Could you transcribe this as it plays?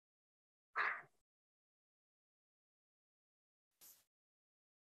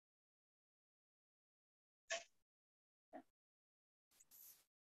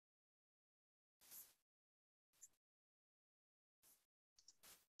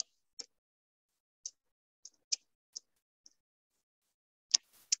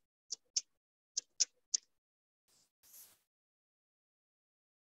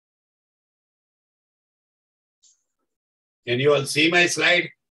Can you all see my slide?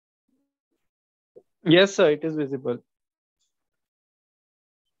 Yes, sir, it is visible.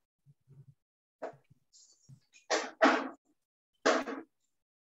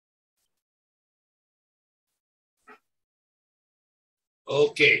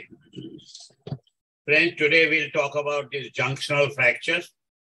 Okay. Friends, today we'll talk about these junctional fractures,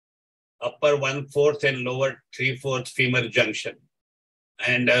 upper 1/4 and lower 3/4 femur junction,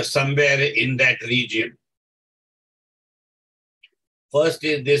 and somewhere in that region. First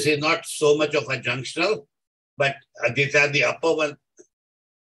is, this is not so much of a junctional, but these are the upper one.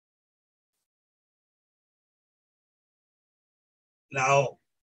 Now,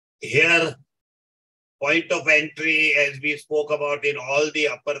 here, point of entry, as we spoke about in all the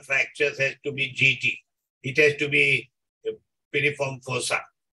upper fractures, has to be GT. It has to be piriform fossa.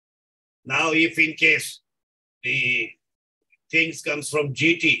 Now, if in case the things comes from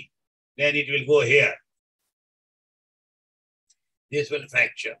GT, then it will go here. This will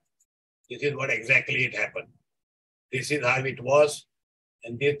fracture. This is what exactly it happened. This is how it was.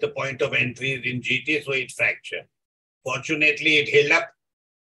 And this the point of entry is in GT, so it fractured. Fortunately, it held up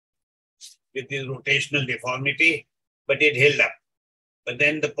with this rotational deformity, but it held up. But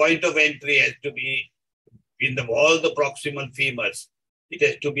then the point of entry has to be in all the proximal femurs. It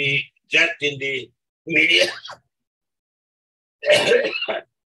has to be just in the medial.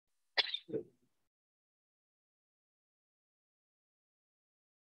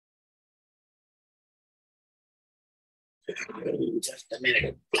 Just a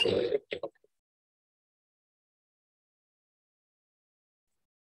minute.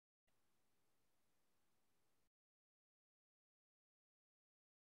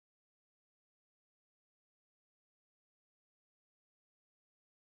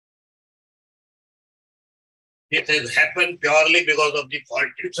 It has happened purely because of the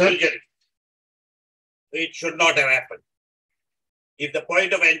faulty surgery. It should not have happened. If the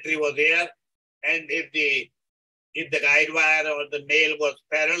point of entry was here, and if the guide wire or the nail was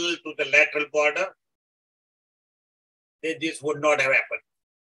parallel to the lateral border, then this would not have happened.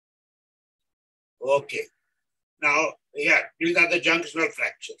 Okay. Now, yeah, these are the junctional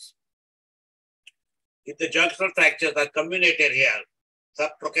fractures. If the junctional fractures are comminuted here,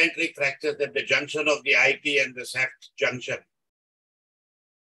 subtrochanteric fractures at the junction of the IT and the shaft junction.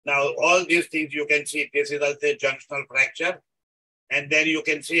 Now, all these things you can see, this is also a junctional fracture, and then you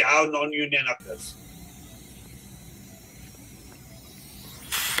can see how non-union occurs.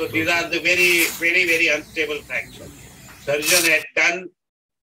 So these are the very unstable fractures. Surgeon had done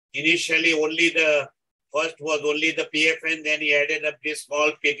initially only first was only the PFN, then he added up this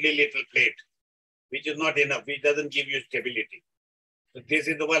small piddly little plate, which is not enough, which doesn't give you stability. So this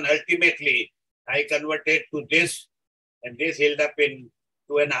is the one ultimately I converted to this, and this held up in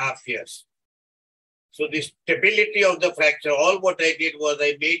 2.5 years. So the stability of the fracture, all what I did was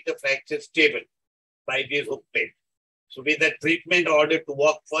I made the fracture stable by this hook plate. So with the treatment order to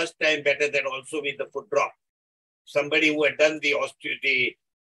walk first time better than also with the foot drop. Somebody who had done as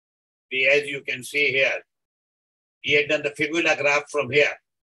you can see here, he had done the fibula graft from here.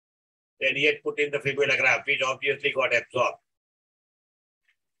 Then he had put in the fibula graft, which obviously got absorbed.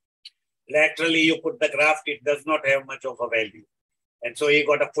 Laterally, you put the graft, it does not have much of a value. And so he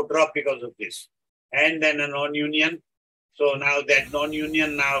got a foot drop because of this. And then a non-union. So now that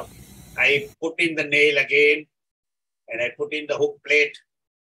non-union, now I put in the nail again, and I put in the hook plate.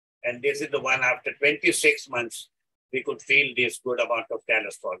 And this is the one after 26 months, we could feel this good amount of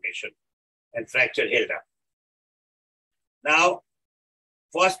callus formation and fracture held up. Now,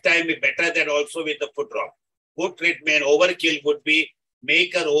 first time is better than also with the foot drop. Good treatment, overkill would be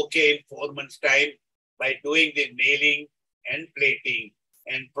make her okay in 4 months' time by doing the nailing and plating,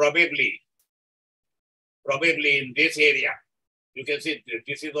 and probably in this area, you can see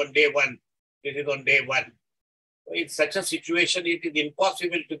this is on day 1, this is on day 1. In such a situation, it is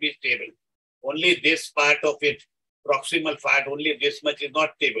impossible to be stable. Only this part of it, proximal part, only this much is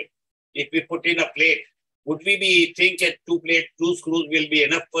not stable. If we put in a plate, would we think that 2 screws will be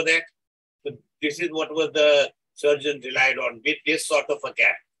enough for that? So this is what was the surgeon relied on with this sort of a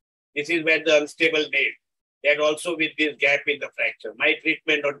gap. This is where the unstable nail. And also with this gap in the fracture. My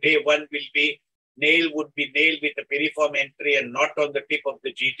treatment on day 1 will be would be nailed with the piriform entry and not on the tip of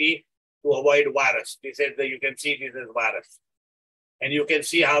the GT to avoid varus. This is you can see this is varus. And you can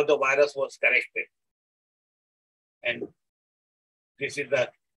see how the varus was corrected. And this is the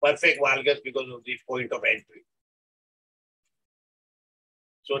perfect valgus because of this point of entry.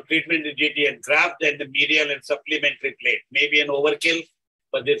 So treatment is GT and graft, then the medial and supplementary plate. Maybe an overkill,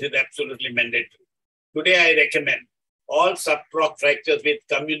 but this is absolutely mandatory. Today I recommend all subproc fractures with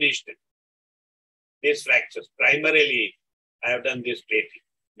comminution. These fractures, primarily I have done this plating,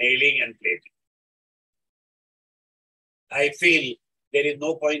 nailing and plating. I feel there is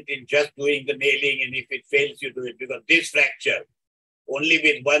no point in just doing the nailing, and if it fails, you do it, because this fracture, only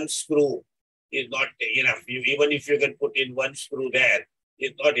with one screw is not enough. Even if you can put in one screw there,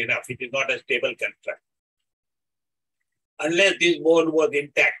 it's not enough. It is not a stable construct. Unless this bone was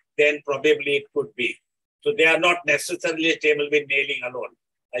intact, then probably it could be. So they are not necessarily stable with nailing alone.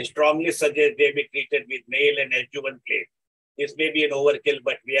 I strongly suggest they be treated with nail and adjuvant plate. This may be an overkill,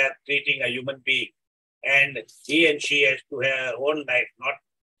 but we are treating a human being, and he and she has to have her own life,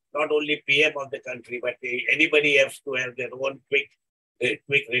 not only PM of the country, but anybody has to have their own quick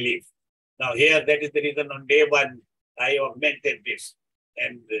relief. Now here, that is the reason on day one, I augmented this,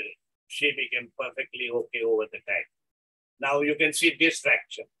 and she became perfectly okay over the time. Now you can see this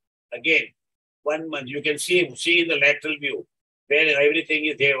fracture. Again, 1 month, you can see in the lateral view where everything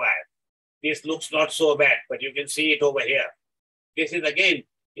is haywire. This looks not so bad, but you can see it over here. This is again,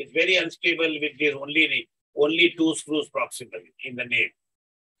 it's very unstable with this only 2 screws proximal in the nail.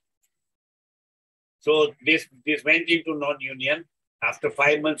 So this went into non-union. After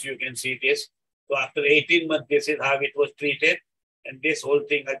 5 months, you can see this. So after 18 months, this is how it was treated. And this whole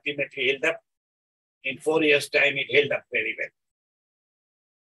thing ultimately held up. In 4 years' time, it held up very well.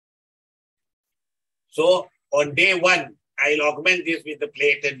 So on day one, I'll augment this with the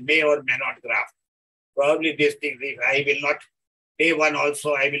plate and may or may not graft. Probably this thing, I will not, day one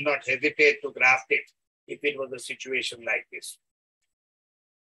also, I will not hesitate to graft it if it was a situation like this.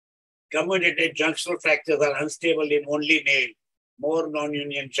 Commutated junctional fractures are unstable in only nail, more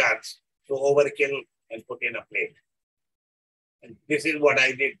non-union chance to overkill and put in a plate. And this is what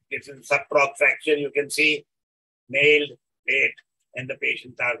I did. This is subprox fracture. You can see nail, plate, and the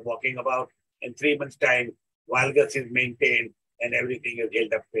patient starts walking about. In 3 months' time, valgus is maintained and everything is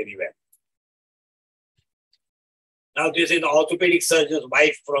held up very well. Now, this is an orthopedic surgeon's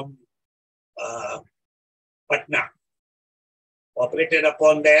wife from Patna. Operated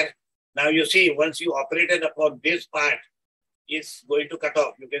upon there. Now, you see, once you operated upon this part, is going to cut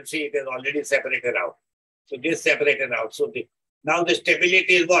off. You can see it is already separated out. So this separated out. So now the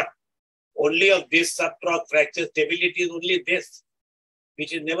stability is what? Only of this subprox fracture, stability is only this,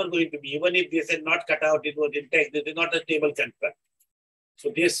 which is never going to be. Even if this is not cut out, it was intact. This is not a stable construct.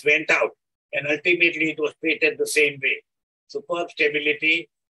 So this went out, and ultimately it was treated the same way. Superb stability,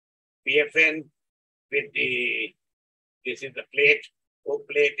 PFN with this is the plate, hook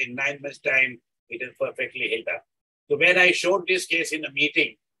plate. In 9 months' time, it is perfectly held up. So when I showed this case in a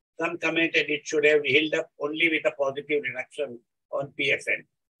meeting, some commented it should have healed up only with a positive reduction on PFN.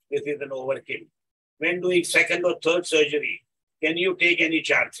 This is an overkill. When doing second or third surgery, can you take any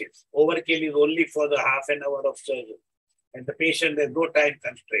chances? Overkill is only for the half an hour of surgery. And the patient has no time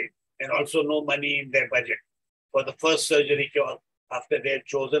constraint and also no money in their budget for the first surgery cure after they have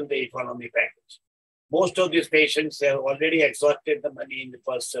chosen the economy package. Most of these patients have already exhausted the money in the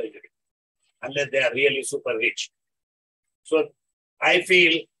first surgery, unless they are really super rich. So I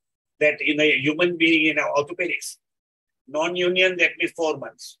feel that in a human being in orthopedics, non-union, that means 4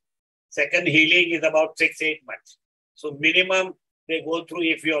 months. Second healing is about 6-8 months. So minimum they go through,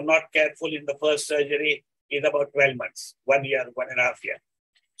 if you are not careful in the first surgery, is about 12 months, 1 year, 1.5 years.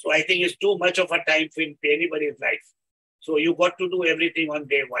 So I think it's too much of a time in anybody's life. So you got to do everything on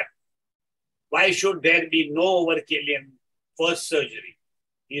day one. Why should there be no overkill in first surgery?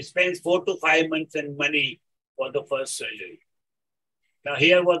 He spends 4 to 5 months and money for the first surgery. Now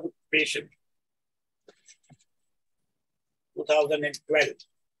here was the patient, 2012.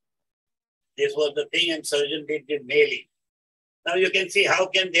 This was the thing, and surgeon did the nailing. Now you can see how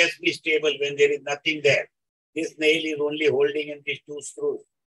can this be stable when there is nothing there. This nail is only holding in these 2 screws.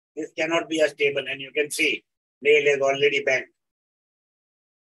 This cannot be a stable, and you can see nail is already bent.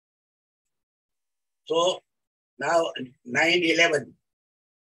 So now 9/11.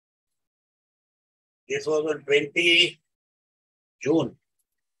 This was on 20 June.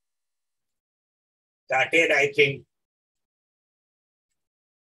 Started, I think.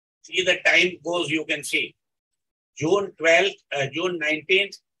 See the time goes, you can see. June 12th, June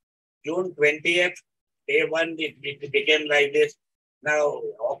 19th, June 20th, day one, it became like this. Now,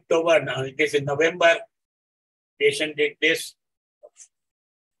 October, now this is November. Patient did this.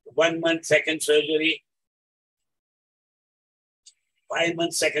 1 month, second surgery. 5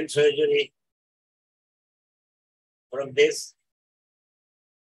 months, second surgery. From this.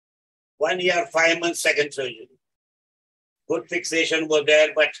 1 year, 5 months, second surgery. Good fixation was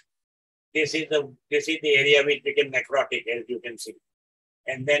there, but this is the area which became necrotic, as you can see.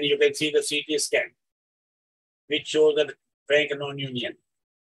 And then you can see the CT scan, which shows the frank non-union.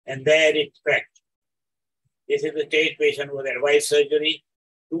 And there it's cracked. This is the stage patient with advised surgery,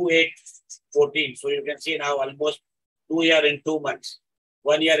 2/8/14. So you can see now almost 2 years and 2 months.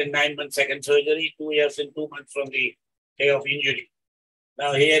 1 year and 9 months second surgery, 2 years and 2 months from the day of injury.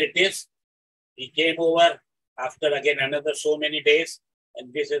 Now here it is. He came over after again another so many days.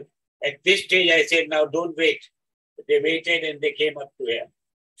 And this is at this stage I said, now don't wait. They waited and they came up to here.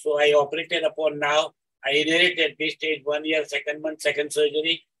 So I operated upon now. I inherited this stage 1 year, 2nd month, second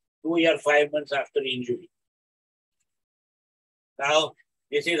surgery, 2 year, 5 months after injury. Now,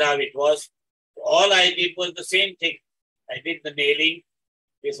 this is how it was. All I did was the same thing. I did the nailing.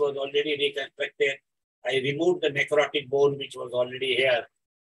 This was already reconstructed. I removed the necrotic bone, which was already here.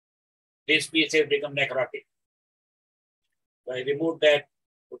 This piece has become necrotic. So I removed that,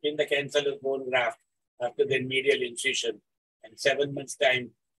 put in the cancellous bone graft after the medial incision. And 7 months' time,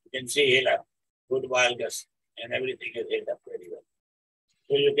 you can see heal up, good valgus, and everything is healed up very well.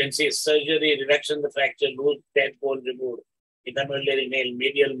 So you can see surgery, reduction of the fracture, loose dead bone removed, intermedullary nail,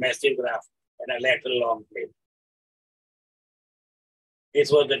 medial massive graft, and a lateral long plate. This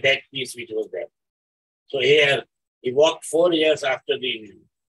was the dead piece which was there. So here, he walked 4 years after the injury.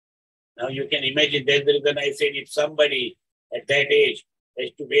 Now you can imagine that's the reason I said if somebody at that age has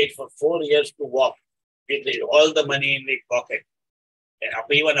to wait for 4 years to walk with all the money in his pocket, and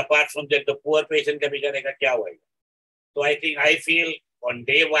even apart from that, the poor patient can be done. So I feel on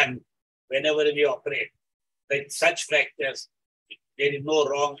day one, whenever we operate, that such fractures, there is no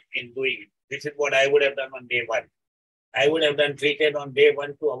wrong in doing it. This is what I would have done on day one. I would have done treated on day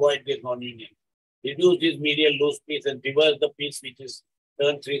one to avoid this non-union. Reduce this medial loose piece and reverse the piece which is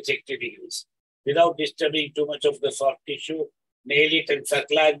turned 360 degrees without disturbing too much of the soft tissue. Nail it and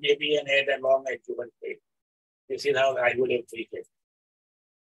circulate maybe and add a long adjuvant plate. This is how I would have treated.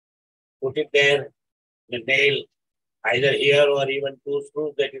 Put it there, the nail, either here or even 2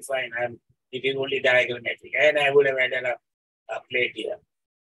 screws, that is fine. It is only diagrammatic. And I would have added a plate here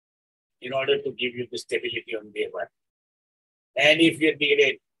in order to give you the stability on day one. And if you need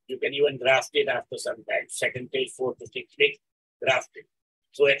it, you can even graft it after some time. Second stage, 4 to 6 weeks, graft it.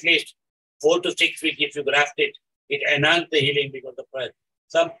 So at least 4 to 6 weeks, if you graft it, it enhances the healing because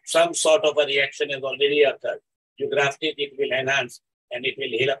some sort of a reaction has already occurred. You graft it, it will enhance and it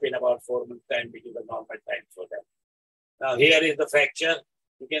will heal up in about 4 months' time, which is the normal time for that. Now here is the fracture.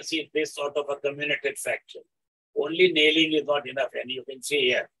 You can see this sort of a comminuted fracture. Only nailing is not enough, and you can see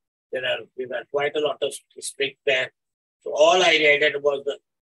here there are quite a lot of split there. So all I added was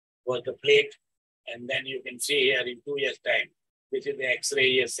the plate, and then you can see here in 2 years' time, this is the X-ray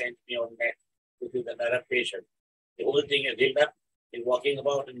he has sent me on that. This is another patient. The whole thing is healed up, is walking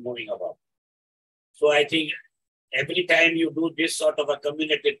about and moving about. So I think every time you do this sort of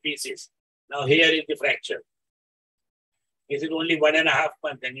accumulated pieces, now here is the fracture. This is only 1.5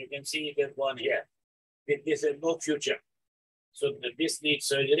 months, and you can see it has gone here. This has no future. So this needs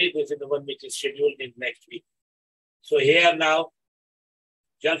surgery. This is the one which is scheduled in next week. So here now,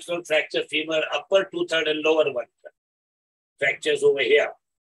 junctional fracture, femur, upper 2/3 and lower 1/3. Fractures over here.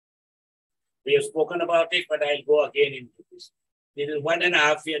 We have spoken about it, but I'll go again into this. This is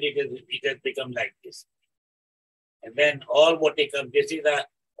 1.5 years, it has become like this. And then all what they come, this is the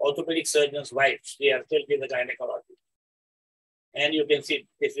orthopedic surgeon's wife. She herself is a gynecologist. And you can see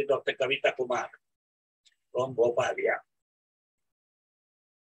this is Dr. Kavita Kumar from Bhopal. Yeah.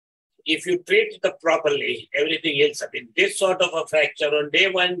 If you treat it properly, everything heals up. In this sort of a fracture, on day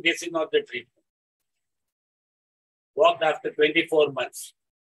one, this is not the treatment. Walked after 24 months.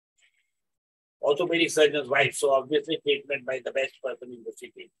 Orthopedic surgeon's wife, so obviously treatment by the best person in the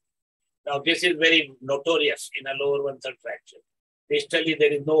city. Now this is very notorious in a lower 1/3 fracture. Distally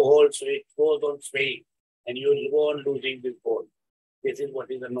there is no hold, so it goes on swaying and you will go on losing this bone. This is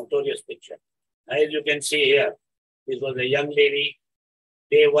what is a notorious picture. As you can see here, this was a young lady,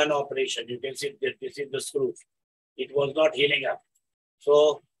 day one operation. You can see that this is the screws. It was not healing up. So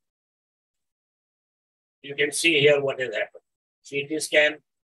you can see here what has happened. CT scan,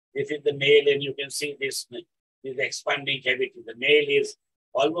 this is the nail, and you can see this expanding cavity. The nail is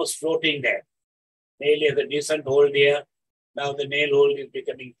almost floating there. Nail has a decent hold here. Now the nail hold is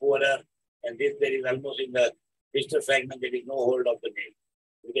becoming poorer, and there is almost in the distal fragment, there is no hold of the nail.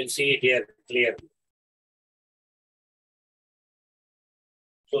 You can see it here clearly.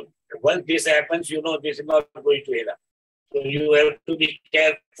 So once this happens, you know this is not going to heal up. So you have to be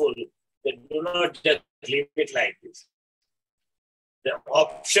careful that do not just leave it like this. The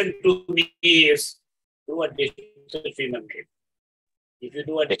option to me is do a distal femur nail. If you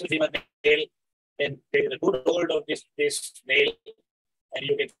do a distal femur nail, then there is a good hold of this nail, and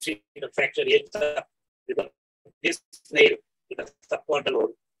you can see the fracture heals up because this nail is a subquartal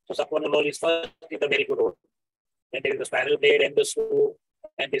hold. So subquartal hold is first is a very good hold. Then there is the spiral blade and the screw,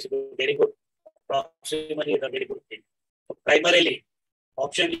 and this is very good. Proximally is a very good thing. So primarily,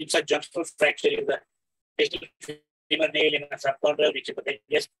 option in such junctional fracture is the distal femur nail in a subchondral, which is the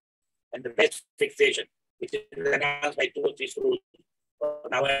best and the best fixation, which is announced by 2 or 3 screws.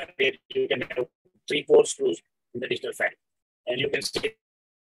 Nowadays, you can have 3, 4 screws in the distal fracture, and you can see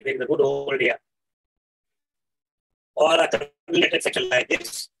there is a good hold here. Or a terminated section like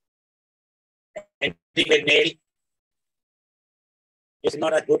this, and the nail is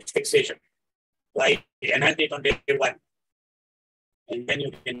not a good fixation. So I enhance it on day 1, and then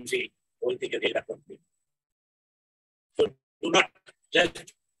you can see whole thing is complete. So do not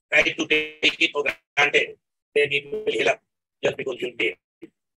just try to take it for granted, then it will heal up just because you did.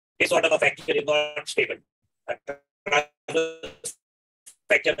 This sort of a fracture is not stable. A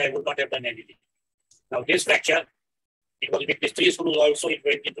fracture, I would not have done anything. Now this fracture, it was with these 3 screws also, it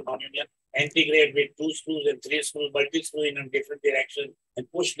went into non-union. Antegrade with 2 screws and 3 screws, multi-screw in a different direction,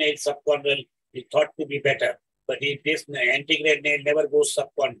 and push nail subchondral is thought to be better. But this antegrade nail never goes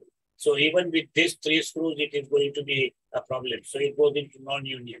subchondral. So even with these 3 screws, it is going to be a problem. So it goes into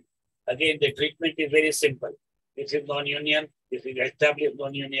non-union. Again, the treatment is very simple. This is non-union. This is established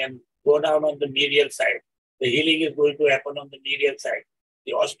non-union. Go down on the medial side. The healing is going to happen on the medial side.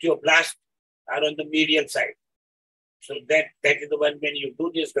 The osteoblasts are on the medial side. So that is the one when you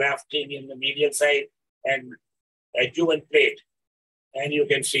do this grafting in the medial side and adjuvant plate, and you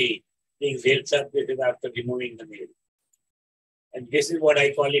can see things heals up. This is after removing the nail. And this is what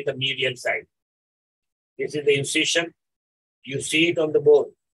I call it a medial side. This is the incision. You see it on the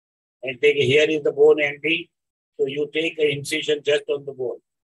bone. And here is the bone empty. So you take an incision just on the bone.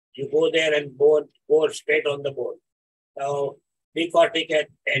 You go there and go straight on the bone. Now, decortic at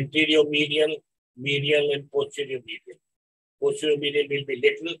anterior medial, medial and posterior medial. Posterior medial will be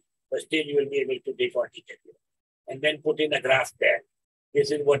little, but still you will be able to decorticate it. And then put in a graft there.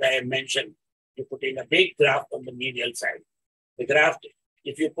 This is what I have mentioned. You put in a big graft on the medial side. The graft,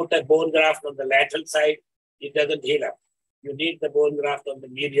 if you put a bone graft on the lateral side, it doesn't heal up. You need the bone graft on the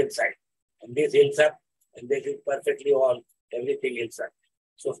medial side. And this heals up, and this is perfectly all, everything heals up.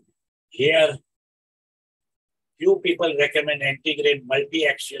 So here, few people recommend antegrade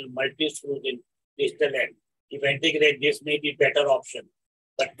multi-axial, multi-screws in distal end. If antegrade, this may be better option,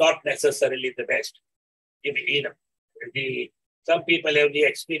 but not necessarily the best. Some people have the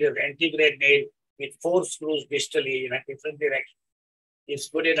experience, antegrade nail with 4 screws distally in a different direction is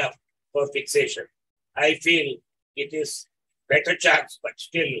good enough for fixation. I feel it is better chance, but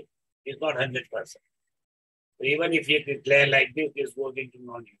still is not 100%. So even if you declare like this goes into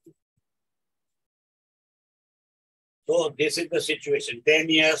non-union. So this is the situation. 10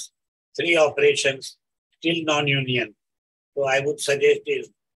 years, 3 operations, still non-union. So I would suggest is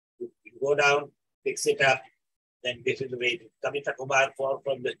you go down, fix it up, then this is the way. Kavita Kumar fall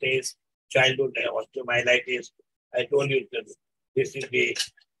from the stage, childhood osteomyelitis. I told you that this is the,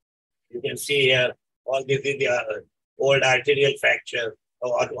 you can see here, all this is the old arterial fracture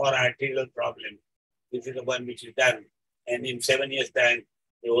or arterial problem. This is the one which is done. And in 7 years' time,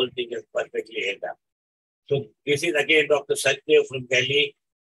 the whole thing is perfectly held up. So this is again Dr. Satdev from Delhi.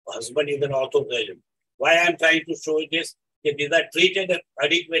 Husband is an orthosurgeon. Why I'm trying to show this? These are treated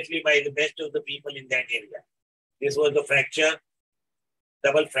adequately by the best of the people in that area. This was the fracture,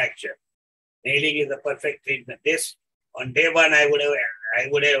 double fracture. Nailing is the perfect treatment. This, on day 1, I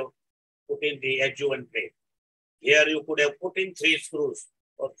would have put in the adjuvant plate. Here you could have put in 3 screws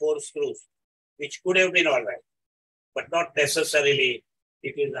or 4 screws, which could have been all right, but not necessarily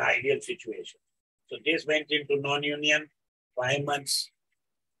it is the ideal situation. So this went into non-union, 5 months,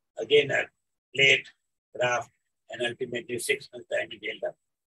 again a plate, graft, and ultimately 6 months time it held up.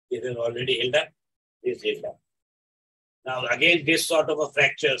 This is already held up, this held up. Now again, this sort of a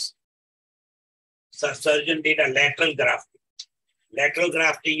fractures, surgeon did a lateral grafting. Lateral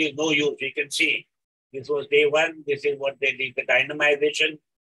grafting is no use. You can see this was day 1. This is what they did, the dynamization.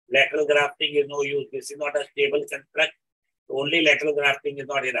 Lateral grafting is no use. This is not a stable construct. Only lateral grafting is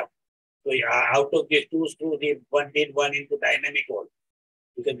not enough. So out of these 2 screws, he did one into dynamic hole.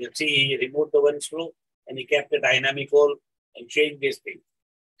 You can see he removed the 1 screw and he kept the dynamic hole and changed this thing.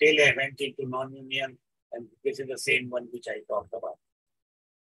 Till I went into non-union, and this is the same one which I talked about.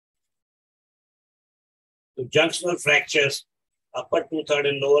 So junctional fractures, upper 2/3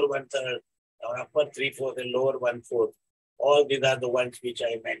 and lower 1/3, or upper 3/4 and lower 1/4. All these are the ones which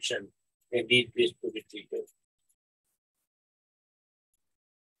I mentioned. They need this to be treated.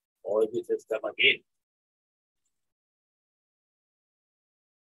 All this has come again.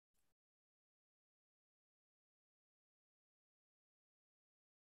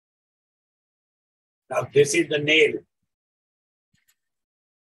 Now this is the nail.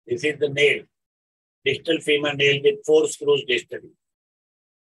 This is the nail. Distal femur nail with 4 screws distally.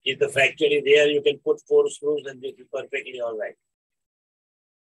 If the fracture is there, you can put 4 screws and this is perfectly all right.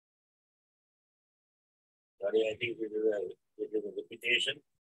 Sorry, I think this is a repetition.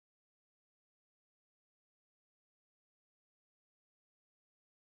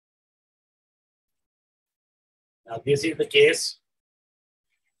 Now this is the case.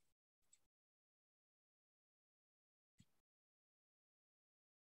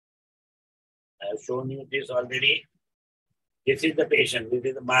 I have shown you this already. This is the patient. This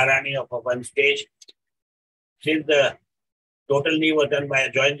is the Maharani of a 1 stage. Since the total knee was done by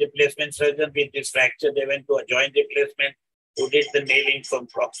a joint replacement surgeon with this fracture, they went to a joint replacement who did the nailing from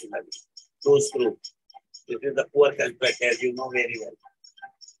proximally. 2 screws. This is the poor culprit, as you know very well.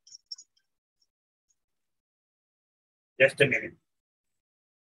 Just a minute.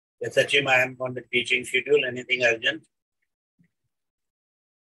 Yes, Sachin, I am on the teaching schedule. Anything urgent?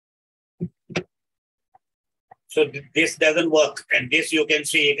 So this doesn't work. And this you can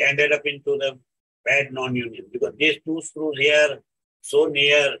see it ended up into the bad non-union because these 2 screws here so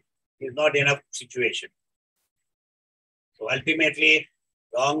near is not enough situation. So ultimately,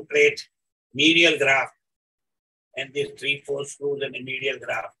 long plate, medial graft, and these 3-4 screws and a medial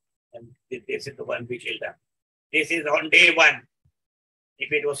graft. And this is the one which held up. This is on day 1.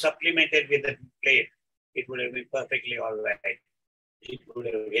 If it was supplemented with a plate, it would have been perfectly all right. It would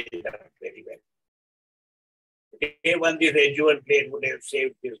have held up very well. Day 1, this adjuvant plate would have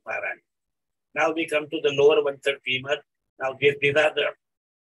saved this Maharani. Now we come to the lower 1/3 femur. Now these are the...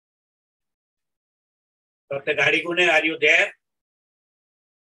 Dr. Gadigune, are you there?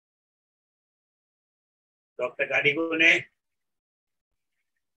 Dr. Gadigune?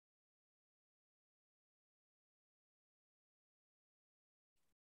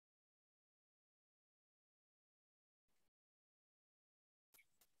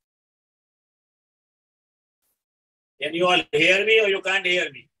 Can you all hear me or you can't hear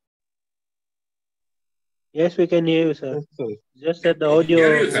me? Yes, we can hear you, sir. Yes, sir. Just that the audio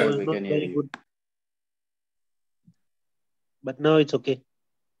you, was sir. not very good. But now it's okay.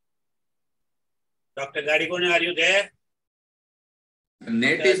 Dr. Gadigone, are you there? The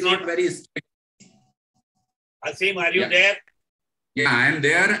net is not very strict. Asim, are you there? Yeah, I am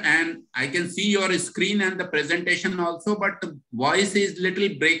there and I can see your screen and the presentation also, but the voice is little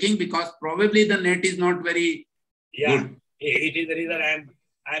breaking because probably the net is not very good. It is the reason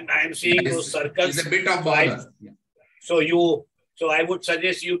I'm seeing those circles. It's a bit of bother. So I would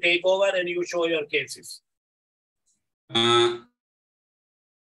suggest you take over and you show your cases.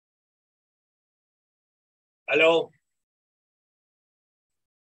 Hello?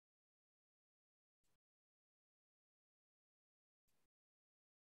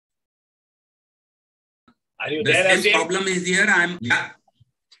 Are you the there, same Asim? problem is here.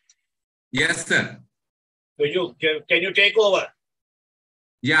 Yes, sir. So can you take over?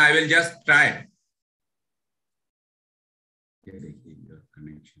 Yeah, I will just try. Your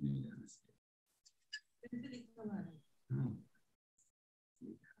connection is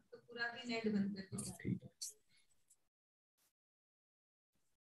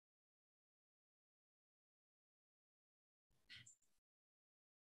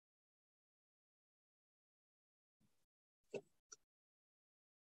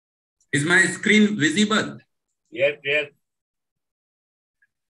Is my screen visible? Yes, yes.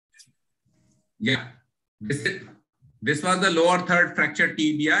 Yeah. This was the lower 3rd fracture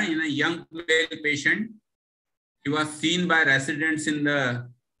tibia in a young male patient. He was seen by residents in the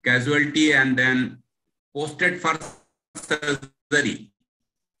casualty and then posted for surgery.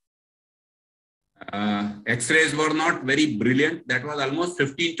 X-rays were not very brilliant. That was almost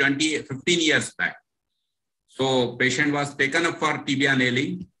 15 years back. So patient was taken up for tibia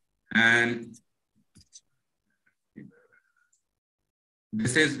nailing and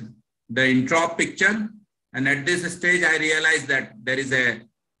this is the intra picture. And at this stage, I realized that there is a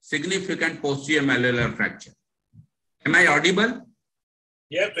significant posterior malleolar fracture. Am I audible?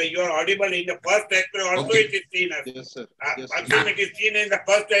 Yes, you are audible in the first X-ray also. Okay. It is seen. Yes, sir. It is seen in the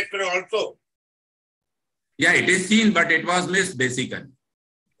first X-ray also. Yeah, it is seen, but it was missed basically.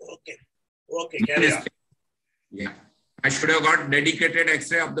 Okay, carry on. Yeah, I should have got dedicated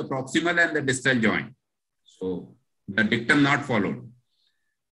X-ray of the proximal and the distal joint. So the dictum not followed.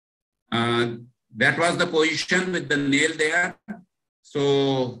 That was the position with the nail there.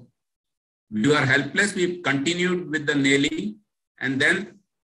 So we were helpless. We continued with the nailing and then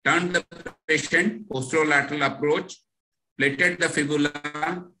turned the patient posterolateral approach, plated the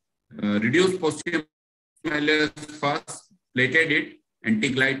fibula, reduced posterior malleolus first, plated it,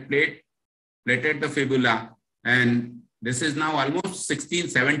 anti-glide plate, plated the fibula, and this is now almost 16,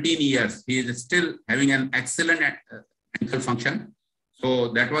 17 years. He is still having an excellent ankle function. So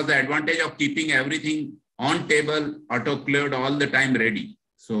that was the advantage of keeping everything on table, autoclaved all the time ready.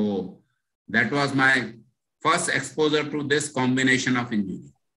 So that was my first exposure to this combination of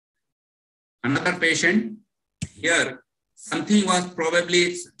injury. Another patient here, something was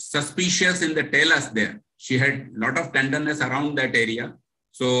probably suspicious in the talus there. She had a lot of tenderness around that area.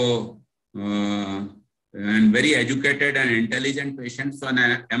 So, and very educated and intelligent patient. So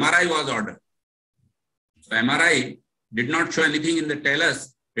an MRI was ordered. So MRI did not show anything in the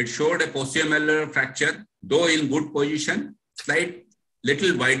talus. It showed a postiomalleolar fracture, though in good position, slight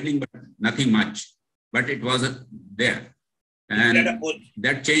little widening, but nothing much. But it was there. And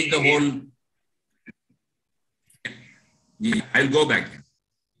that changed the whole. Yeah, I'll go back.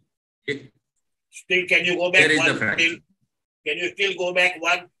 Still, can you go back one? Can you still go back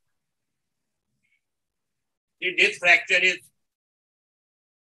one? See, this fracture is.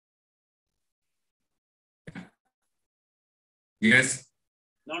 Yes.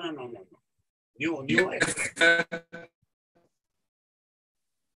 No. New.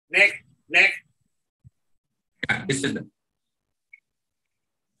 Next. Yeah, this is the.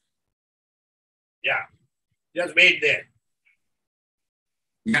 Yeah. Just wait there.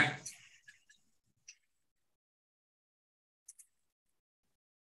 Yeah.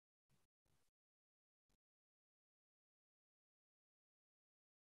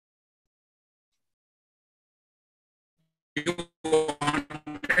 You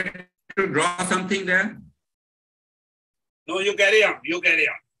wanted to draw something there? No, you carry on.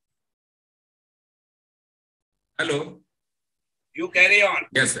 Hello? You carry on.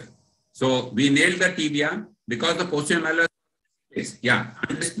 Yes, sir. So we nailed the tibia because the postiomalleus is,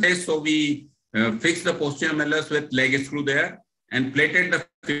 on this place. So we fixed the postiomalleus with leg screw there and plated the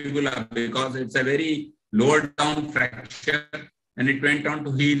fibula because it's a very lower down fracture and it went on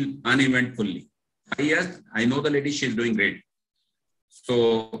to heal uneventfully. Yes, I know the lady, she's doing great.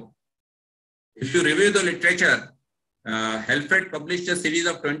 So if you review the literature, Helfet published a series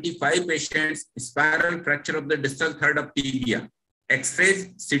of 25 patients, spiral fracture of the distal third of tibia.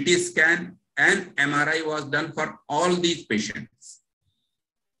 X-rays, CT scan, and MRI was done for all these patients.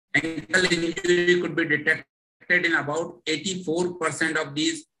 Ankle injury could be detected in about 84% of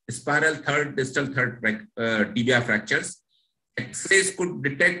these spiral third, distal third tibia fractures. X-rays could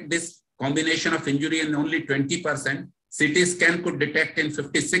detect this combination of injury in only 20%. CT scan could detect in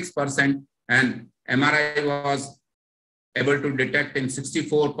 56%, and MRI was able to detect in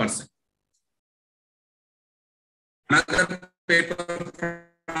 64%. Another paper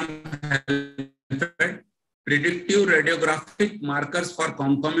from Helfet, predictive radiographic markers for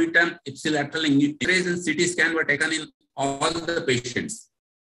concomitant ipsilateral injuries and CT scan were taken in all the patients.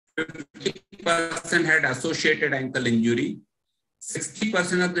 50% had associated ankle injury.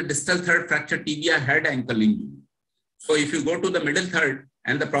 60% of the distal third fracture tibia had ankle injury. So if you go to the middle third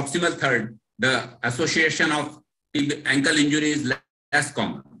and the proximal third, the association of ankle injury is less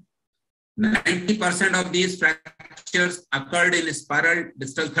common. 90% of these fractures occurred in a spiral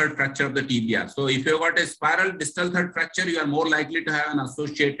distal third fracture of the tibia. So if you got a spiral distal third fracture, you are more likely to have an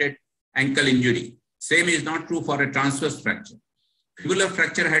associated ankle injury. Same is not true for a transverse fracture. Fibular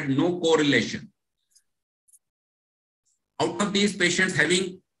fracture had no correlation. Out of these patients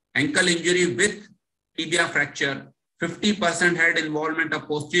having ankle injury with tibia fracture, 50% had involvement of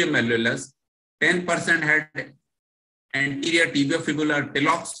posterior malleolus, 10% had anterior tibiofibular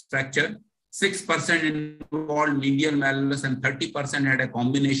telox fracture, 6% involved medial malleolus, and 30% had a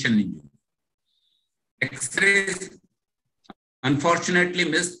combination injury. X-rays unfortunately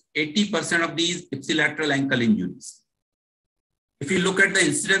missed 80% of these ipsilateral ankle injuries. If you look at the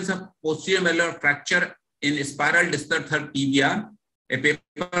incidence of posterior malleolar fracture in spiral distal third tibia, a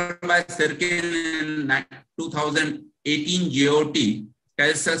paper by Sirkin in 2018 GOT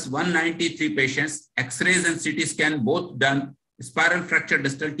tells us 193 patients, X-rays and CT scan both done, spiral fracture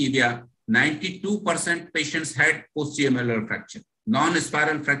distal tibia, 92% patients had posterior malleolar fracture.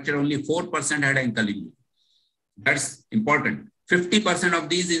 Non-spiral fracture, only 4% had ankle injury. That's important. 50% of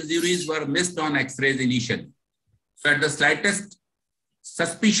these injuries were missed on X-rays initially. So at the slightest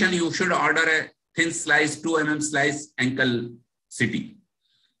suspicion, you should order a thin slice, 2 mm slice ankle CT.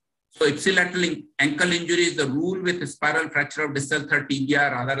 So ipsilateral ankle injury is the rule with spiral fracture of distal third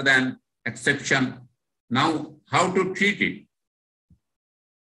tibia rather than exception. Now, how to treat it?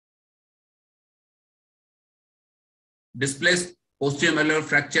 Displaced posterior malleolar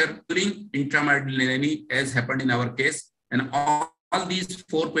fracture during intramedullary as happened in our case, and all all these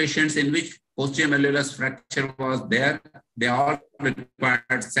 4 patients in which posterior malleolus fracture was there, they all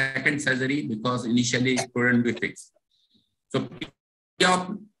required second surgery because initially it couldn't be fixed. So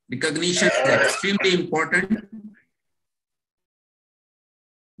recognition is extremely important.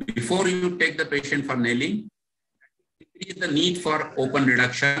 Before you take the patient for nailing, is the need for open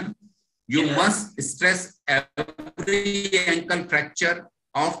reduction. You must stress every ankle fracture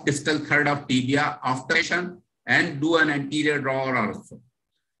of distal third of tibia after patient and do an anterior drawer also.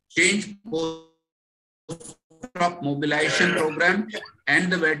 Change post-op mobilization program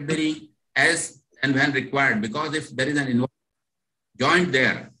and the weight bearing as and when required, because if there is an joint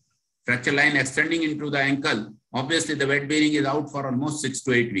there, fracture line extending into the ankle, obviously the weight bearing is out for almost 6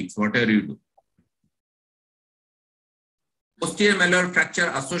 to 8 weeks, whatever you do. Posterior malleolar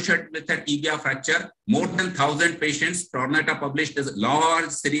fracture associated with a tibia fracture, more than 1,000 patients. Tornata published a large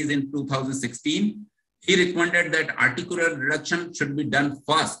series in 2016. He recommended that articular reduction should be done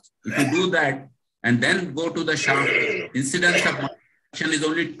first. If you do that and then go to the shaft, incidence of reduction is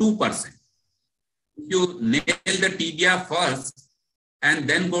only 2%. If you nail the tibia first and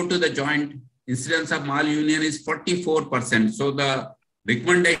then go to the joint, incidence of malunion is 44%. So the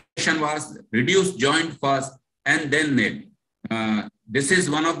recommendation was reduce joint first and then nail. This is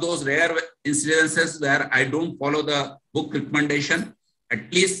one of those rare incidences where I don't follow the book recommendation.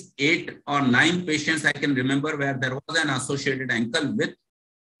 At least 8 or 9 patients I can remember where there was an associated ankle with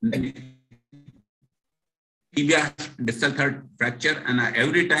tibia distal third fracture, and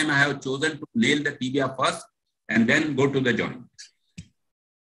every time I have chosen to nail the tibia first and then go to the joint.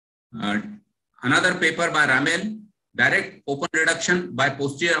 Another paper by Ramel, direct open reduction by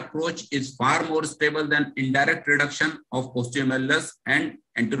posterior approach is far more stable than indirect reduction of posterior malleolus and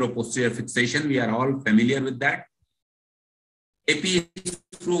anteroposterior fixation. We are all familiar with that. AP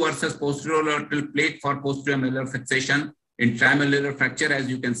screw versus posterior lateral plate for posterior malleolar fixation in trimalleolar fracture. As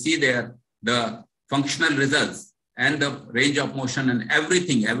you can see there, the functional results and the range of motion and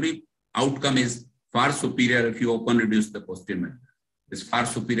everything, every outcome is far superior if you open reduce the posterior malleolus. Is far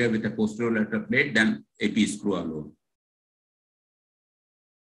superior with a posterior lateral plate than AP screw alone.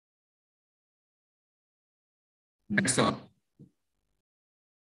 That's all.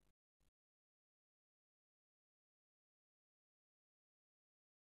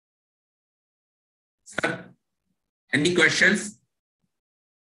 Sir, any questions?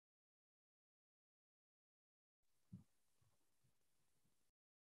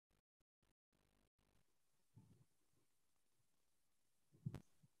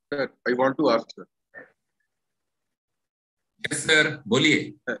 Sir, I want to ask, sir. Yes, sir.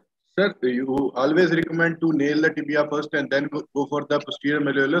 Boliye. Sir, you always recommend to nail the tibia first and then go for the posterior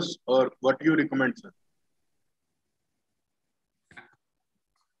malleolus, or what do you recommend, sir?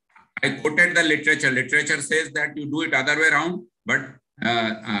 I quoted the literature. Literature says that you do it other way around, but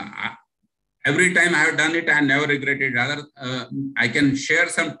every time I have done it, I never regretted. Rather, I can share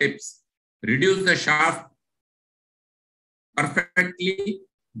some tips. Reduce the shaft perfectly.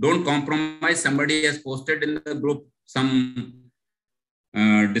 Don't compromise. Somebody has posted in the group some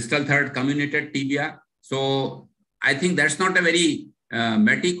distal third comminuted tibia. So I think that's not a very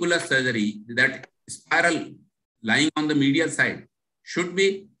meticulous surgery. That spiral lying on the medial side should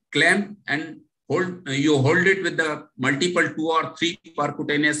be clamped and you hold it with the multiple 2 or 3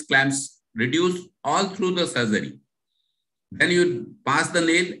 percutaneous clamps, reduce all through the surgery. Then you pass the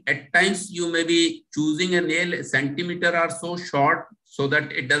nail. At times you may be choosing a nail a centimeter or so short so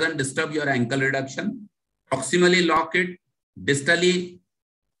that it doesn't disturb your ankle reduction. Proximally lock it. Distally,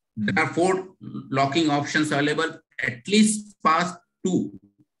 there are 4 locking options available. At least pass 2.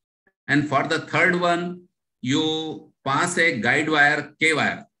 And for the third one, you pass a guide wire,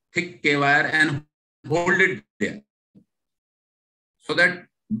 K-wire, thick K-wire, and hold it there. So that,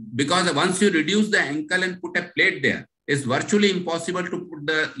 because once you reduce the ankle and put a plate there, it's virtually impossible to put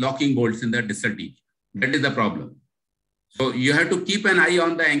the locking bolts in the distal tibia. That is the problem. So you have to keep an eye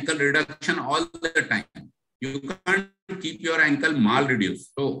on the ankle reduction all the time. You can't keep your ankle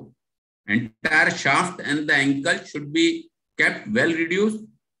mal-reduced. So entire shaft and the ankle should be kept well reduced,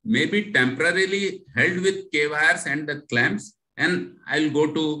 maybe temporarily held with K-wires and the clamps. And I'll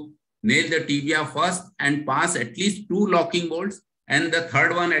go to nail the tibia first and pass at least 2 locking bolts, and the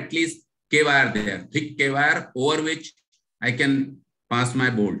third one at least K-wire there, thick K-wire over which I can pass my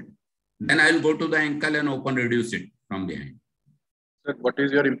bolt. Then I'll go to the ankle and open reduce it from behind. Sir, what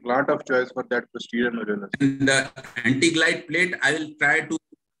is your implant of choice for that posterior malleolus? And the anti-glide plate, I will try to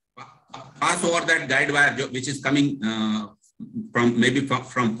pass over that guide wire which is coming from maybe from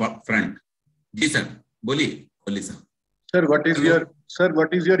front. Ji sir, boli sir. Sir, what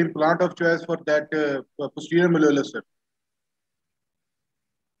is your implant of choice for that posterior malleolus, sir?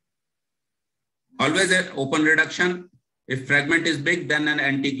 Always an open reduction. If fragment is big, then an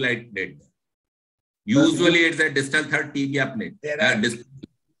anti-glide plate. Usually it's a distal third tibia plate.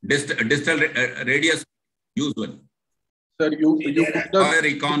 Distal radius, usually. Sir,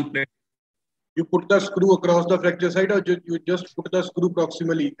 you put the screw across the fracture side, or you just put the screw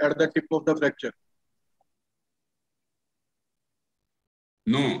proximally at the tip of the fracture?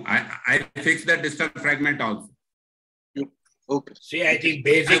 No, I fix the distal fragment also. Okay. See, I think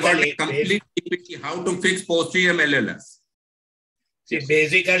basically, how to fix posterior malleolus. See,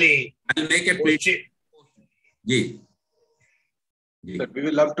 basically, I'll make a picture. Sir, we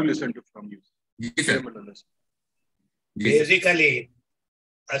will love to listen to from you. Yes, sir. Basically,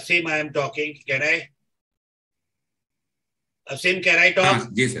 Asim, I am talking. Can I? Asim, can I talk?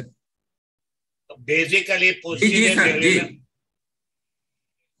 Yes, sir. Basically, posterior malleolus.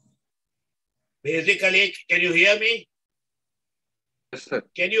 Basically, can you hear me? Yes, sir.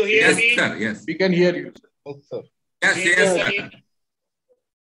 Can you hear me? Yes, sir. Yes. We can hear you, sir. Yes, sir. Yes, sir.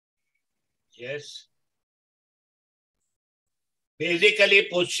 Yes. Basically,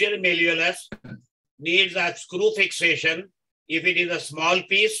 posterior malleolus needs a screw fixation if it is a small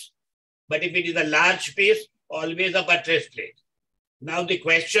piece, but if it is a large piece, always a buttress plate. Now the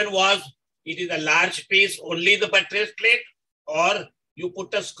question was, it is a large piece, only the buttress plate, or you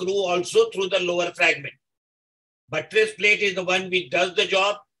put a screw also through the lower fragment. Buttress plate is the one which does the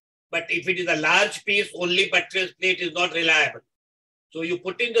job, but if it is a large piece, only buttress plate is not reliable. So you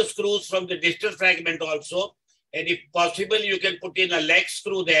put in the screws from the distal fragment also, and if possible, you can put in a leg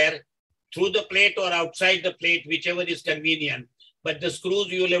screw there through the plate or outside the plate, whichever is convenient. But the screws,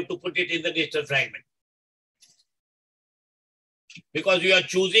 you will have to put it in the distal fragment. Because you are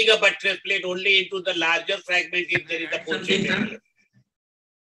choosing a buttress plate only into the larger fragment if there is a posterior malleolus.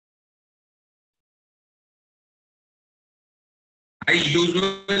 I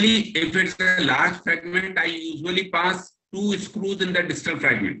usually, if it's a large fragment, I usually pass 2 screws in the distal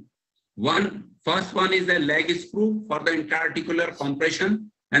fragment. First one is a leg screw for the interarticular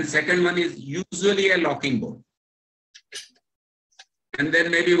compression, and second one is usually a locking bolt. And then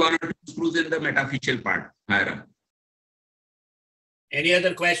maybe 1 or 2 screws in the metaphyseal part higher up. Any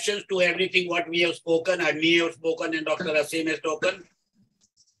other questions to everything what we have spoken, and me have spoken, and Dr. Asim has spoken?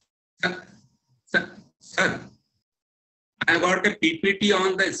 Sir, I got a PPT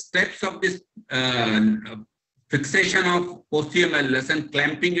on the steps of this fixation of posterior malleolus and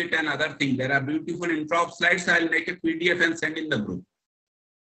clamping it and other things. There are beautiful intro slides. I'll make a PDF and send in the group.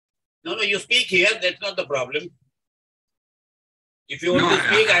 No, you speak here. That's not the problem. If you want to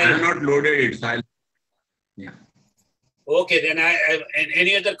speak, I have not loaded it. So yeah. Okay, then and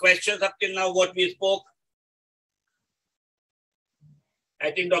any other questions up till now what we spoke?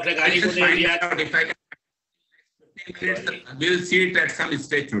 I think Dr. Ghani If I can, we'll see it at some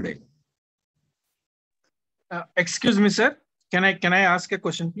stage today. Excuse me, sir. Can I ask a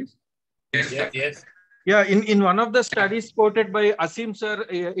question, please? Yes. Yeah, in one of the studies quoted by Asim, sir,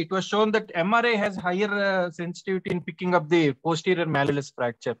 it was shown that MRI has higher sensitivity in picking up the posterior malleolus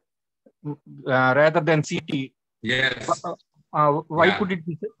fracture rather than CT. Yes. Why could it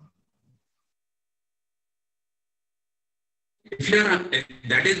be, sir? If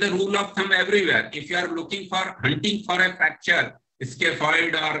that is the rule of thumb everywhere. If you are hunting for a fracture,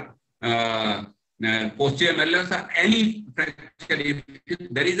 scaphoid or posterior malleolus or any fracture, if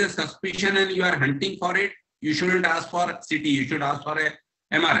there is a suspicion and you are hunting for it, you shouldn't ask for CT, you should ask for a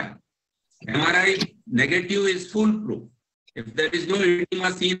MRI. MRI negative is foolproof. If there is no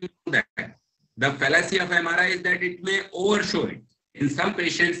edema seen through that, the fallacy of MRI is that it may overshow it. In some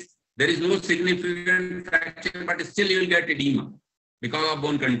patients, there is no significant fracture, but still you will get edema because of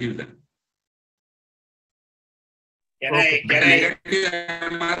bone contusion. Negative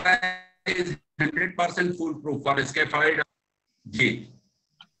MRI is 100% foolproof for scaphoid. Can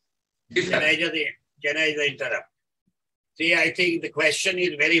I just interrupt? See, I think the question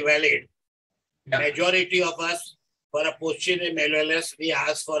is very valid. Yeah. Majority of us, for a posterior malleolus, we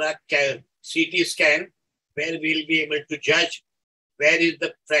ask for a CT scan where we'll be able to judge where is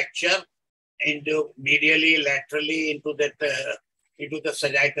the fracture into medially, laterally into the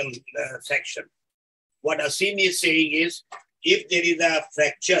sagittal section. What Asim is saying is, if there is a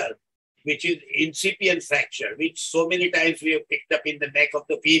fracture, which is incipient fracture, which so many times we have picked up in the neck of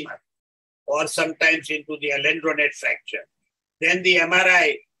the femur, or sometimes into the alendronate fracture, then the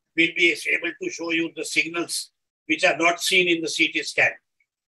MRI will be able to show you the signals which are not seen in the CT scan.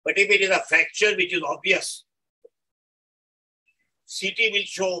 But if it is a fracture which is obvious, CT will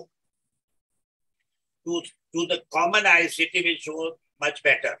show, to the common eye, CT will show much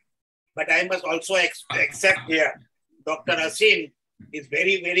better. But I must also accept here, Dr. Asim He's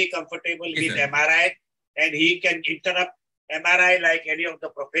very, very comfortable Yes, with sir. MRI, and he can interrupt MRI like any of the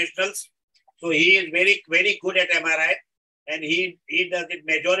professionals. So he is very, very good at MRI, and he does it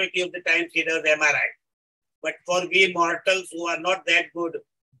majority of the times he does MRI. But for we mortals who are not that good,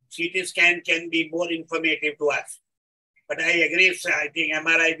 CT scan can be more informative to us. But I agree, sir. I think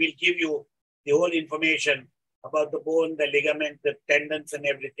MRI will give you the whole information about the bone, the ligament, the tendons, and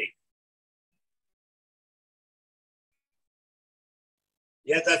everything.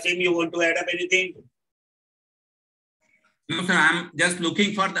 Yes, Asim, you want to add up anything? No, sir, I'm just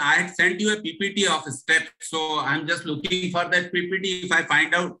looking for I had sent you a PPT of steps. So I'm just looking for that PPT. If I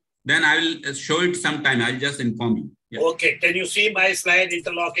find out, then I will show it sometime. I'll just inform you. Yeah. Okay. Can you see my slide?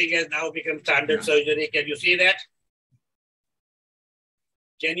 Interlocking has now become standard surgery. Can you see that?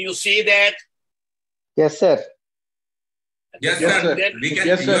 Can you see that? Yes, sir. Yes, Yes, sir. sir. We can,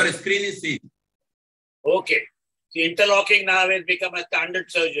 Yes, sir. your screen is seen. Okay. See, interlocking now has become a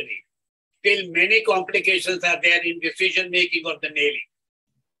standard surgery. Still, many complications are there in decision-making of the nailing.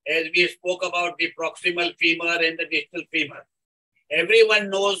 As we spoke about the proximal femur and the distal femur. Everyone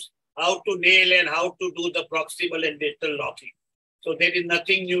knows how to nail and how to do the proximal and distal locking. So there is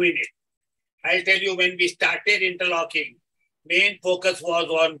nothing new in it. I'll tell you, when we started interlocking, main focus was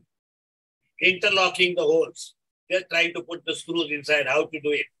on interlocking the holes, just trying to put the screws inside, how to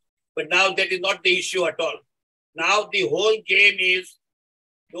do it. But now that is not the issue at all. Now the whole game is,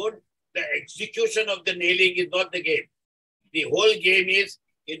 the execution of the nailing is not the game. The whole game is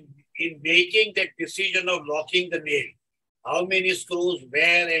in making that decision of locking the nail. How many screws,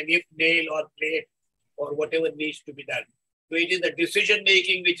 where, and if nail or plate or whatever needs to be done. So it is the decision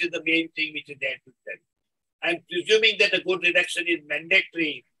making which is the main thing which is there to tell. I'm presuming that a good reduction is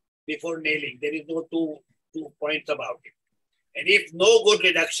mandatory before nailing. There is no two points about it. And if no good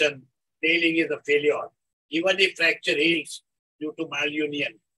reduction, nailing is a failure. Even if fracture heals due to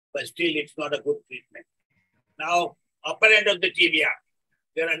malunion, but still it's not a good treatment. Now, upper end of the tibia,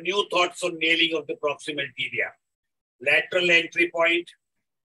 there are new thoughts on nailing of the proximal tibia. Lateral entry point,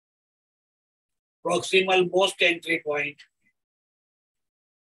 proximal most entry point,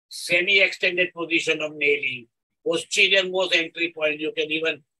 semi-extended position of nailing, posterior most entry point. You can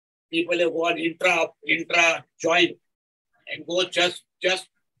even, people have gone intra joint and go just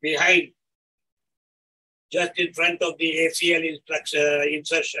behind, just in front of the ACL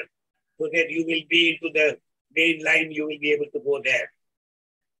insertion, so that you will be into the main line, you will be able to go there.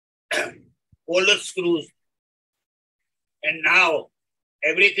 Polar screws. And now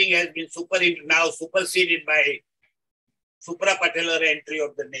everything has been superseded by suprapatellar entry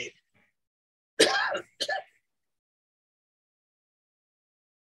of the nail.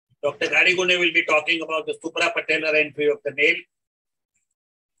 Dr. Garigune will be talking about the suprapatellar entry of the nail.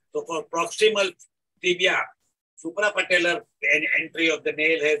 So for proximal tibia, suprapatellar entry of the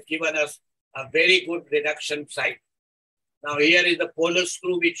nail has given us a very good reduction site. Now here is the polar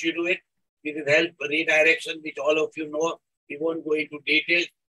screw which you do it. This is help redirection, which all of you know. We won't go into detail.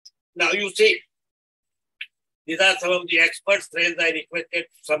 Now you see, these are some of the experts. Friends, I requested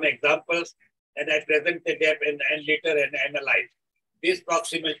some examples and I presented them and later analyzed. This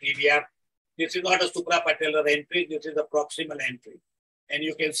proximal tibia, this is not a suprapatellar entry, this is a proximal entry. And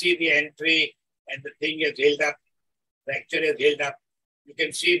you can see the entry and the thing is held up, fracture is held up. You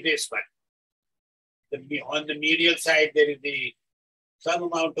can see this one. On the medial side, there is some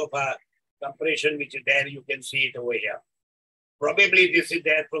amount of compression which is there. You can see it over here. Probably this is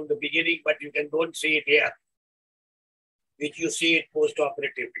there from the beginning, but you don't see it here, which you see it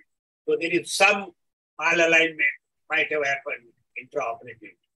post-operatively. So there is some malalignment might have happened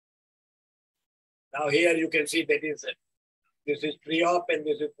intraoperatively. Now here you can see that this is pre-op and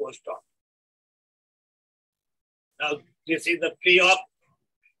this is post-op. Now this is the pre-op,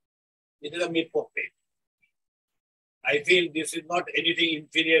 this is a mid-plate. I feel this is not anything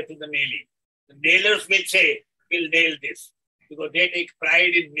inferior to the nailing. The nailers will say, we'll nail this, because they take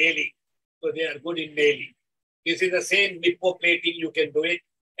pride in nailing, so they are good in nailing. This is the same lipoplating, you can do it,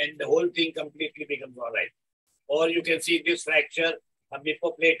 and the whole thing completely becomes all right. Or you can see this fracture, a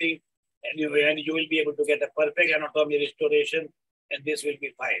lipoplating, and you will be able to get a perfect anatomy restoration, and this will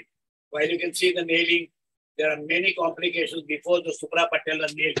be fine. While you can see the nailing, there are many complications before the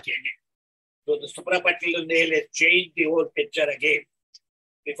suprapatellar nail came in. So the suprapatellar nail has changed the whole picture again.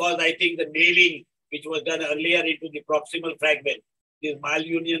 Because I think the nailing, which was done earlier into the proximal fragment, this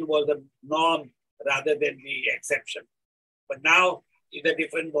malunion was the norm rather than the exception. But now it's a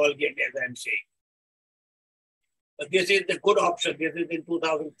different ballgame, as I'm saying. But this is the good option. This is in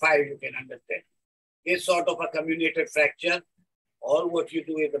 2005, you can understand. This sort of a comminuted fracture, all what you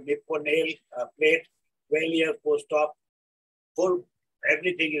do is a midfoot nail plate, 12 years post-op, full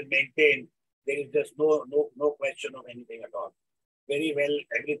everything is maintained. There is just no question of anything at all. Very well,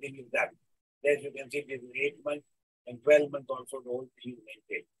 everything is done. As you can see, this is 8 months and 12 months also the whole thing is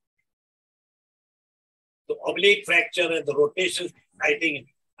maintained. The oblique fracture and the rotation,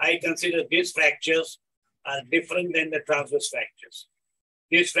 I consider these fractures are different than the transverse fractures.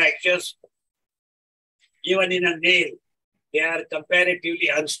 These fractures, even in a nail, they are comparatively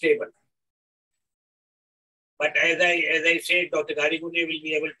unstable. But as I said, Dr. Garigune will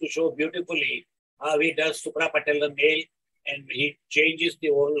be able to show beautifully how he does suprapatellar nail and he changes the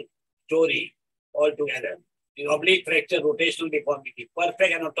whole story altogether. The oblique fracture, rotational deformity,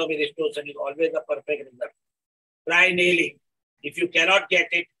 perfect anatomy distortion is always a perfect result. Try nailing. If you cannot get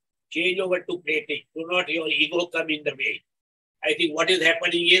it, change over to plating. Do not your ego come in the way. I think what is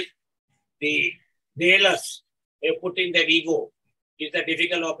happening is the nailers, they put in their ego. It's a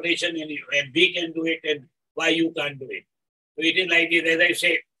difficult operation and we can do it and why you can't do it. So it is like this, as I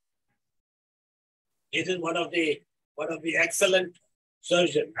said, this is one of the excellent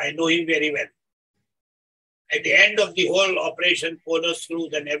surgeons. I know him very well. At the end of the whole operation, corner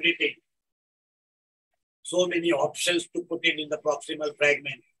screws and everything, so many options to put it in the proximal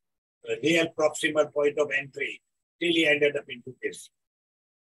fragment, real proximal point of entry, till he ended up into this.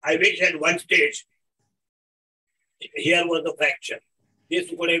 I wish at one stage, here was the fracture.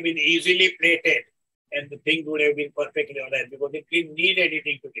 This would have been easily plated and the thing would have been perfectly all right because it didn't need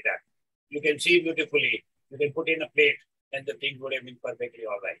anything to be done. You can see beautifully, you can put in a plate and the thing would have been perfectly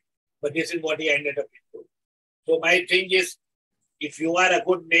all right. But this is what he ended up into. So my thing is, if you are a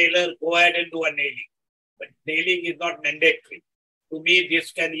good nailer, go ahead and do a nailing. But nailing is not mandatory. To me,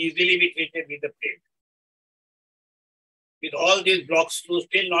 this can easily be treated with a plate. With all these block screws,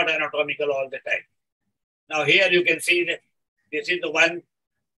 still not anatomical all the time. Now here you can see that this is the one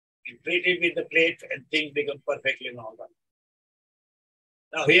you treat it with the plate and things become perfectly normal.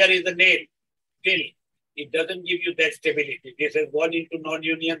 Now here is the nail. Still, it doesn't give you that stability. This has gone into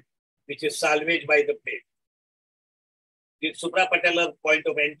non-union, which is salvaged by the plate. The suprapatellar point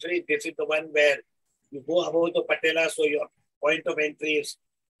of entry, this is the one where you go above the patella, so your point of entry is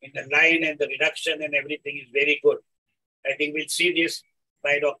in the line and the reduction and everything is very good. I think we'll see this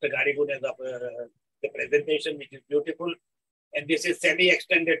by Dr. Garigune's the presentation, which is beautiful. And this is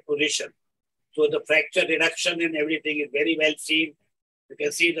semi-extended position. So the fracture reduction and everything is very well seen. You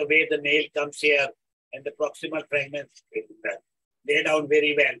can see the way the nail comes here and the proximal fragments lay down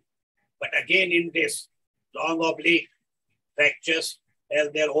very well. But again, in this, long oblique fractures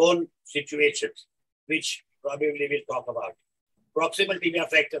have their own situations, which probably we'll talk about. Proximal tibia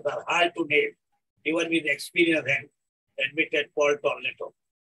fractures are hard to nail, even with experienced hand, admitted Paul Tornetto.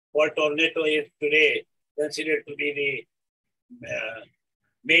 Paul Tornetto is today considered to be the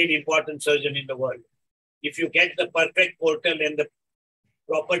main important surgeon in the world. If you get the perfect portal and the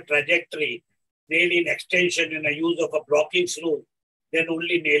proper trajectory, nailing extension and a use of a blocking screw, then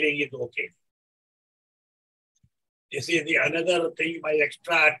only nailing is okay. This is the another thing by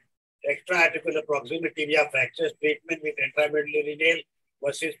extra-articular proximal tibia fractures treatment with intramedullary nail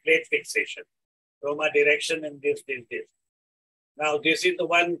versus plate fixation. Trauma direction and this. Now this is the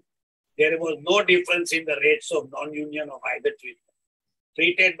one, there was no difference in the rates of non-union of either treatment.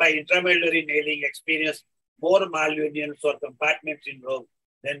 Treated by intramedullary nailing experienced more malunions or compartment syndrome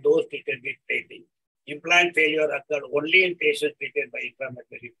than those treated with plating. Implant failure occurred only in patients treated by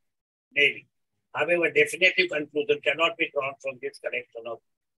intramedullary nailing. However, definitive conclusion cannot be drawn from this collection of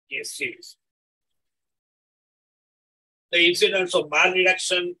case series. The incidence of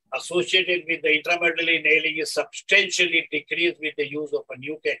malreduction associated with the intramedullary nailing is substantially decreased with the use of a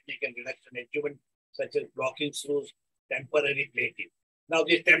new technique and reduction adjuvant such as blocking screws, temporary plating. Now,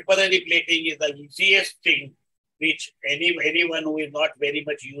 this temporary plating is the easiest thing which anyone who is not very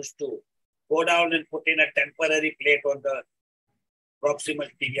much used to go down and put in a temporary plate on the proximal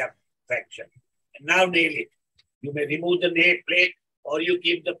tibia fracture. And now nail it. You may remove the nail plate or you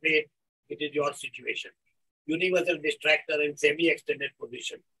keep the plate. It is your situation. Universal distractor in semi-extended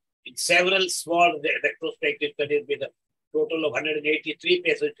position. In several small retrospective studies with a total of 183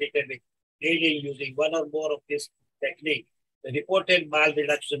 patients treated with nailing using one or more of this technique, the reported mal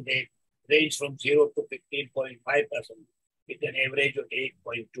reduction rate ranged from 0 to 15.5% with an average of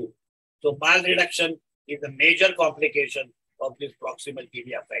 8.2. So mal reduction is a major complication of this proximal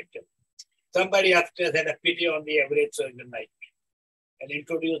tibia fracture. Somebody upstairs had a pity on the average surgeon like me and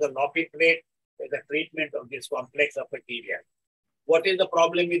introduced a lopping plate as a treatment of this complex upper tibia. What is the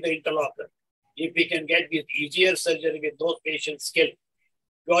problem with the interlocker? If we can get this easier surgery with those patients' skill,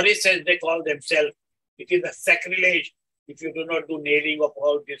 purists as they call themselves, it is a sacrilege if you do not do nailing of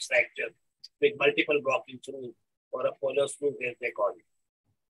all these fractures with multiple blocking through or a polar screw, as they call it.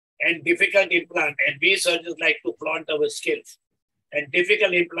 And difficult implant, and we surgeons like to flaunt our skills. And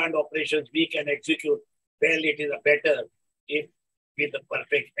difficult implant operations we can execute well. It is a better if with the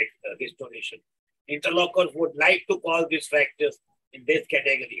perfect restoration. Interlocutors would like to call these fractures in this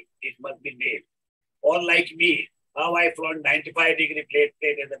category. It must be made. Or like me, how I flaunt 95-degree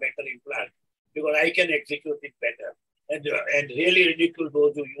plate as a better implant because I can execute it better and really ridicule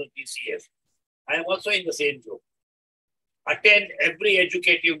those who use DCS. I am also in the same group. Attend every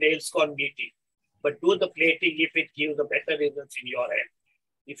educative nail-scorn meeting, but do the plating if it gives a better results in your hand.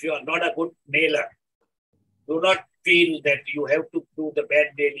 If you are not a good nailer, do not feel that you have to do the bad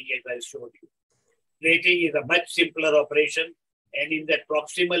nailing as I showed you. Plating is a much simpler operation, and in that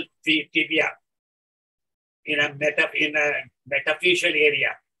proximal tibia, in a metaphyseal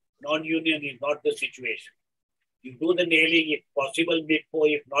area, non-union is not the situation. You do the nailing, if possible, mid-po,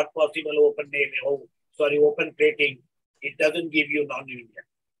 if not possible, open nailing, open plating, it doesn't give you non-union.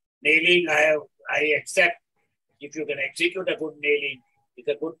 Nailing, I accept. If you can execute a good nailing, it's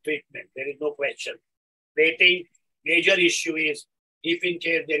a good treatment. There is no question. Plating, major issue is if in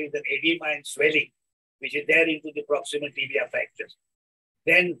case there is an edema and swelling, which is there into the proximal tibia fractures,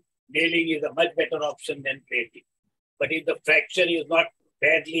 then nailing is a much better option than plating. But if the fracture is not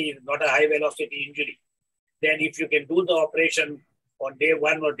badly, not a high velocity injury, then if you can do the operation on day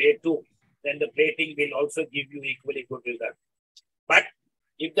 1 or day 2, then the plating will also give you equally good result. But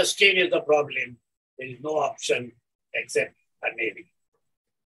if the skin is the problem, there is no option except a nailing.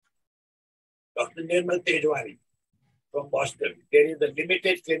 Dr. Nirmal Tejwani from Boston, there is a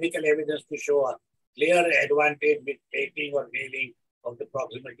limited clinical evidence to show a clear advantage with plating or nailing of the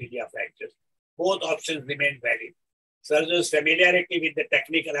proximal tibia fractures. Both options remain valid. Surgeons' familiarity with the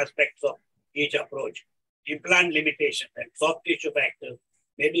technical aspects of each approach, implant limitation, and soft tissue factors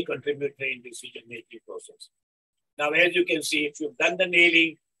may be contributory in decision-making process. Now, as you can see, if you've done the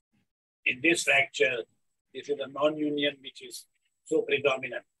nailing in this fracture, this is a non-union which is so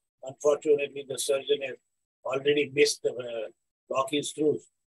predominant. Unfortunately, the surgeon has already missed the locking screws.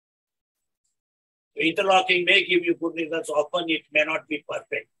 Interlocking may give you good results. Often it may not be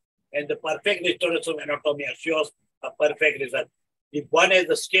perfect. And the perfect restoration of anatomy assures a perfect result. If one has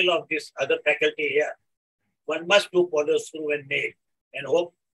the skill of this other faculty here, one must do polar screw and nail and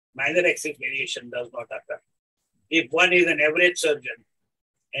hope minor axis variation does not occur. If one is an average surgeon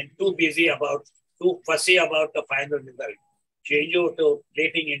and too fussy about the final result, change over to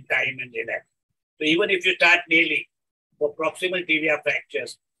plating in time and relax. So even if you start nailing for proximal tibia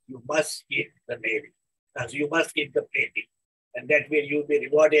fractures, you must keep the nailing. As you must keep the plating. And that way you'll be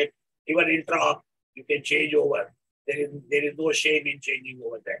rewarded. Even intra-op, you can change over. There is no shame in changing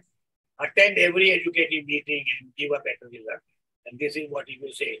over that. Attend every educative meeting and give a better result. And this is what he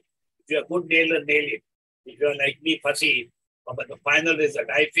will say. If you're a good nailer, nail it. If you're like me, fussy about the final result,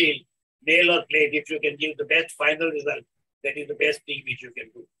 I feel nail or plate, if you can give the best final result, that is the best thing which you can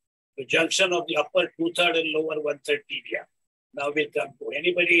do. The junction of the upper 2/3 and lower 1/3 tibia. Now we'll come to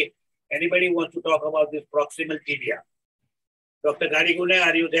anybody wants to talk about this proximal tibia? Dr. Garigune,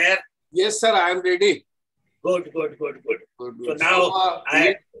 are you there? Yes, sir, I am ready. Good. Good. So now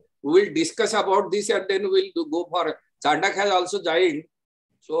we'll discuss about this and then we'll go for Chandak has also joined.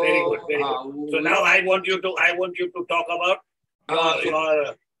 So very good. So now I want you to talk about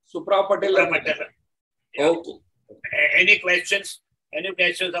your suprapatellar. Yeah. Okay. Any questions? Any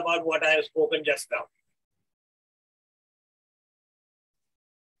questions about what I have spoken just now?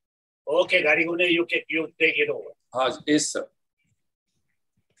 Okay, Garigune, you take it over. Yes, sir.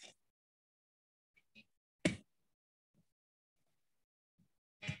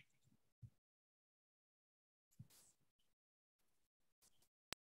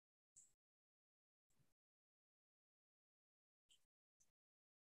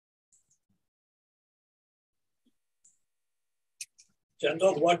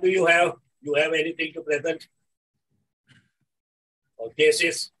 Chandok, what do you have? You have anything to present? Or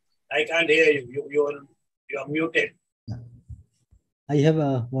cases? I can't hear you. You are muted. I have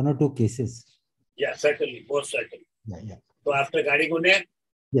one or two cases. Yeah, certainly. Most certainly. Yeah. So after Garigune,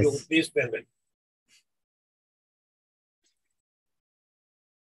 Yes. you please present.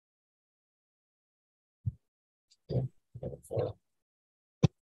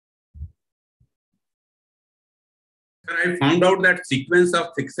 I found out that sequence of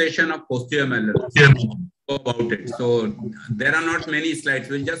fixation of posterior malleolus about it. So there are not many slides.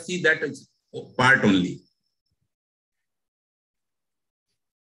 We'll just see that part only.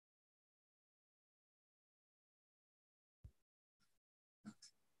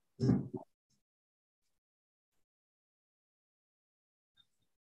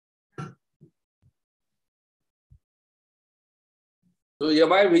 So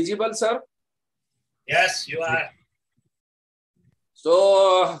am I visible, sir? Yes, you are.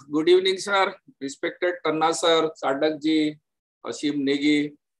 So good evening, sir. Respected Tanna sir, Sardak ji, Asim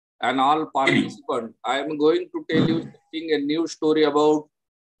Negi, and all participants. I am going to tell you a new story about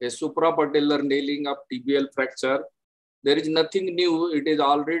a suprapatellar nailing of tibial fracture. There is nothing new. It is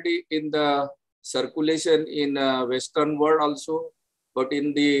already in the circulation in Western world also, but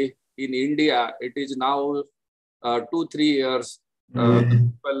in India, it is now 2-3 years.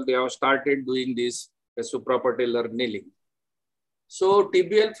 Well, they have started doing this suprapatellar nailing. So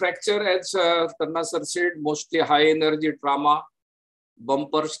tibial fracture, as Tanna sir said, mostly high energy trauma,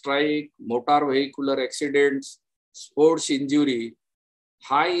 bumper strike, motor vehicular accidents, sports injury,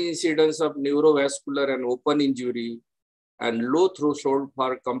 high incidence of neurovascular and open injury, and low threshold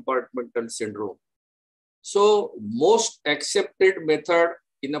for compartmental syndrome. So most accepted method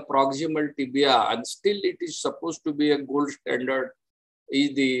in a proximal tibia, and still it is supposed to be a gold standard,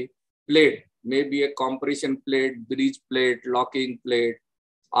 is the plate. Maybe a compression plate, bridge plate, locking plate,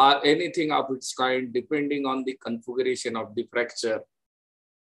 or anything of its kind, depending on the configuration of the fracture.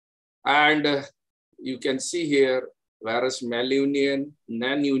 And you can see here varus malunion,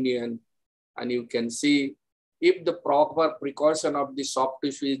 non-union, and you can see if the proper precaution of the soft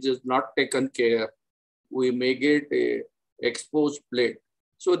tissue is not taken care, we may get a exposed plate.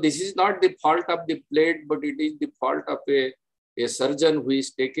 So this is not the fault of the plate, but it is the fault of a surgeon who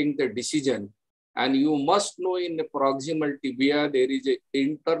is taking the decision. And you must know in the proximal tibia, there is an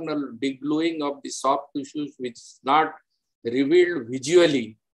internal degluing of the soft tissues which is not revealed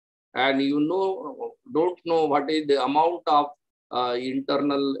visually. And you don't know what is the amount of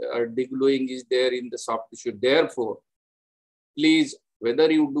internal degluing is there in the soft tissue. Therefore, please, whether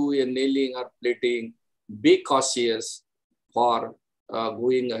you do a nailing or plating, be cautious for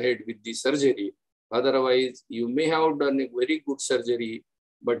going ahead with the surgery. Otherwise, you may have done a very good surgery,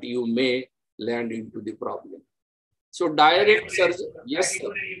 but you may land into the problem. So direct surgery. Yes, sir.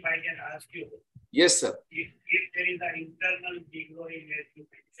 If I can ask you. Yes, sir. If there is an internal degrowing, as you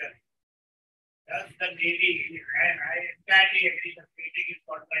mentioned, does the nailing, and I entirely agree that plating is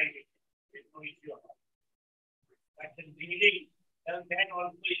contraindicated. There's no issue about it. But the nailing, does that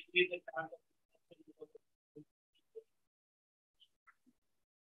also increase the chance of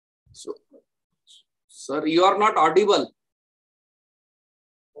So, sir, you are not audible.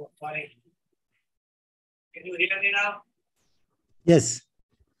 oh, sorry. Can you hear me now? Yes.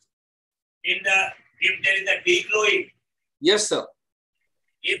 If there is a deglowing, Yes, sir.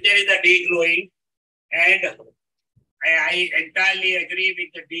 if there is a deglowing, and I entirely agree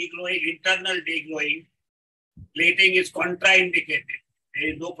with the deglowing, internal deglowing, plating is contraindicated. There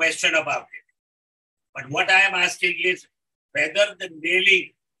is no question about it. But what I am asking is whether the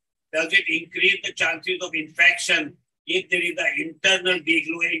nailing, does it increase the chances of infection if there is an internal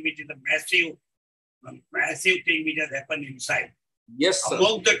deglowing, which is a massive thing which has happened inside? Yes, sir.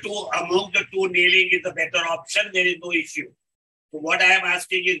 Among the two, nailing is a better option. There is no issue. So what I am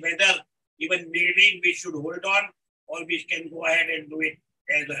asking is whether even nailing we should hold on, or we can go ahead and do it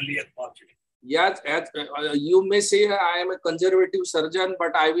as early as possible. Yes, you may say I am a conservative surgeon,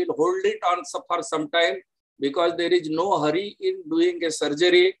 but I will hold it on for some time because there is no hurry in doing a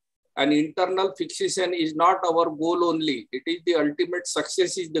surgery. And internal fixation is not our goal only. It is the ultimate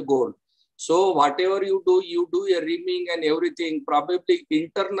success is the goal. So whatever you do a reaming and everything, probably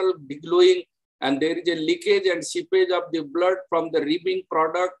internal deglowing, and there is a leakage and seepage of the blood from the reaming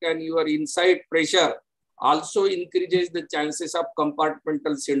product, and your inside pressure also increases the chances of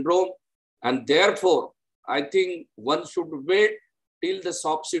compartmental syndrome. And therefore, I think one should wait till the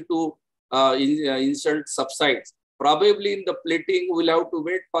soft tissue insult subsides. Probably in the plating, we'll have to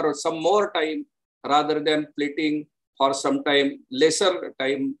wait for some more time rather than plating for some time, lesser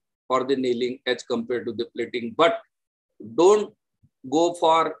time for the nailing as compared to the plating. But don't go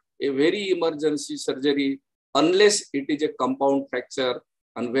for a very emergency surgery unless it is a compound fracture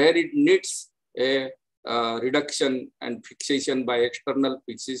and where it needs a reduction and fixation by external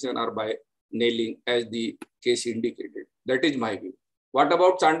fixation or by nailing as the case indicated. That is my view. What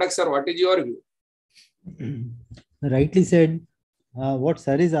about Chandak sir? What is your view? Rightly said. What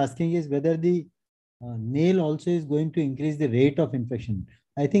sir is asking is whether the nail also is going to increase the rate of infection.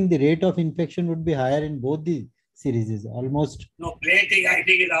 I think the rate of infection would be higher in both the series, almost. No, plating I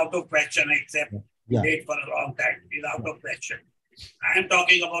think is out of question, except wait for a long time. Is out of question. I am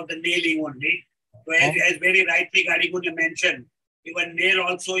talking about the nailing only. So as very rightly Gariguna mentioned, even nail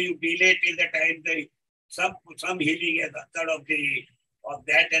also you delay till the time the some healing as a third of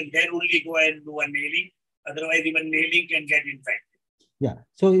that, and then only go and do a nailing. Otherwise, even nailing can get infected. Yeah.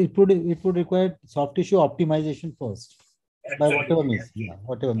 So it would require soft tissue optimization first. By whatever Absolutely, means. absolutely. Yeah,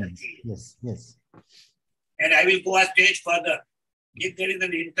 whatever means. Absolutely. Yes, yes. And I will go a stage further. If there is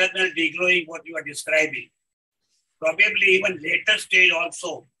an internal degrowing, what you are describing, probably even later stage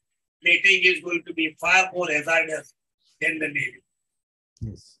also, plating is going to be far more hazardous than the nailing.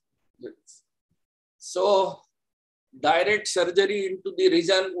 Yes. So, direct surgery into the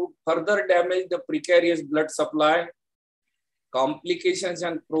region would further damage the precarious blood supply. Complications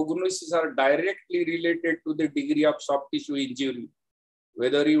and prognosis are directly related to the degree of soft tissue injury,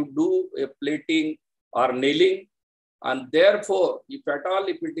 whether you do a plating or nailing. And therefore, if at all,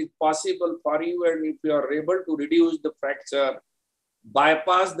 if it is possible for you and if you are able to reduce the fracture,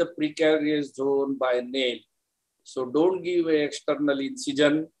 bypass the precarious zone by a nail. So don't give an external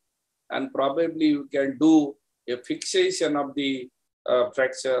incision, and probably you can do a fixation of the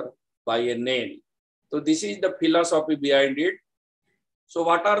fracture by a nail. So this is the philosophy behind it. So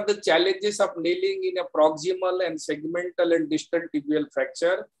what are the challenges of nailing in a proximal and segmental and distal tibial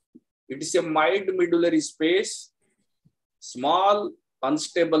fracture? It is a mild medullary space, small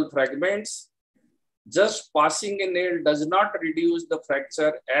unstable fragments. Just passing a nail does not reduce the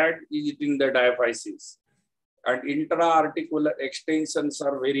fracture and is in the diaphysis. And intra-articular extensions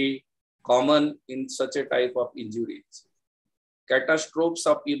are very common in such a type of injuries. Catastrophes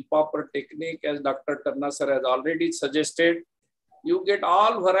of improper technique, as Dr. Tanna sir has already suggested, you get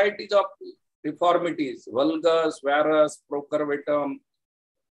all varieties of deformities, valgus, varus, procurvatum.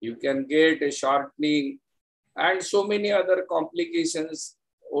 You can get a shortening and so many other complications.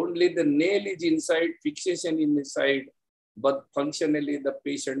 Only the nail is inside, fixation inside, but functionally the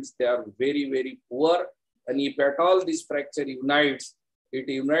patients, they are very, very poor. And if at all this fracture unites, it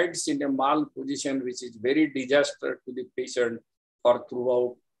unites in a malposition, which is very disastrous to the patient for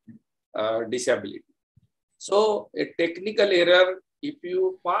throughout disability. So a technical error, if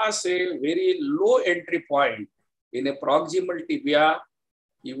you pass a very low entry point in a proximal tibia,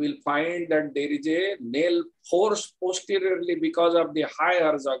 you will find that there is a nail force posteriorly because of the high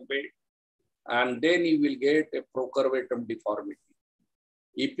Herzog bed, and then you will get a procurvatum deformity.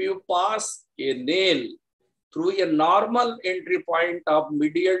 If you pass a nail through a normal entry point of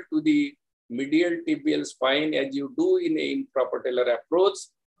medial to the medial tibial spine, as you do in a infrapatellar approach,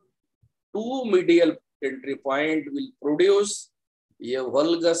 two medial entry point will produce a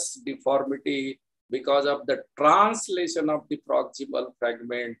valgus deformity because of the translation of the proximal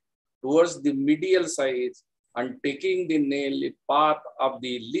fragment towards the medial side and taking the nail path of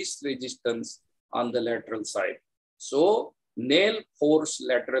the least resistance on the lateral side. So nail force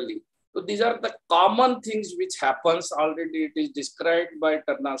laterally. So these are the common things which happens. Already it is described by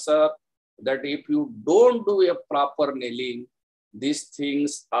Tanna sir that if you don't do a proper nailing, these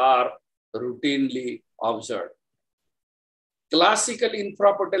things are routinely observed. Classical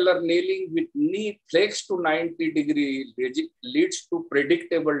infrapatellar nailing with knee flexed to 90 degrees leads to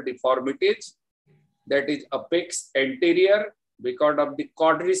predictable deformities. That is apex anterior because of the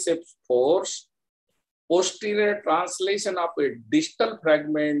quadriceps force, posterior translation of a distal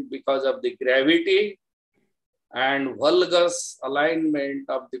fragment because of the gravity, and valgus alignment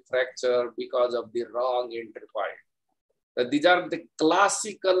of the fracture because of the wrong entry point. These are the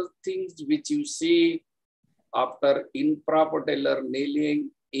classical things which you see after infrapatellar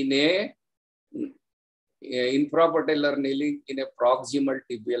nailing in a proximal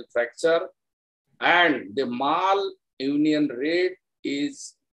tibial fracture, and the mal union rate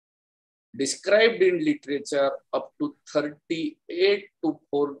is described in literature up to 38 to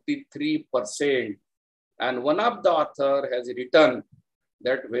 43%. And one of the author has written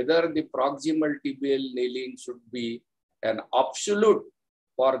that whether the proximal tibial nailing should be an absolute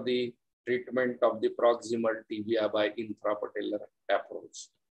for the treatment of the proximal tibia by infrapatellar approach.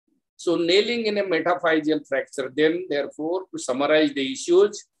 So nailing in a metaphyseal fracture, then therefore to summarize the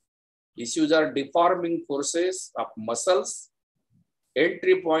issues are deforming forces of muscles,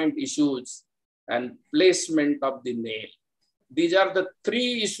 entry point issues, and placement of the nail. These are the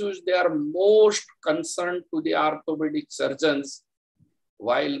three issues they are most concerned to the orthopedic surgeons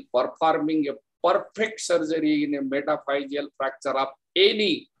while performing a perfect surgery in a metaphyseal fracture of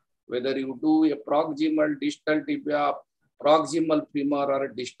any, whether you do a proximal, distal tibia, proximal femur or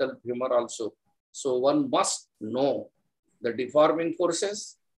a distal femur also. So one must know the deforming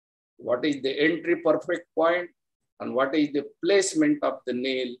forces, what is the entry perfect point, and what is the placement of the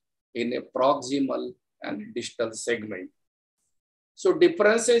nail in a proximal and distal segment. So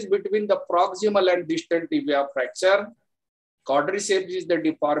differences between the proximal and distal tibia fracture, quadriceps is the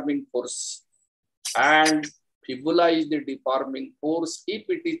deforming force and fibula is the deforming force if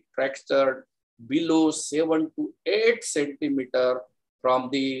it is fractured below 7 to 8 centimeter from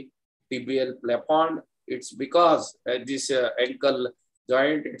the tibial plafond. It's because this ankle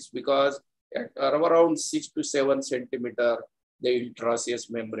joint, it's because at around 6 to 7 centimeter, the interosseous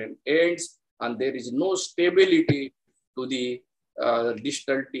membrane ends, and there is no stability to the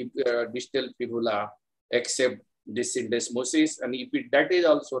distal fibula except this syndesmosis. And if that is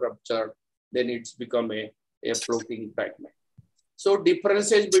also ruptured, then it's become a floating fragment. So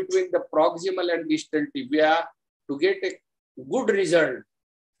differences between the proximal and distal tibia, to get a good result,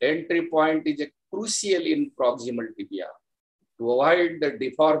 entry point is crucial in proximal tibia. To avoid the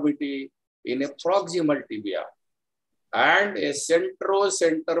deformity in a proximal tibia, and a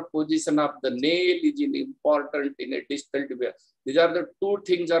centro-center position of the nail is important in a distal tibia. These are the two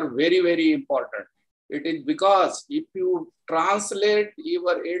things are very, very important. It is because if you translate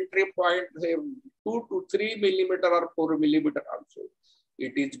your entry point, say 2 to 3 millimeter or 4 millimeter also,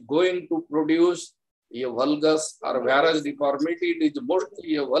 it is going to produce a valgus or varus deformity. It is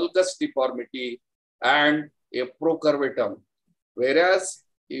mostly a valgus deformity and a procurvatum. Whereas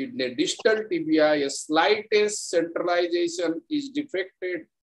in a distal tibia, a slightest centralization is defected.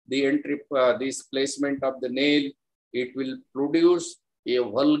 The entry, this placement of the nail, it will produce a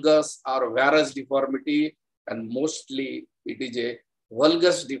valgus or varus deformity, and mostly it is a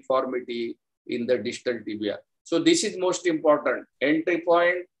valgus deformity in the distal tibia. So this is most important. Entry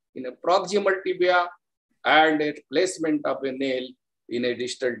point in a proximal tibia and a placement of a nail in a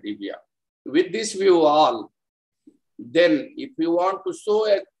distal tibia. With this view all, then if you want to show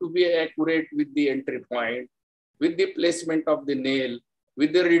to be accurate with the entry point, with the placement of the nail,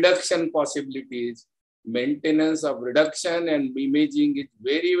 with the reduction possibilities, maintenance of reduction and imaging is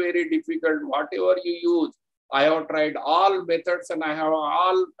very, very difficult. Whatever you use, I have tried all methods and I have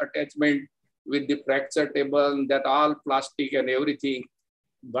all attachment with the fracture table, that all plastic and everything.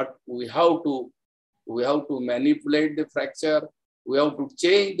 But we have to manipulate the fracture. We have to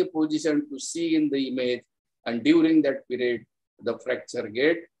change the position to see in the image. And during that period, the fracture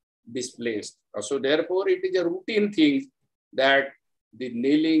get displaced. So therefore, it is a routine thing that the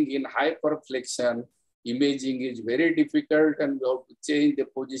nailing in hyperflexion, imaging is very difficult, and we have to change the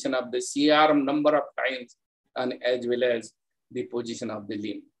position of the C-arm number of times, and as well as the position of the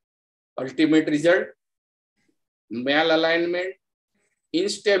limb. Ultimate result, malalignment,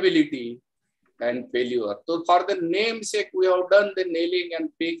 instability, and failure. So for the namesake, we have done the nailing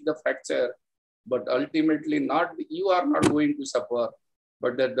and fixed the fracture, but ultimately you are not going to suffer,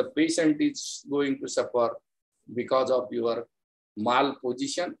 but that the patient is going to suffer because of your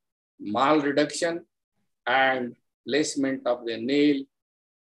malposition, malreduction, and placement of the nail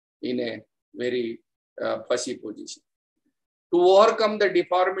in a very fussy position. To overcome the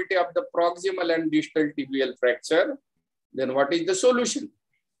deformity of the proximal and distal tibial fracture, then what is the solution?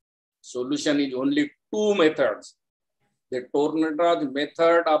 Solution is only two methods. The Tornadot's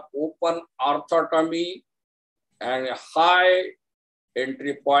method of open orthotomy and a high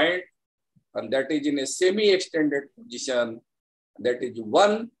entry point, and that is in a semi-extended position. That is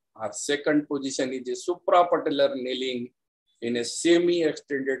one. Our second position is a suprapatellar nailing in a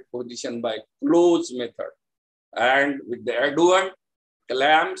semi-extended position by closed method. And with the adjuvant,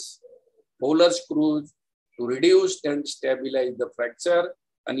 clamps, polar screws to reduce and stabilize the fracture.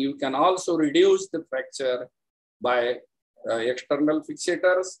 And you can also reduce the fracture by external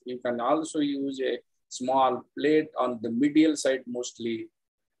fixators. You can also use a small plate on the medial side mostly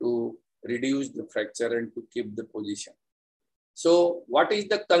to reduce the fracture and to keep the position. So what is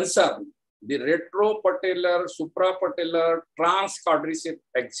the concern? The retropatellar, suprapatellar, transquadricep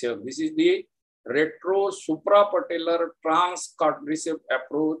fracture. This is the retro-suprapatellar transquadricep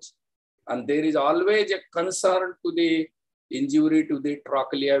approach. And there is always a concern to the injury to the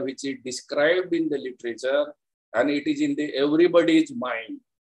trochlea, which is described in the literature, and it is in everybody's mind.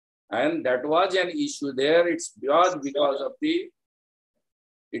 And that was an issue there. It was because of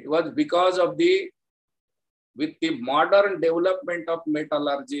the with the modern development of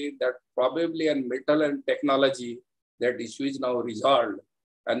metallurgy, that probably and metal and technology, that issue is now resolved.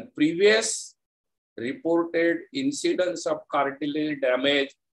 And previous reported incidence of cartilage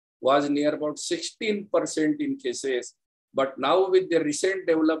damage was near about 16% in cases. But now with the recent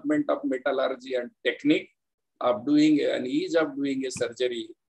development of metallurgy and technique of doing and ease of doing a surgery,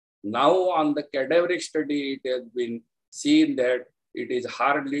 now on the cadaveric study, it has been seen that it is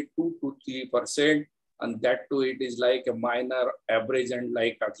hardly 2 to 3%. And that too, it is like a minor abrasion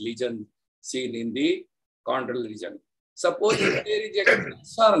like a lesion seen in the chondral region. Suppose if there is a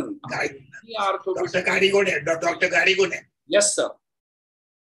concern. Dr. Garigone. Yes, sir.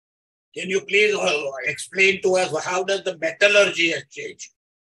 Can you please explain to us how does the metallurgy has changed?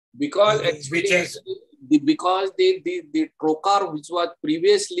 Because the trocar, which was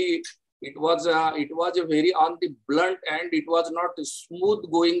previously it was a very on the blunt end. It was not smooth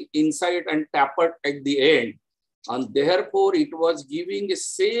going inside and tapered at the end. And therefore, it was giving the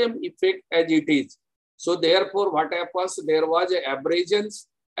same effect as it is. So therefore, what happens, there was abrasions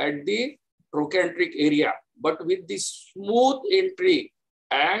at the trochanteric area. But with the smooth entry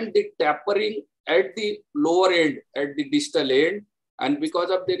and the tapering at the lower end, at the distal end, and because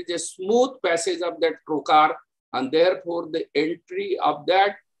of there is a smooth passage of that trocar, and therefore the entry of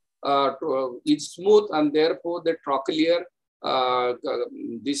that is smooth, and therefore the trochlear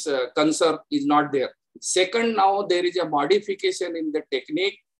concern is not there. Second, now there is a modification in the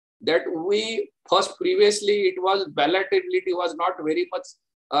technique that we first previously it was ballatability was not very much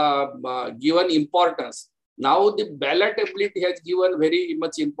given importance. Now the ballatability has given very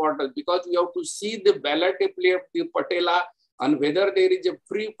much importance because we have to see the ballatability of the patella and whether there is a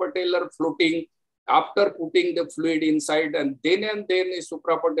free patellar floating after putting the fluid inside, and then a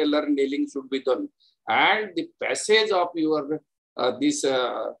suprapatellar nailing should be done. And the passage of your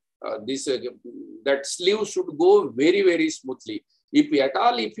that sleeve should go very, very smoothly. If at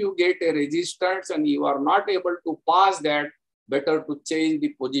all, if you get a resistance and you are not able to pass that, better to change the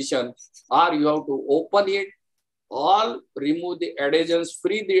position, or you have to open it, or remove the adhesions,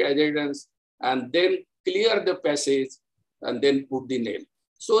 free the adhesions, and then clear the passage, and then put the nail.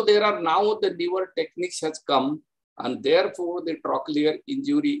 So there are now the newer techniques has come, and therefore the trochlear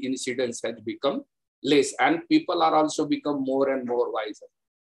injury incidence has become less, and people are also become more and more wiser.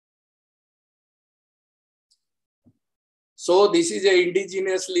 So this is a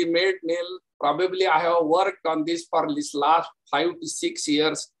indigenously made nail. Probably I have worked on this for this last 5 to 6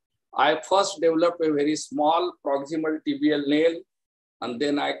 years. I first developed a very small proximal tibial nail, and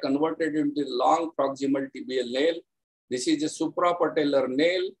then I converted into long proximal tibial nail. This is a suprapatellar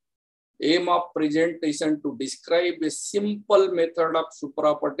nail. Aim of presentation to describe a simple method of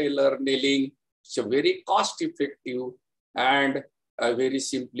suprapatellar nailing. It's a very cost-effective and a very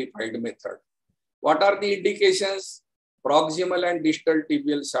simplified method. What are the indications? Proximal and distal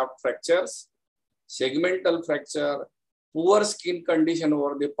tibial shaft fractures, segmental fracture, poor skin condition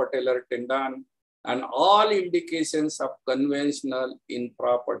over the patellar tendon, and all indications of conventional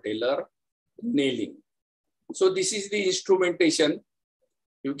infrapatellar nailing. So this is the instrumentation.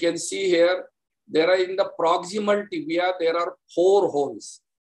 You can see here, there are in the proximal tibia, there are 4 holes,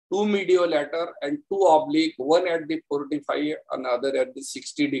 2 mediolateral and 2 oblique, one at the 45, another at the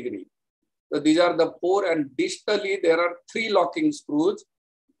 60 degree. So these are the 4, and distally there are 3 locking screws.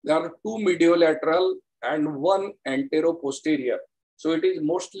 There are 2 mediolateral and 1 antero-posterior. So it is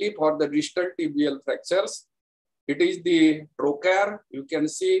mostly for the distal tibial fractures. It is the trocar, you can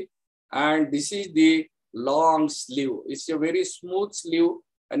see, and this is the long sleeve. It's a very smooth sleeve,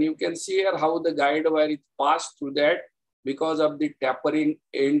 and you can see here how the guide wire is passed through that because of the tapering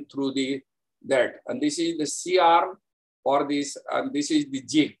end through that. And this is the C-arm for this, and this is the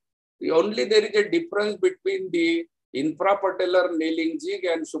jig. Only there is a difference between the infrapatellar nailing jig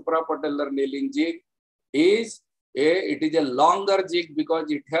and suprapatellar nailing jig is it is a longer jig because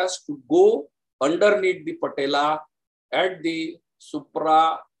it has to go underneath the patella at the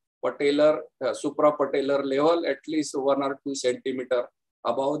suprapatellar level, at least 1 or 2 centimeters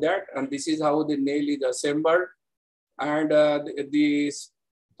above that. And this is how the nail is assembled. And this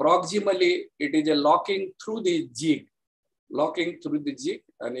proximally, it is a locking through the jig.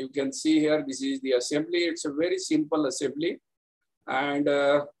 And you can see here, this is the assembly. It's a very simple assembly. And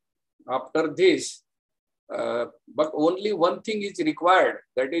after this, but only one thing is required.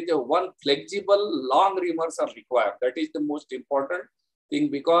 That is one flexible long reamers are required. That is the most important thing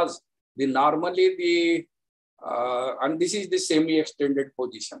because normally and this is the semi-extended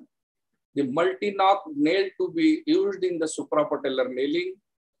position. The multi-knock nail to be used in the suprapatellar nailing,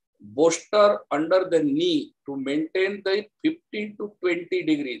 bolster under the knee to maintain the 15 to 20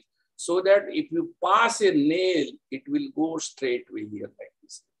 degrees so that if you pass a nail, it will go straight way here like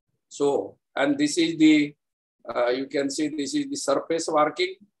this. So, and this is the, you can see this is the surface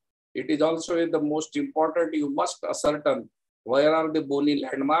marking. It is also the most important. You must ascertain where are the bony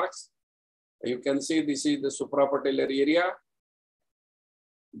landmarks. You can see this is the suprapatellar area.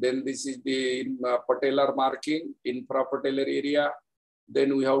 Then this is the patellar marking, infrapatellar area.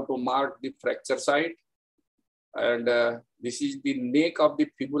 Then we have to mark the fracture site. And this is the neck of the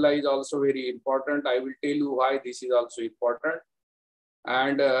fibula is also very important. I will tell you why this is also important.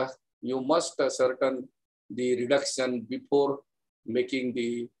 And you must ascertain the reduction before making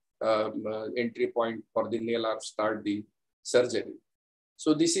the entry point for the nail or start the surgery.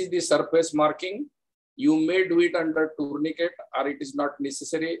 So this is the surface marking. You may do it under tourniquet or it is not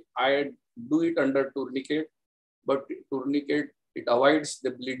necessary. I do it under tourniquet, but tourniquet It avoids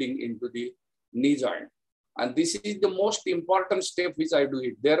the bleeding into the knee joint. And this is the most important step which I do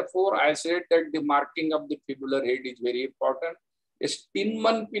it. Therefore, I said that the marking of the fibular head is very important. A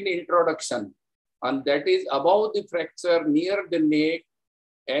Steinmann pin introduction, and that is above the fracture near the neck,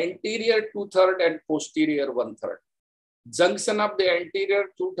 anterior 2/3 and posterior 1/3. Junction of the anterior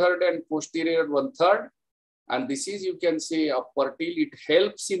 2/3 and posterior 1/3. And this is, you can say, upper till. It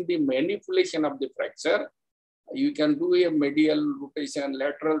helps in the manipulation of the fracture. You can do a medial rotation,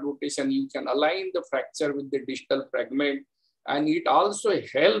 lateral rotation. You can align the fracture with the distal fragment. And it also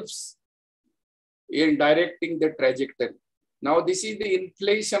helps in directing the trajectory. Now, this is the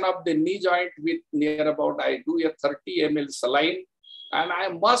inflation of the knee joint with near about, I do a 30 ml saline. And I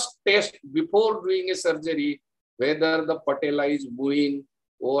must test before doing a surgery whether the patella is moving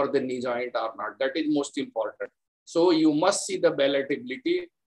over the knee joint or not. That is most important. So you must see the ballatability.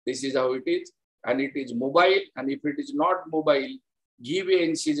 This is how it is. And it is mobile. And if it is not mobile, give an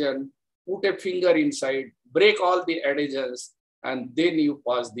incision, put a finger inside, break all the adhesions, and then you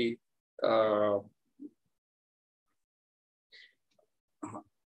pass the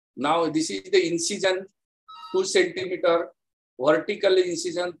now this is the incision, 2 centimeter vertical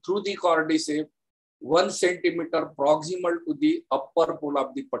incision through the cordyceps, 1 centimeter proximal to the upper pole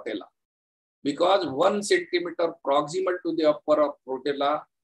of the patella. Because 1 centimeter proximal to the upper patella,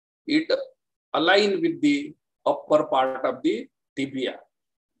 it aligns with the upper part of the tibia.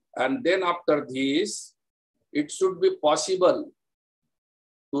 And then after this, it should be possible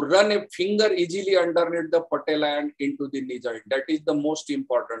to run a finger easily underneath the patella and into the knee joint. That is the most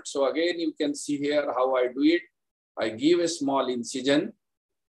important. So again, you can see here how I do it. I give a small incision,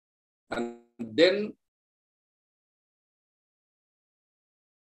 and then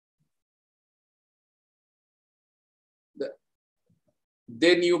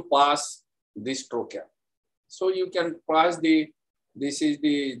you pass this trochanter. So you can pass this is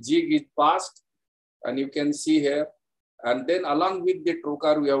the jig is passed, and you can see here. And then along with the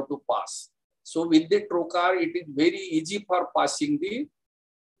trocar, we have to pass. So with the trocar, it is very easy for passing the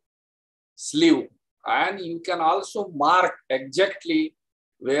sleeve. And you can also mark exactly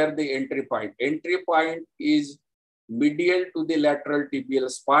where the entry point. Entry point is medial to the lateral tibial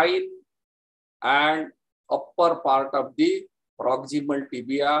spine and upper part of the proximal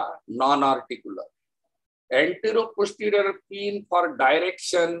tibia, non-articular. Anteroposterior pin for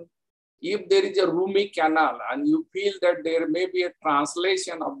direction. If there is a roomy canal and you feel that there may be a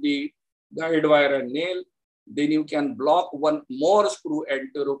translation of the guide wire and nail, then you can block one more screw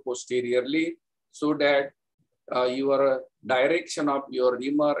anteroposteriorly so that your direction of your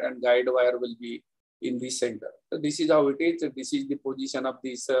reamer and guide wire will be in the center. So this is how it is. This is the position of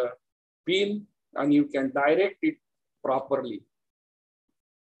this pin, and you can direct it properly.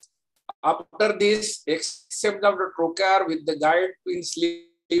 After this, except of the trocar with the guide pin sleeve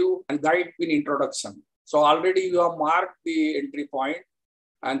and guide pin introduction. So already you have marked the entry point,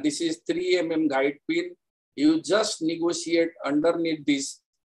 and this is 3 mm guide pin. You just negotiate underneath this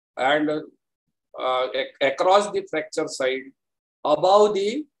and across the fracture side above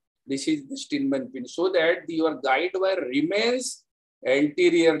this is the Steinmann pin, so that your guide wire remains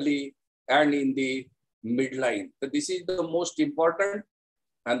anteriorly and in the midline. So this is the most important.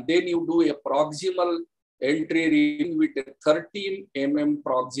 And then you do a proximal entry reaming with a 13 mm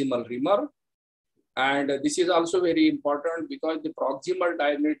proximal reamer. And this is also very important because the proximal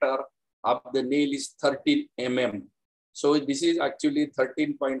diameter of the nail is 13 mm. So this is actually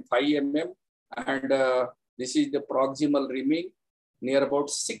 13.5 mm. And this is the proximal reaming. Near about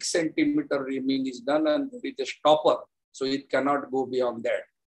 6 centimeter reaming is done, and there is a stopper. So it cannot go beyond that.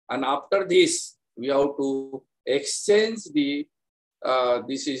 And after this, we have to exchange the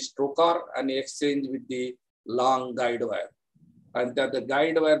this is trocar and exchange with the long guide wire. And the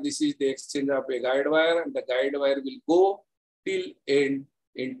guide wire, this is the exchange of a guide wire, and the guide wire will go till end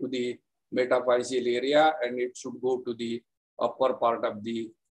into the metaphyseal area, and it should go to the upper part of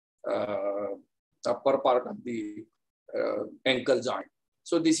the ankle joint.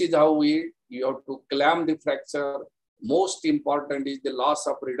 So this is how you have to clamp the fracture. Most important is the loss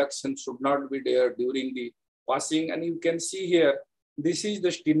of reduction should not be there during the passing. And you can see here, this is the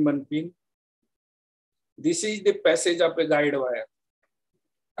Steinmann pin. This is the passage of a guide wire.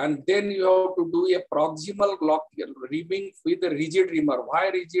 And then you have to do a proximal lock reaming with a rigid reamer. Why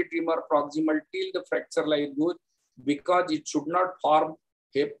rigid reamer proximal till the fracture line goes? Because it should not form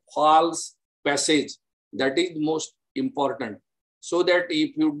a false passage. That is most important. So that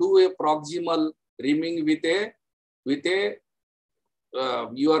if you do a proximal reaming with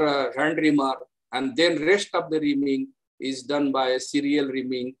your hand reamer, and then rest of the reaming is done by a serial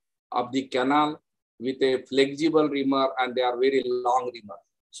reaming of the canal, with a flexible reamer, and they are very long reamer.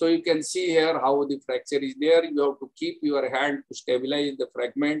 So you can see here how the fracture is there. You have to keep your hand to stabilize the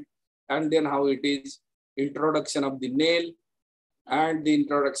fragment, and then how it is introduction of the nail and the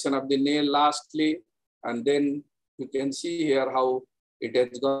introduction of the nail lastly. And then you can see here how it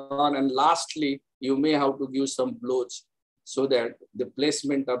has gone. And lastly, you may have to give some blows so that the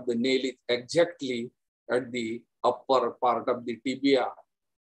placement of the nail is exactly at the upper part of the tibia.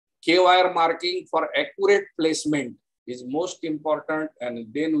 K-wire marking for accurate placement is most important. And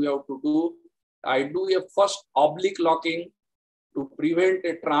then we have to do, I do a first oblique locking to prevent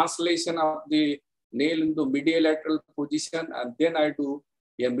a translation of the nail into medial lateral position. And then I do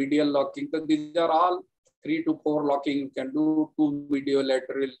a medial locking. So these are all 3 to 4 locking. You can do 2 medial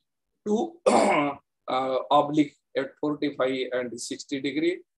lateral, 2 oblique at 45 and 60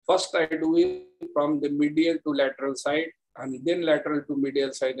 degree. First, I do it from the medial to lateral side, and then lateral to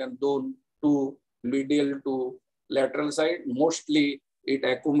medial side, and then to medial to lateral side. Mostly, it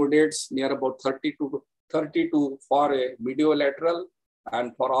accommodates near about 32 for a medial lateral,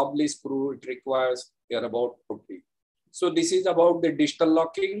 and for oblique screw, it requires near about 40. So this is about the distal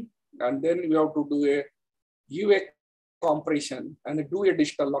locking, and then we have to do a give a compression and do a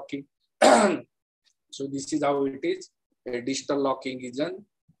distal locking. So this is how it is. A distal locking is done.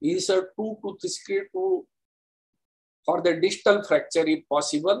 Insert 2 to 3 screw for the distal fracture if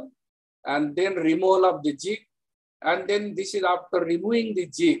possible, and then removal of the jig. And then this is after removing the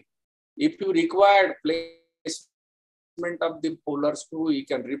jig. If you require placement of the polar screw, you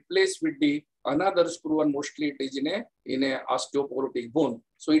can replace with the another screw, and mostly it is in a osteoporotic bone.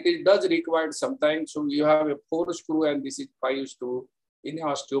 So it does require sometimes. So you have a 4 screw, and this is 5 screw in a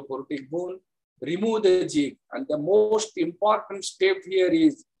osteoporotic bone. Remove the jig, and the most important step here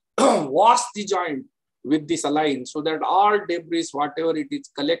is wash the joint with the saline, so that all debris, whatever it is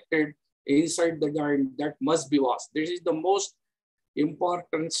collected inside the joint, that must be washed. This is the most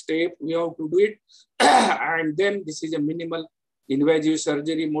important step. We have to do it. And then this is a minimal invasive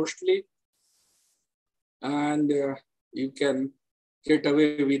surgery mostly. And you can get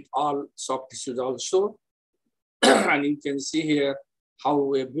away with all soft tissues also. And you can see here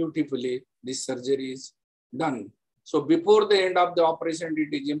how beautifully this surgery is done. So before the end of the operation,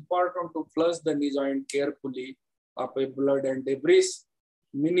 it is important to flush the knee joint carefully of a blood and debris.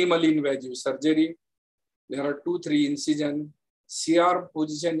 Minimal invasive surgery. There are 2-3 incision. C-arm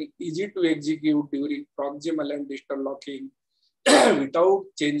position easy to execute during proximal and distal locking without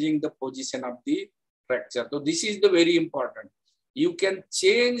changing the position of the fracture. So this is the very important. You can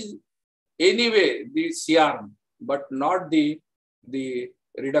change anyway the C-arm, but not the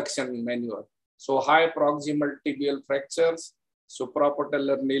reduction maneuver. So high proximal tibial fractures,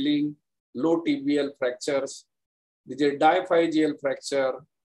 suprapatellar nailing, low tibial fractures. This is a diphageal fracture.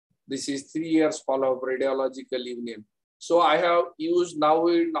 This is 3 years follow-up radiological union. So I have used now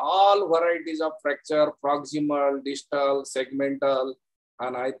in all varieties of fracture, proximal, distal, segmental,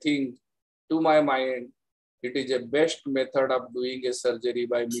 and I think to my mind, it is a best method of doing a surgery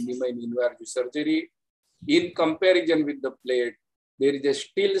by minimal invasive surgery. In comparison with the plate, there is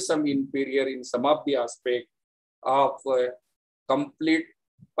still some inferior in some of the aspect of complete,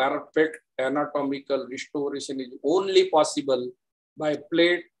 perfect anatomical restoration is only possible by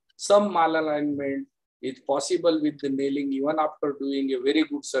plate. Some malalignment is possible with the nailing even after doing a very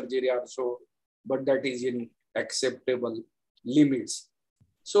good surgery also, but that is in acceptable limits.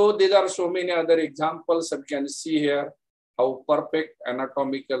 So there are so many other examples you can see here, how perfect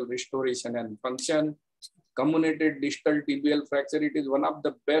anatomical restoration and function. Comminuted distal tibial fracture, it is one of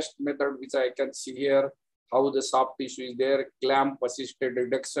the best method which I can see here, how the soft tissue is there, clamp assisted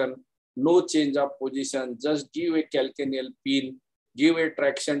reduction, no change of position, just give a calcaneal pin, give a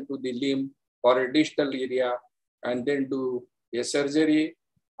traction to the limb for a distal area, and then do a surgery.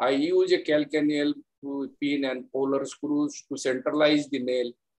 I use a calcaneal pin and polar screws to centralize the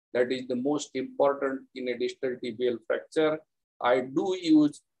nail. That is the most important in a distal tibial fracture. I do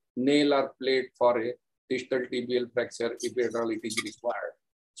use nail or plate for a distal tibial fracture if at all it is required.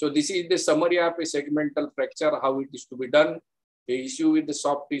 So this is the summary of a segmental fracture, how it is to be done. The issue with the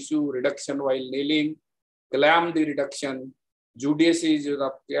soft tissue, reduction while nailing, clamp the reduction, judices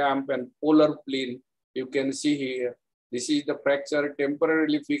of clamp and polar plane. You can see here, this is the fracture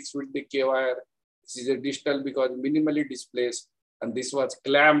temporarily fixed with the K-wire. This is a distal because minimally displaced, and this was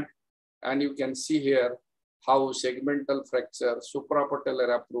clamped. And you can see here how segmental fracture,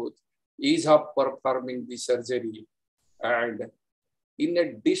 suprapatellar approach, ease of performing the surgery. And in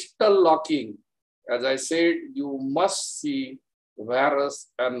a distal locking, as I said, you must see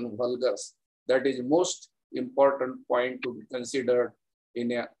varus and valgus. That is most important point to be considered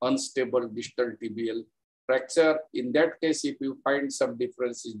in an unstable distal tibial fracture. In that case, if you find some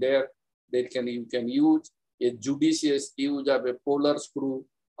differences there, you can use a judicious use of a polar screw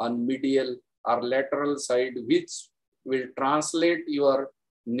on medial or lateral side, which will translate your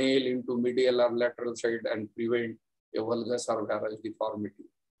nail into medial or lateral side and prevent a valgus or varus deformity.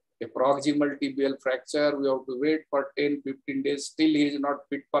 A proximal tibial fracture, we have to wait for 10-15 days. Still, he is not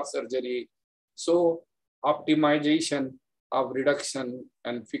fit for surgery. So, optimization of reduction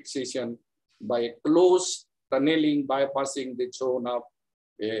and fixation by close tunneling, bypassing the zone of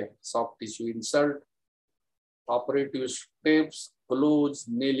a soft tissue insert, operative steps, close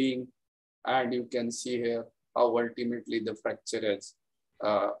nailing, and you can see here how ultimately the fracture is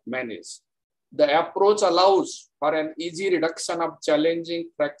managed. The approach allows for an easy reduction of challenging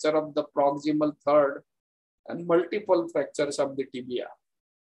fracture of the proximal third and multiple fractures of the tibia.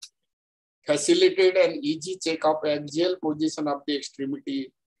 Facilitate an easy check of axial position of the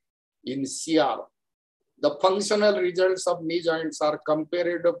extremity in CR. The functional results of knee joints are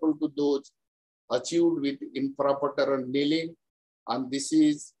comparable to those achieved with infrapoteral nailing, and this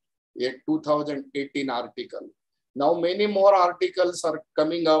is a 2018 article. Now many more articles are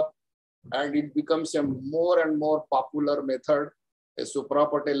coming up, and it becomes a more and more popular method, a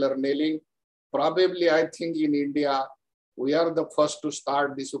suprapatellar nailing. Probably, I think in India, we are the first to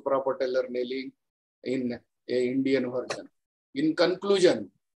start the suprapatellar nailing in an Indian version. In conclusion,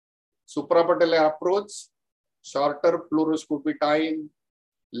 suprapatellar approach, shorter fluoroscopy time,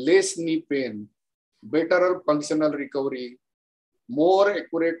 less knee pain, better functional recovery, more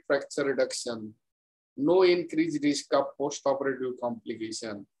accurate fracture reduction, no increased risk of postoperative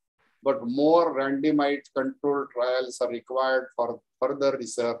complication, but more randomized controlled trials are required for further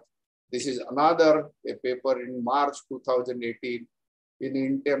research. This is another paper in March 2018 in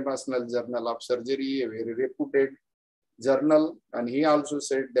International Journal of Surgery, a very reputed journal. And he also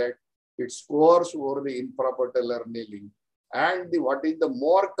said that it scores over the infrapatellar nailing. And what is the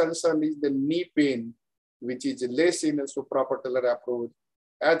more concern is the knee pain, which is less in a suprapatellar approach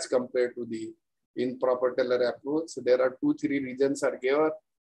as compared to the infrapatellar approach. There are 2-3 reasons are given.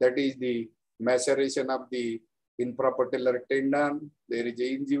 That is the maceration of the infrapatellar tendon. There is an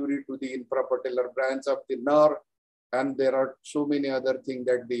injury to the infrapatellar branch of the nerve. And there are so many other things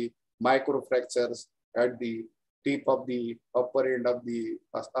that the microfractures at the tip of the upper end of the,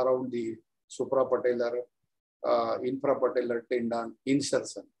 around the suprapatellar, infrapatellar tendon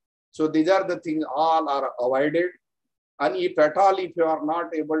insertion. So these are the things all are avoided. And if at all, if you are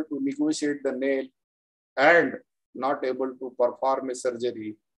not able to negotiate the nail and not able to perform a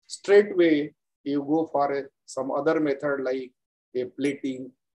surgery, straightway you go for some other method like a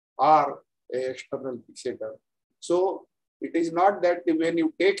plating or a external fixator. So it is not that when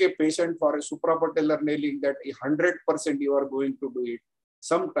you take a patient for a suprapatellar nailing that 100% you are going to do it.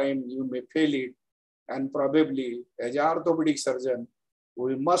 Sometimes you may fail it, and probably as an orthopedic surgeon,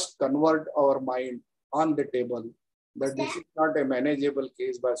 we must convert our mind on the table that this is not a manageable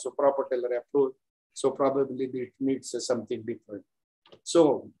case by suprapatellar approach. So probably it needs something different.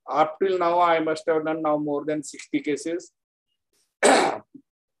 So up till now, I must have done now more than 60 cases.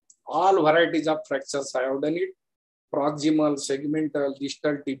 All varieties of fractures I have done it. Proximal, segmental,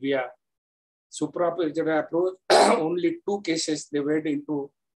 distal tibia, suprapatellar approach. Only 2 cases they went into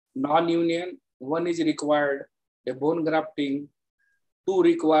non-union. 1 is required a bone grafting, 2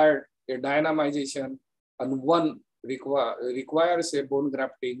 required a dynamization, and 1 requires a bone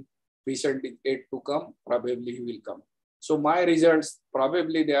grafting. Patient is yet to come, probably he will come. So my results,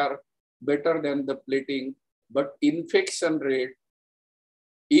 probably they are better than the plating, but infection rate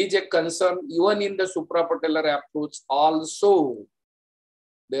is a concern even in the suprapatellar approach. Also,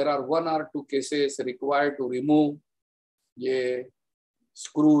 there are 1 or 2 cases required to remove a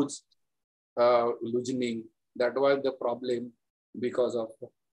screws loosening. That was the problem because of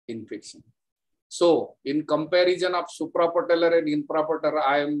infection. So in comparison of suprapatellar and infrapatellar,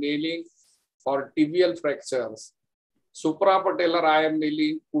 I am nailing for tibial fractures. Suprapatellar I am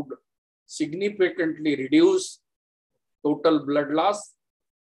nailing could significantly reduce total blood loss,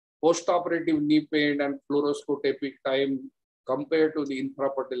 postoperative knee pain, and fluoroscopic time compared to the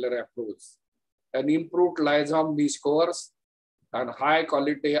infrapatellar approach. An improved Lysom knee scores and high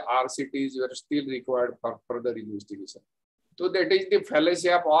quality RCTs were still required for further investigation. So that is the fallacy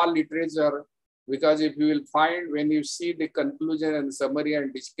of all literature, because if you will find when you see the conclusion and summary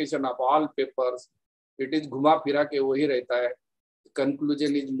and discussion of all papers, it is ghuma phira ke wahi rehta hai.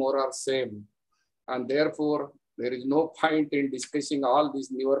 Conclusion is more or same, and therefore there is no point in discussing all these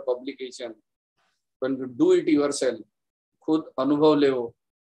newer publication. When you do it yourself, खुद अनुभव ले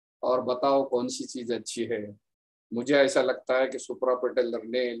और बताओ कौन सी चीज अच्छी है. मुझे ऐसा लगता है कि suprapatellar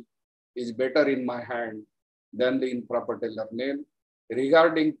nail is better in my hand than the infrapatellar nail.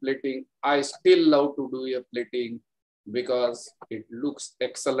 Regarding plating, I still love to do a plating because it looks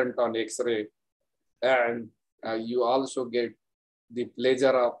excellent on X-ray, and you also get the pleasure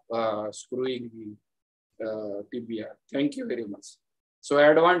of screwing the tibia. Thank you very much. So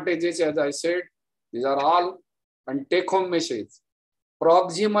advantages, as I said, these are all, and take-home message.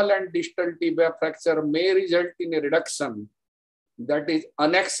 Proximal and distal tibia fracture may result in a reduction that is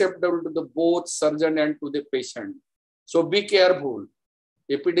unacceptable to the both surgeon and to the patient. So be careful.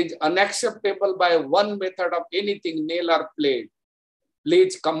 If it is unacceptable by one method of anything, nail or plate,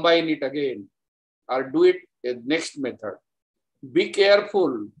 please combine it again or do it next method. Be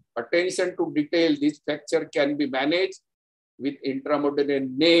careful. Attention to detail. This fracture can be managed with intramedullary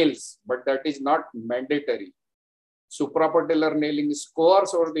nails, but that is not mandatory. Suprapatellar nailing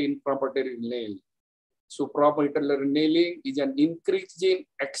scores over the infrapatellar nail. Suprapatellar nailing is an increasing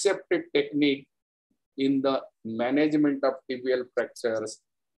accepted technique in the management of tibial fractures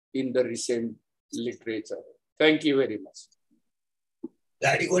in the recent literature. Thank you very much.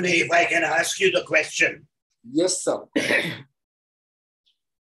 Dadikone, if I can ask you the question. Yes, sir.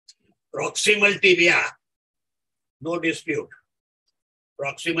 Proximal tibia, no dispute.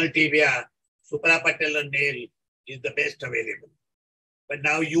 Proximal tibia, suprapatellar nail is the best available. But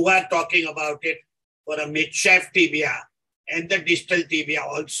now you are talking about it for a midshaft tibia and the distal tibia.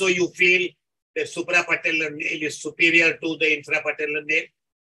 Also, you feel the suprapatellar nail is superior to the infrapatellar nail?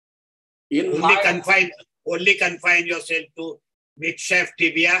 Only confine yourself to midshaft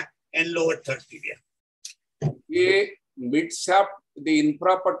tibia and lower third tibia. Midshaft, the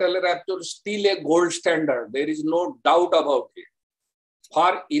infrapatellar approach is still a gold standard. There is no doubt about it.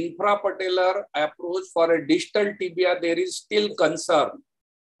 For infrapatellar approach for a distal tibia, there is still concern.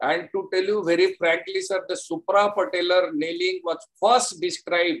 And to tell you very frankly, sir, the suprapatellar nailing was first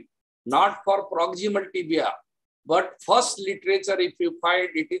described not for proximal tibia, but first literature, if you find,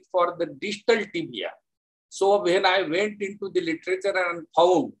 it is for the distal tibia. So when I went into the literature and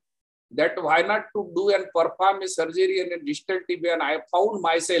found that why not to do and perform a surgery in a distal tibia, and I found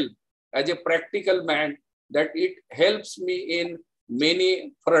myself as a practical man that it helps me in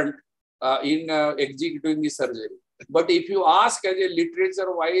many front in executing the surgery. But if you ask as a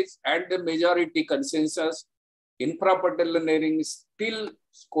literature wise and the majority consensus, infrapatellar nailing still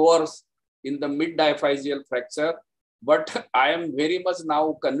scores in the mid-diaphyseal fracture. But I am very much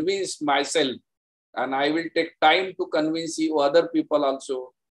now convinced myself, and I will take time to convince you other people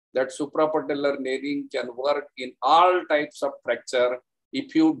also, that suprapatellar nailing can work in all types of fracture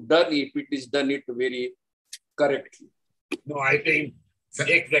if it is done it very correctly. No, I think, I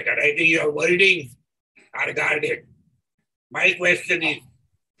think your wording are guarded. My question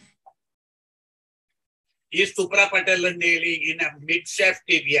is suprapatellar nailing in a midshaft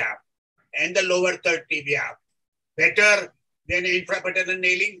tibia and the lower third tibia better than infrapatellar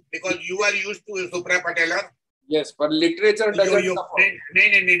nailing? Because you are used to suprapatellar. Yes, but literature doesn't support.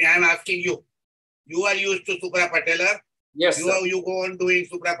 I'm asking you. You are used to suprapatellar. Yes, sir. You go on doing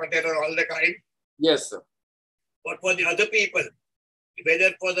suprapatellar all the time. Yes, sir. But for the other people,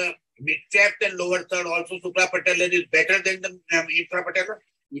 whether for the midshaft and lower third, also suprapatellar is better than the infrapatellar?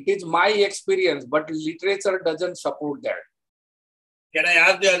 It is my experience, but literature doesn't support that. Can I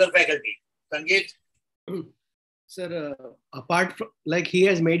ask the other faculty? Sangeet? Sir, apart from, like he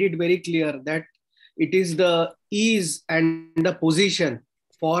has made it very clear that it is the ease and the position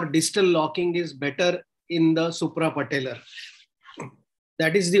for distal locking is better in the suprapatellar.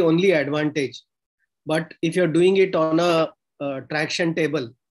 That is the only advantage. But if you're doing it on a traction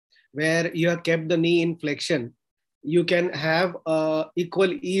table where you have kept the knee in flexion, you can have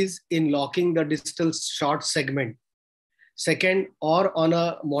equal ease in locking the distal short segment. Second, or on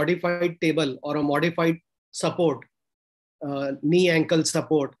a modified table or a modified support, knee ankle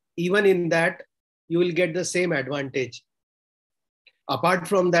support, even in that, you will get the same advantage. Apart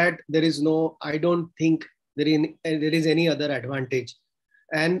from that, there is no, I don't think there is any other advantage.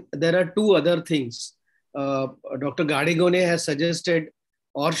 And there are two other things. Dr. Gadigone has suggested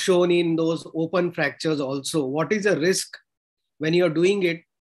or shown in those open fractures also. What is the risk when you're doing it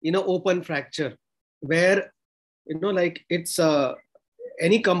in an open fracture where, like it's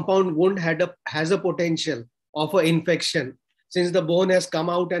any compound wound has a potential of an infection since the bone has come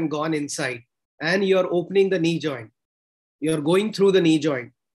out and gone inside, and you're opening the knee joint. You're going through the knee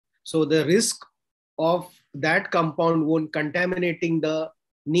joint. So the risk of that compound wound contaminating the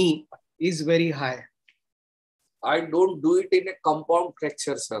knee is very high. I don't do it in a compound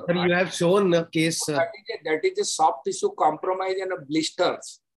fracture, sir. You have shown a case, sir. That is a soft tissue compromise and a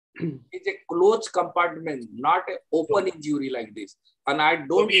blisters. It's a closed compartment, not an open injury like this. And I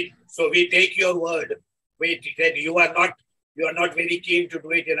don't. So we take your word. Wait, you are not very keen to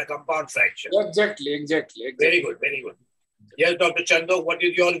do it in a compound fracture. Exactly. Very good, very good. Yes, Dr. Chandok, what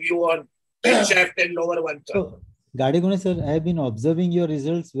is your view on mid shaft and lower one third? So, Gadegone sir, I have been observing your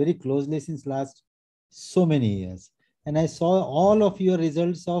results very closely since last so many years. And I saw all of your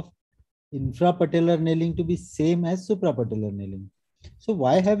results of infrapatellar nailing to be same as suprapatellar nailing. So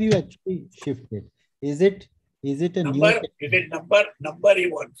why have you actually shifted? Is it a number? Is it number he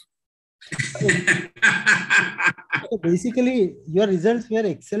wants? So basically, your results were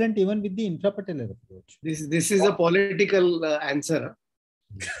excellent even with the infrapatellar approach. This is a political answer.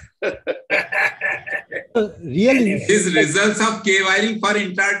 So really, his results of K-wiring for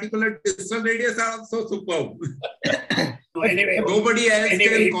intra-articular distal radius are also superb. No, anyway, nobody else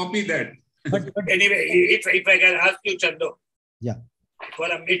can copy that. But anyway, if I can ask you, Chandok, yeah, for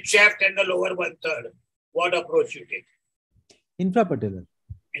a mid shaft and the lower one third, what approach you take? Infrapatellar.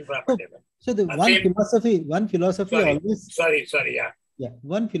 Infrapatellar. So the one philosophy always. Sorry, yeah. Yeah,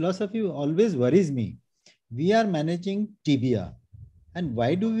 one philosophy always worries me. We are managing tibia, and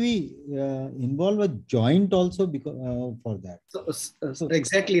why do we involve a joint also because for that? So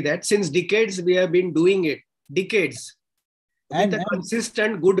exactly that. Since decades we have been doing it. Decades. With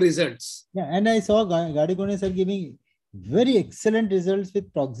consistent good results. Yeah, and I saw Gadegone sir giving very excellent results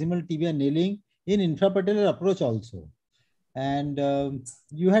with proximal tibia nailing in infrapatellar approach also. And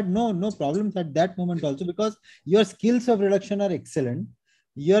you had no problems at that moment also because your skills of reduction are excellent.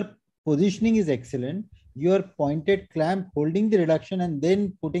 Your positioning is excellent. Your pointed clamp holding the reduction and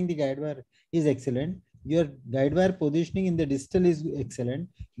then putting the guide wire is excellent. Your guide wire positioning in the distal is excellent.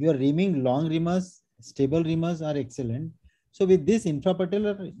 Your reaming, long reamers, stable reamers are excellent. So with this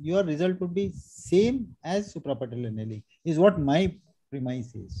infrapatellar, your result would be same as suprapatellar nailing, is what my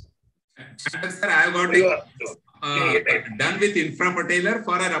premise is. Sir, I have got it done with infrapatellar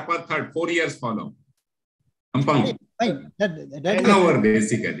for an upper third, 4 years follow. Compound. Fine. That's our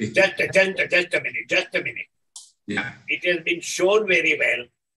basically. Just a minute. Yeah. It has been shown very well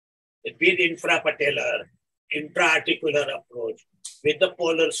that with infrapatellar, intra-articular approach, with the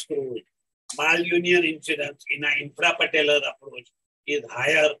polar screws, malunion incidence in an infrapatellar approach is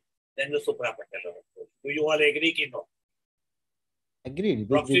higher than the suprapatellar approach. Do you all agree, Kino? Agreed.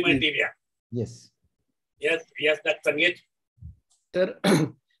 Proximal tibia. Yes. Yes, that's Sangeet. Sir,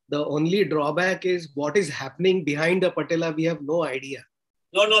 the only drawback is what is happening behind the patella. We have no idea.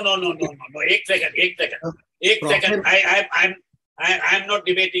 No. 1 second. I'm not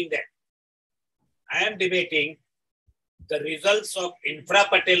debating that. I am debating the results of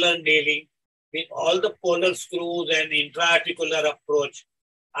infrapatellar nailing with all the polar screws and intra-articular approach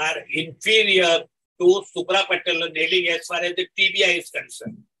are inferior to suprapatellar nailing as far as the tibia is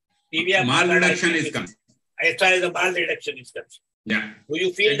concerned. Tibia mal reduction is concerned. As far as the mal reduction is concerned. Yeah. Do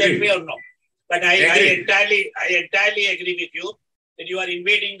you feel that way or no? But I entirely agree with you that you are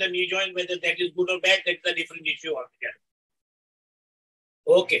invading the knee joint, whether that is good or bad, that's a different issue altogether.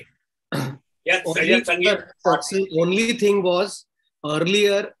 Okay. Yes, only thing was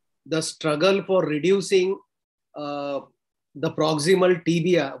earlier the struggle for reducing the proximal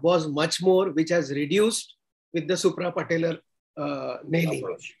tibia was much more, which has reduced with the suprapatellar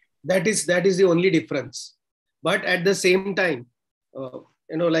nailing. That is the only difference. But at the same time,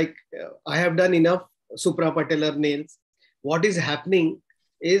 I have done enough suprapatellar nails. What is happening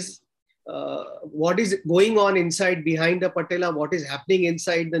is what is going on inside behind the patella, what is happening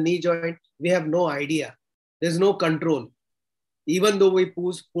inside the knee joint, we have no idea. There's no control. Even though we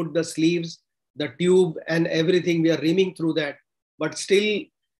put the sleeves, the tube and everything, we are reaming through that. But still,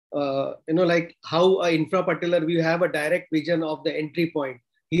 like how infrapatellar, we have a direct vision of the entry point.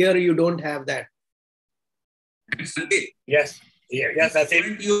 Here you don't have that. Yes, I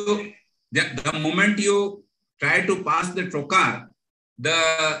think. The moment you try to pass the trocar,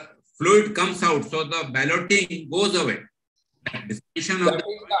 the fluid comes out, so the balloting goes away. Distribution of the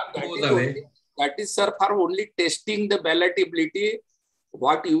goes away. That is, sir, for only testing the ballotability.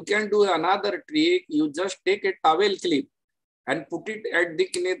 What you can do, another trick, you just take a towel clip and put it at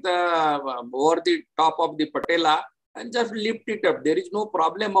over the top of the patella and just lift it up. There is no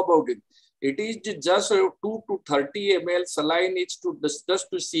problem about it. It is just 2 to 30 ml saline just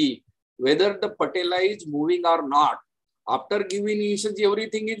to see whether the patella is moving or not. After giving ECG,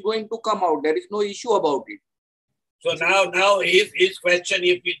 everything is going to come out. There is no issue about it. So now his question,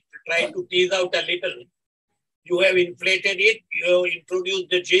 if we try to tease out a little, you have inflated it, you have introduced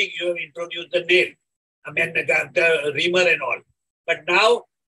the jig, you have introduced the nail, the reamer and all. But now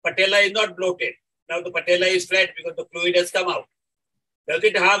patella is not bloated. Now the patella is flat because the fluid has come out. Does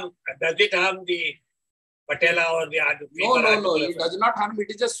it harm the patella or the No. It does not harm. It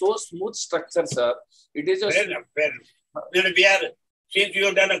is a so smooth structure, sir. It is a. Fair enough. Then since you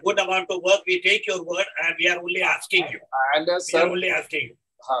have done a good amount of work, we take your word and we are only asking you. And we are only asking you.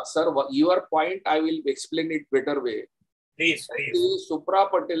 Sir, your point, I will explain it better way. Please. The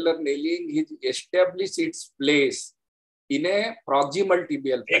suprapatellar nailing is established its place in a proximal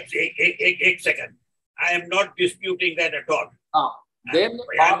tibial fracture. One second. I am not disputing that at all. Then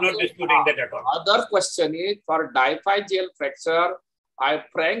I am not disputing that at all. Other question is for diphygeal fracture, I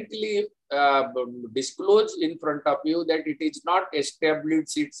frankly disclose in front of you that it is not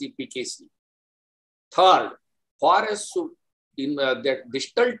established its efficacy. Third, for that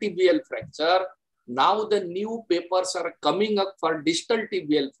distal tibial fracture, now the new papers are coming up for distal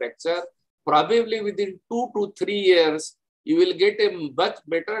tibial fracture. Probably within 2 to 3 years, you will get a much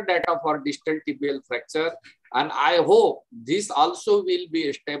better data for distal tibial fracture. And I hope this also will be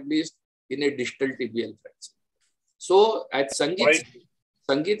established in a distal tibial fracture. So, as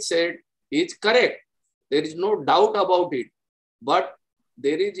Sangeet said, it's correct. There is no doubt about it. But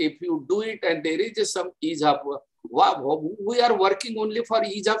there is, if you do it and there is some ease of, we are working only for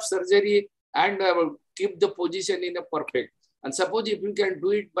ease of surgery and keep the position in a perfect. And suppose if you can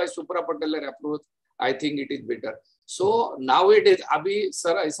do it by suprapatellar approach, I think it is better. So nowadays, abhi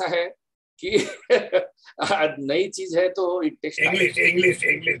sir ऐसा है कि नई चीज है तो it takes English.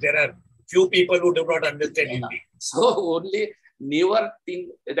 There are few people who do not understand Hindi. So only newer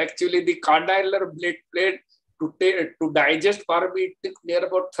thing. Actually, the condylar blade plate to digest for me it took near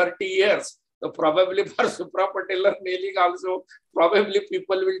about 30 years. So probably for suprapatellar nailing also, probably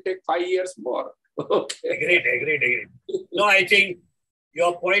people will take 5 years more. Okay. Agreed. No, I think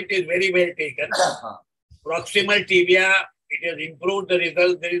your point is very well taken. Proximal tibia, it has improved the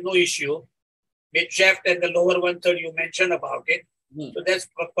result. There is no issue. Mid shaft and the lower 1/3 you mentioned about it. So that's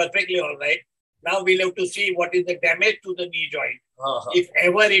perfectly all right. Now we'll have to see what is the damage to the knee joint, if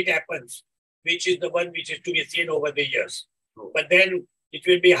ever it happens, which is the one which is to be seen over the years. But then it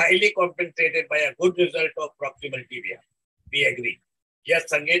will be highly compensated by a good result of proximal tibia. We agree.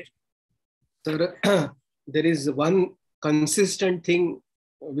 Yes, Sangeet? Sir, there is one consistent thing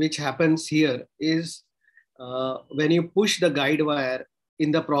which happens here is when you push the guide wire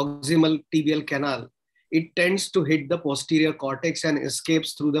in the proximal tibial canal, it tends to hit the posterior cortex and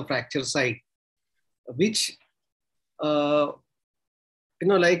escapes through the fracture site, which,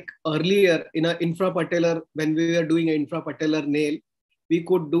 like earlier in an infrapatellar, when we were doing an infrapatellar nail, we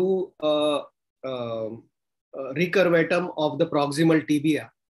could do recurvatum of the proximal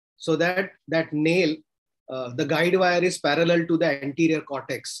tibia so that nail, the guide wire is parallel to the anterior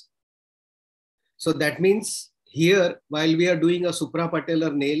cortex. So that means here, while we are doing a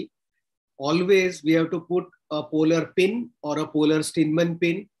suprapatellar nail, always we have to put a polar pin or a polar Steinmann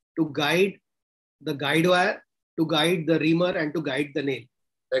pin to guide the guide wire, to guide the reamer, and to guide the nail.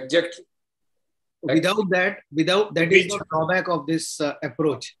 Exactly. Without that is the drawback of this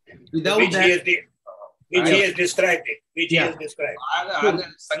approach. Without which that, he has described it.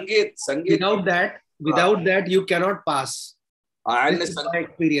 Sangeet, without that, you cannot pass. This is my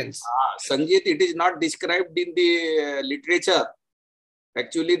experience. Sangeet, it is not described in the literature.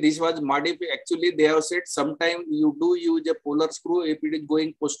 Actually, this was modified. Actually, they have said sometimes you do use a polar screw if it is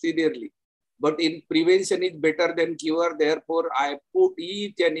going posteriorly. But in prevention is better than cure. Therefore, I put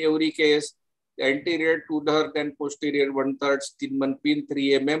each and every case anterior 2/3 and posterior 1/3 Steinmann pin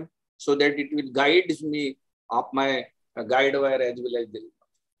 3 mm so that it will guide me of my guide wire as well as the.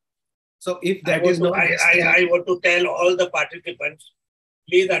 So if that is not, I want to tell all the participants,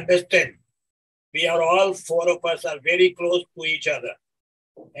 please understand, we are all 4 of us are very close to each other.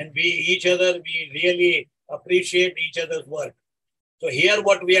 And we really appreciate each other's work. So here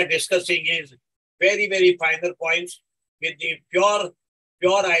what we are discussing is very, very final points with the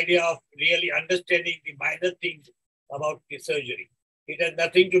pure idea of really understanding the minor things about the surgery. It has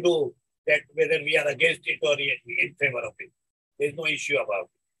nothing to do that whether we are against it or in favor of it. There's no issue about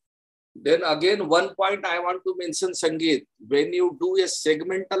it. Then again, one point I want to mention, Sangeet, when you do a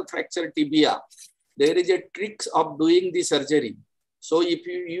segmental fracture tibia, there is a trick of doing the surgery. So if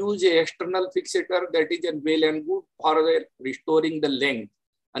you use an external fixator, that is well and good for restoring the length.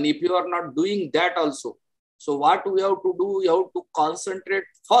 And if you are not doing that also, so what we have to do, we have to concentrate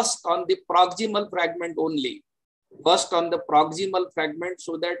first on the proximal fragment only. First on the proximal fragment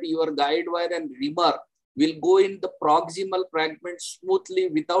so that your guide wire and reamer will go in the proximal fragment smoothly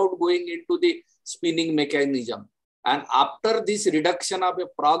without going into the spinning mechanism. And after this reduction of a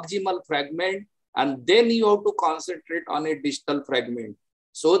proximal fragment, and then you have to concentrate on a distal fragment.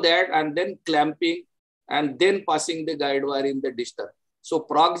 So that, and then clamping, and then passing the guide wire in the distal. So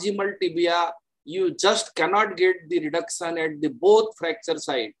proximal tibia, you just cannot get the reduction at the both fracture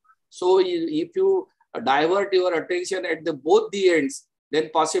side. So if you divert your attention at the both the ends, then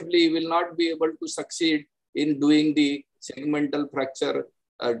possibly you will not be able to succeed in doing the segmental fracture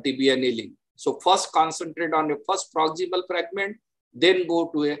tibia nailing. So first concentrate on a first proximal fragment, then go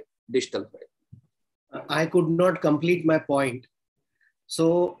to a distal fragment. I could not complete my point.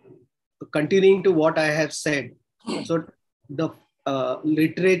 So continuing to what I have said, so the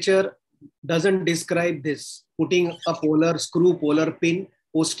literature doesn't describe this, putting a polar screw, polar pin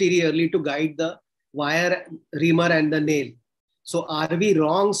posteriorly to guide the wire, reamer and the nail. So are we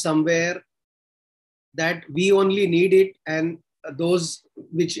wrong somewhere that we only need it, and those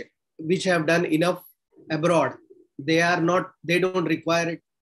which have done enough abroad, they don't require it?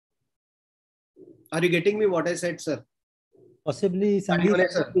 Are you getting me what I said, sir? Possibly,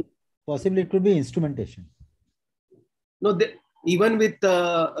 possibly it could be instrumentation. No, even with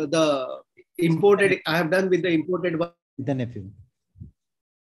the imported, I have done with the imported one. The nephew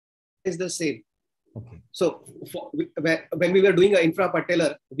is the same. Okay. So when we were doing an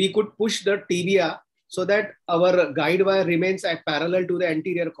infrapatellar, we could push the tibia so that our guide wire remains at parallel to the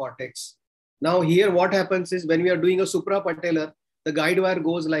anterior cortex. Now here what happens is when we are doing a suprapatellar, the guide wire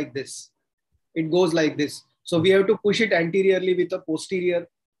goes like this. It goes like this. So we have to push it anteriorly with a posterior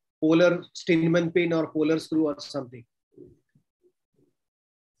polar Steinman pin or polar screw or something.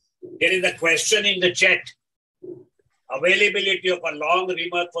 There is a question in the chat. Availability of a long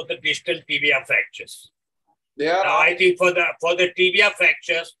reamer for the distal tibia fractures. Now, I think for the tibia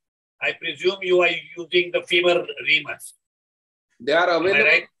fractures, I presume you are using the femur reamers. They are available. Am I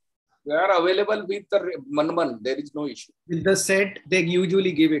right? They are available with the Manman. There is no issue. With the set, they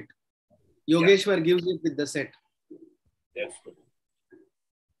usually give it. Yogeshwar gives it with the set. That's good.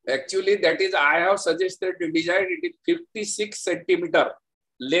 Actually, that is, I have suggested to design it is 56 centimeter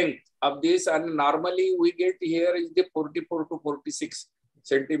length of this, and normally we get here is the 44 to 46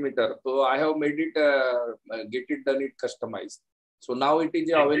 centimeter. So I have made it, get it done, it customized. So now it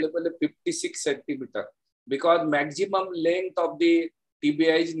is available at 56 centimeter because maximum length of the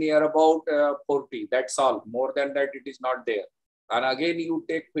tibia is near about 40. That's all. More than that, it is not there. And again, you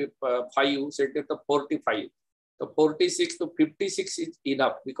take 5, set it to 45. So 46 to 56 is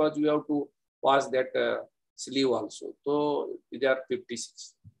enough because you have to pass that sleeve also. So they are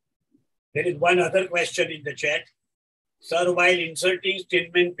 56. There is one other question in the chat. Sir, while inserting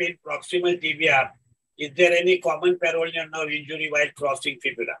Steinman pin proximal tibia, is there any common peroneal nerve injury while crossing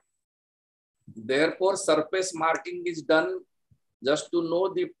fibula? Therefore, surface marking is done just to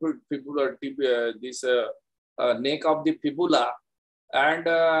know the fibula, tibia, this neck of the fibula. And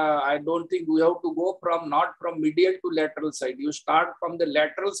I don't think we have to go not from medial to lateral side. You start from the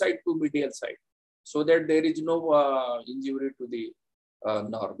lateral side to medial side so that there is no injury to the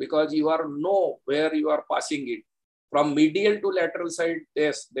nerve, because you know where you are passing it. From medial to lateral side,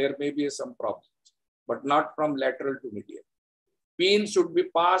 yes, there may be some problems, but not from lateral to medial. Pin should be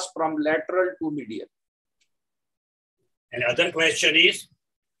passed from lateral to medial. Another question is,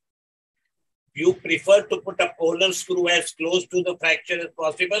 you prefer to put a polar screw as close to the fracture as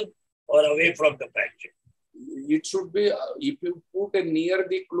possible or away from the fracture? It should be, if you put a near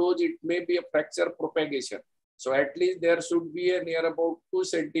the close, it may be a fracture propagation. So at least there should be a near about 2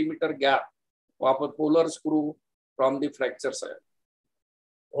 centimeter gap of a polar screw from the fracture side.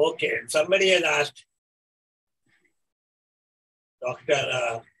 Okay, somebody has asked,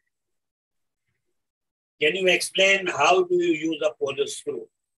 Doctor, can you explain how do you use a polar screw?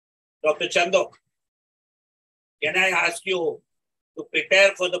 Dr. Chandok, can I ask you to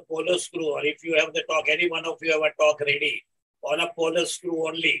prepare for the polar screw, or if you have the talk, any one of you have a talk ready on a polar screw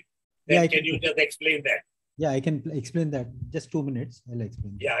only, then can you just explain that? Yeah, I can explain that. Just 2 minutes. I'll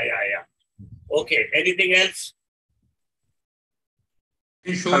explain. Yeah. Okay, anything else?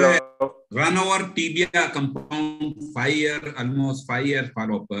 Show run over tibia compound 5 year, almost 5 year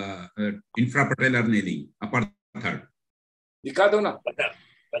follow-up infrapatellar nailing, upper third. दिखा दो ना. Bata.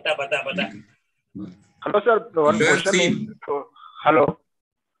 Hello, sir. One question. Hello.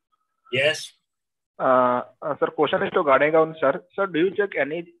 Yes. Sir, question is to Gadegaon, sir. Sir, do you check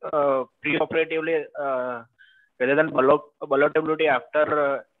any preoperatively rather than ballotability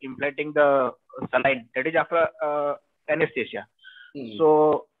after implanting the saline? That is after anesthesia.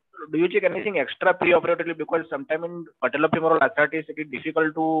 So, do you check anything extra preoperatively, because sometimes in patellofemoral arthritis it is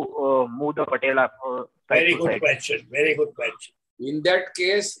difficult to move the patella? Very good question. Very good question. In that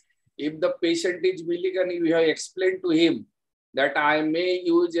case, if the patient is willing and you have explained to him that I may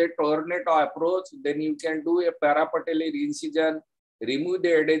use a tornado approach, then you can do a parapatellar incision, remove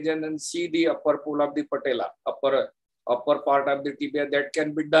the adhesion and see the upper pool of the patella, upper upper part of the tibia, that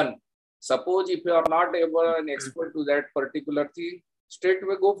can be done. Suppose if you are not able an expert to that particular thing, straight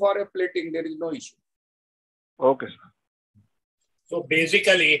away go for a plating. There is no issue. Okay, sir. So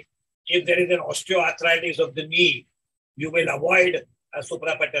basically, if there is an osteoarthritis of the knee, you will avoid a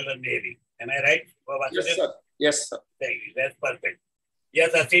suprapatellar nailing. Am I right? Yes, sir. Yes, sir. That's perfect.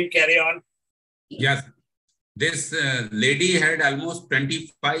 Yes, Asim, carry on. Yes. This lady had almost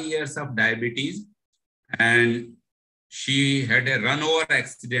 25 years of diabetes, and she had a run-over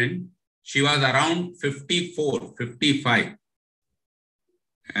accident. She was around 54, 55.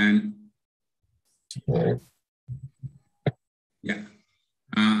 And yeah,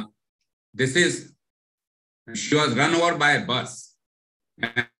 she was run over by a bus.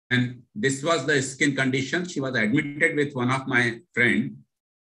 And this was the skin condition. She was admitted with one of my friends,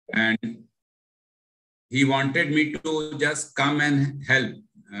 and he wanted me to just come and help.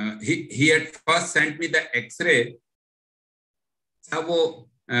 He had first sent me the X-ray. So,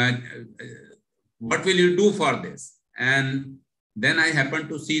 what will you do for this? And then I happened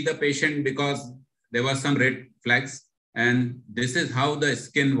to see the patient because there were some red flags, and this is how the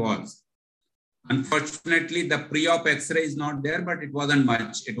skin was. Unfortunately, the pre-op X-ray is not there, but it wasn't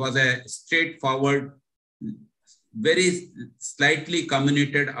much. It was a straightforward, very slightly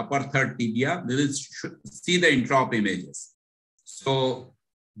comminuted upper third tibia. We will see the intra-op images. So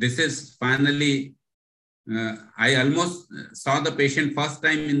this is finally, I almost saw the patient first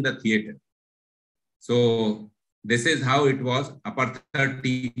time in the theater. So this is how it was, upper third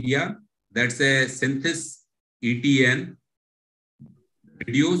tibia. That's a synthes ETN,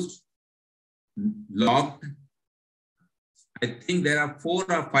 reduced, locked. I think there are 4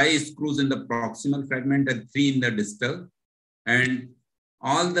 or 5 screws in the proximal fragment and 3 in the distal. And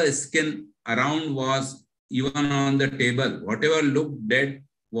all the skin around was even on the table. Whatever looked dead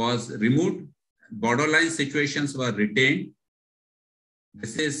was removed. Borderline situations were retained.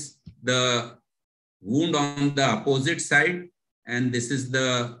 This is the wound on the opposite side, and this is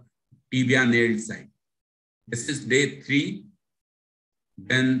the tibia nailed side. This is day 3.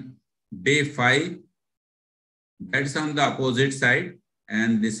 Then day 5, that's on the opposite side,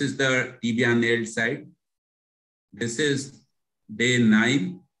 and this is the tibia nailed side. This is day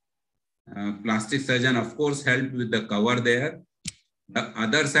 9. Plastic surgeon, of course, helped with the cover there. The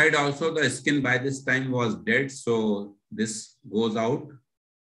other side also, the skin by this time was dead, so this goes out.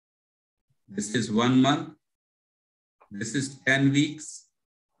 This is 1 month. This is 10 weeks.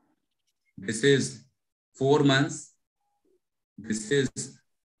 This is 4 months. This is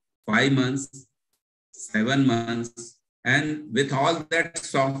 5 months, 7 months. And with all that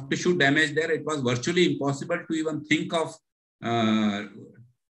soft tissue damage there, it was virtually impossible to even think of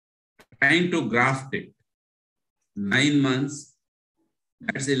trying to graft it. 9 months,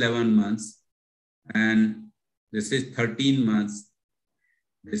 that's 11 months. And this is 13 months.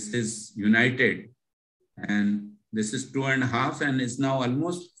 This is united. And this is 2.5, and it's now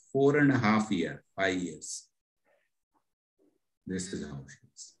almost 4.5 years, 5 years. This is how she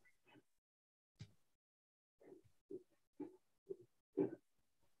is.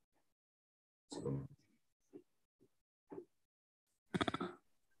 So,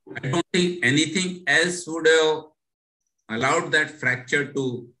 I don't think anything else would have allowed that fracture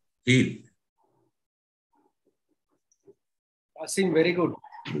to heal. Asim, very good.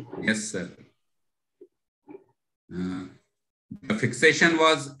 Yes, sir. The fixation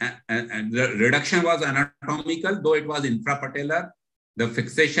was, the reduction was anatomical, though it was infrapatellar. The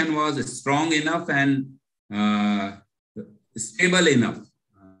fixation was strong enough and stable enough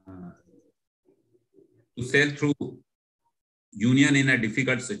to sail through union in a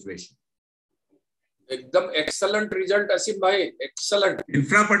difficult situation. Ekdam excellent result, Asim bhai. Excellent.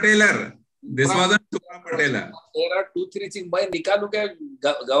 Infrapatellar. This wasn't suprapatellar. There are 2-3 things. Bhai, nikalu kya?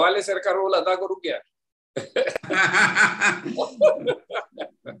 Gawale sir ka role ada karu kya?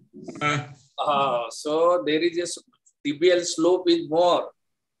 So there is a tibial slope is more.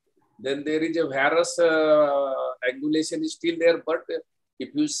 Then there is a varus angulation is still there. But if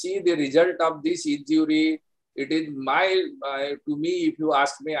you see the result of this injury, it is to me, if you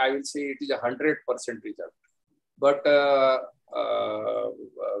ask me, I will say it is 100% result. But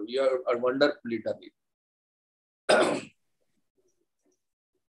you are wonderfully done it.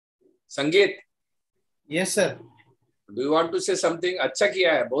 Sangeet. Yes, sir. Do you want to say something? अच्छा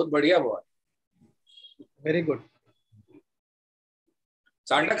किया है, बहुत बढ़िया हुआ. Very good.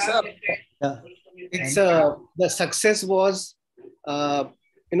 Chandak sir. Yeah. It's the success was, that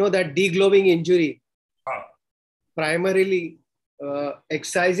deglobing injury. Primarily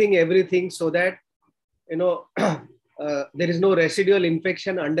excising everything so that, there is no residual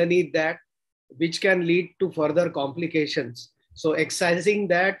infection underneath that. which can lead to further complications. So excising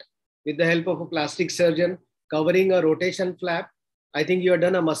that with the help of a plastic surgeon, covering a rotation flap. I think you have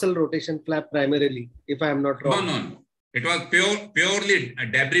done a muscle rotation flap primarily, if I am not wrong. No. It was purely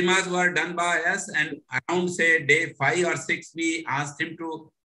debris mass were done by us, and around say day 5 or 6, we asked him to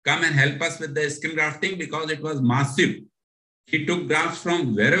come and help us with the skin grafting because it was massive. He took grafts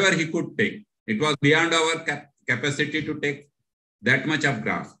from wherever he could take. It was beyond our capacity to take that much of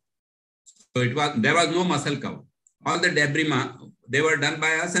graft. So there was no muscle cover. All the debris, they were done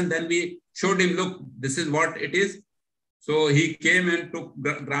by us, and then we showed him, look, this is what it is. So he came and took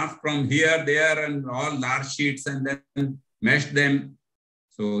graft from here, there, and all large sheets, and then meshed them.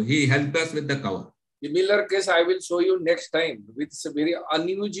 So he helped us with the cover. Similar case I will show you next time with very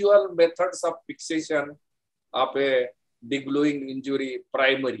unusual methods of fixation of a degluing injury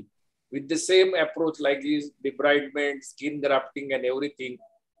primary with the same approach like his debridement, skin grafting and everything,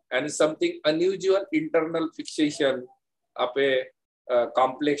 and something unusual internal fixation of a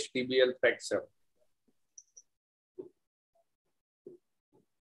complex tibial fracture.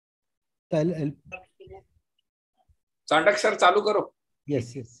 Sandak sir, चालू करो.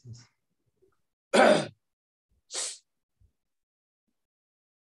 Yes.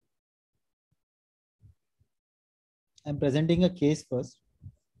 I'm presenting a case first.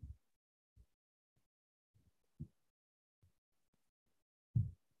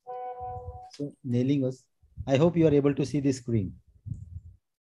 So nailing was, I hope you are able to see the screen.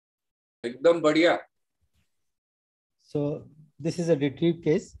 एकदम बढ़िया. So this is a retrieved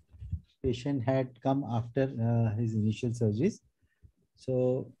case. Patient had come after his initial surgeries.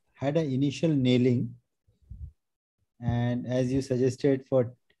 So had an initial nailing, and as you suggested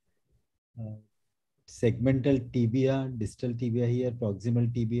for segmental tibia, distal tibia here,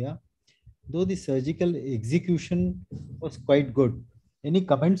 proximal tibia, though the surgical execution was quite good. Any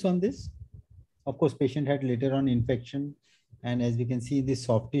comments on this? Of course, patient had later on infection, and as we can see this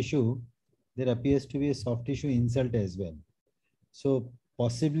soft tissue, there appears to be a soft tissue insult as well. So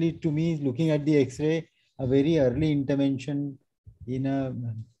possibly to me, looking at the X-ray, a very early intervention in a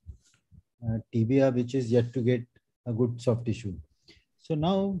tibia which is yet to get a good soft tissue. So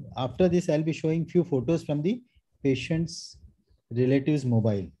now after this, I'll be showing few photos from the patient's relatives'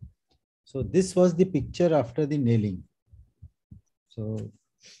 mobile. So this was the picture after the nailing. So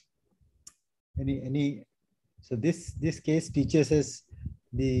so this case teaches us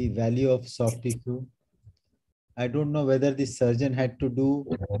the value of soft tissue. I don't know whether the surgeon had to do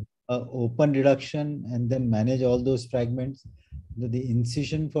an open reduction and then manage all those fragments. The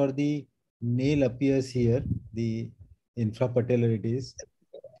incision for the nail appears here, the infrapatellar it is.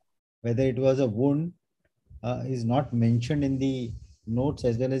 Whether it was a wound is not mentioned in the notes,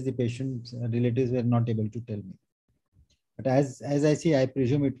 as well as the patient's relatives were not able to tell me. But as I see, I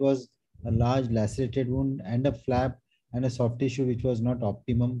presume it was a large lacerated wound and a flap and a soft tissue which was not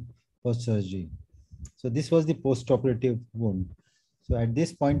optimum for surgery. So this was the post-operative wound. So at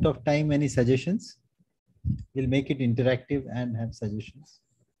this point of time, any suggestions? We'll make it interactive and have suggestions.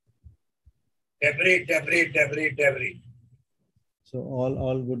 Debris. So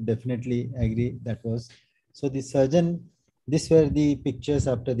all would definitely agree that was. So the surgeon, these were the pictures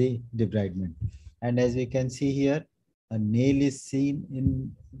after the debridement. And as we can see here, a nail is seen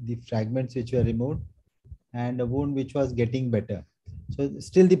in the fragments which were removed and a wound which was getting better. So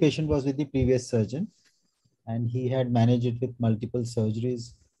still the patient was with the previous surgeon and he had managed it with multiple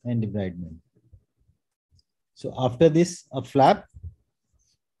surgeries and debridement. So after this, a flap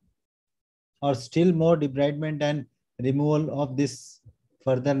or still more debridement and removal of this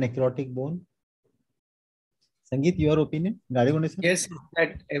further necrotic bone. Sangeet, your opinion? Yes,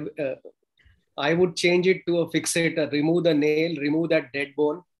 that I would change it to a fixator, remove the nail, remove that dead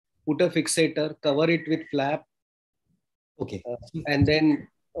bone, put a fixator, cover it with flap. Okay. And then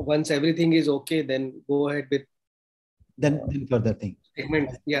once everything is okay, then go ahead with then further thing.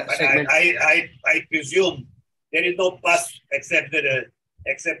 Segment. Yeah, but segment. I presume there is no pus except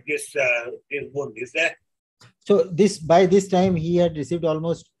this wound, is there? So by this time he had received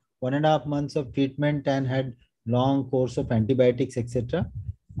almost 1.5 months of treatment and had long course of antibiotics, etc.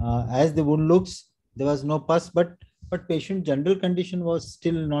 As the wound looks, there was no pus, but patient general condition was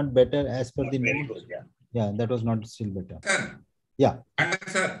still not better as per the very notes. good, Yeah, that was not still better. Sir. Yeah.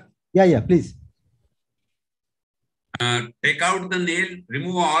 Sir. Yeah, please. Take out the nail,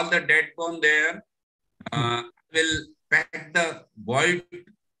 remove all the dead bone there. Will pack the void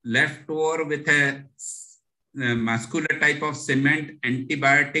left over with a muscular type of cement,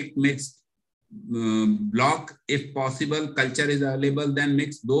 antibiotic mixed block. If possible, culture is available, then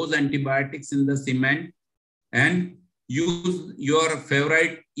mix those antibiotics in the cement and use your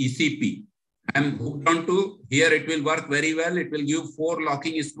favorite ECP. I'm hooked on to. Here it will work very well. It will give 4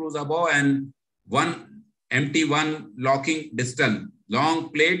 locking screws above and one locking distal. Long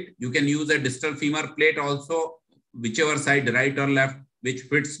plate, you can use a distal femur plate also, whichever side, right or left, which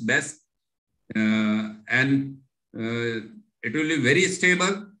fits best. And it will be very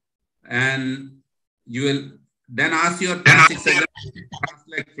stable, and you will then ask your plastic surgeon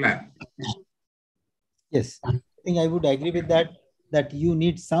cross-leg flap. Yes, I think I would agree with that, that you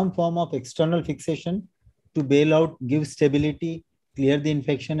need some form of external fixation to bail out, give stability, clear the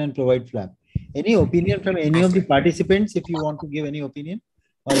infection, and provide flap. Any opinion from any of the participants, if you want to give any opinion?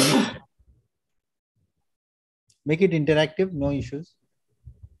 Or any... Make it interactive, no issues.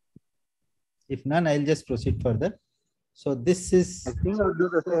 If none, I'll just proceed further. So this is... I think I would do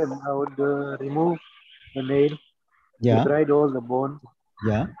the same. I would remove the nail, yeah, debride all the bone,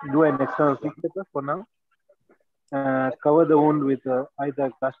 yeah, do an external fixator for now, cover the wound with either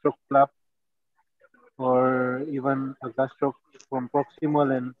gastroc flap or even a gastroc from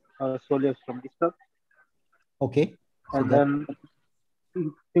proximal and soleus from distal. okay. And So then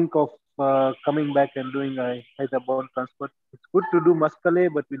think of coming back and doing either bone transport. It's good to do musculae,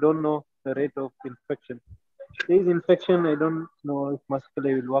 but we don't know the rate of infection. If there is infection, I don't know if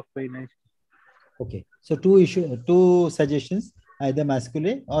musculae will work very nicely. okay. So two suggestions, either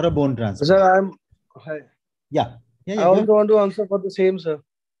musculae or a bone transplant. Sir, Yeah. I also want to answer for the same, sir.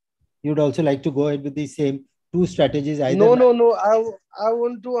 You'd also like to go ahead with the same two strategies, either... No. I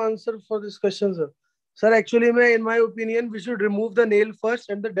want to answer for this question, sir. Sir, actually, in my opinion, we should remove the nail first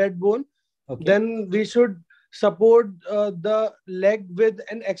and the dead bone. Okay. Then we should support the leg with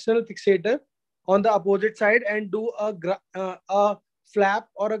an external fixator on the opposite side and do a flap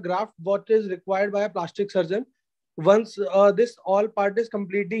or a graft, what is required by a plastic surgeon. Once this all part is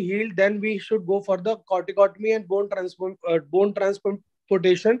completely healed, then we should go for the corticotomy and bone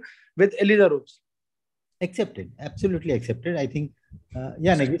transplantation with ELISA ropes. Accepted. Absolutely accepted. I think,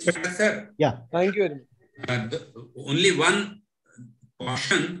 yeah, Sir, yeah. Thank you very much. Only one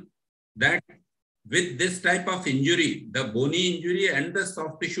caution, that with this type of injury, the bony injury and the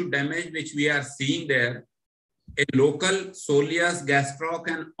soft tissue damage which we are seeing there, a local soleus, gastroc,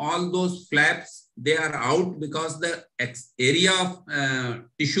 and all those flaps, they are out because the area of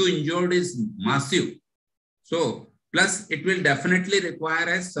tissue injured is massive. So, plus it will definitely require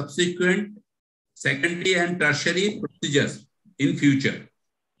a subsequent secondary and tertiary procedures in future.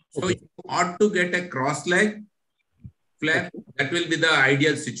 So you ought to get a cross-leg flap. That will be the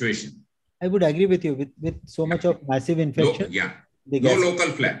ideal situation. I would agree with you. With so much of massive infection, no local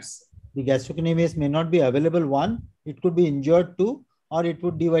flaps. The gastrocnemius may not be available. One, it could be injured two, or it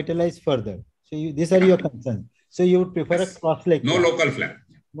would devitalize further. So these are your concerns. So you would prefer a cross-leg flap. Local flap.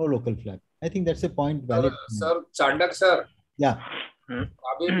 No local flap. I think that's a point valid. Sir, Chandak sir. Yeah.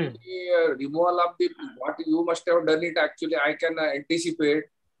 Probably removal of what you must have done it, actually I can anticipate.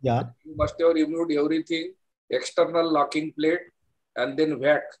 Yeah. You must have removed everything, external locking plate, and then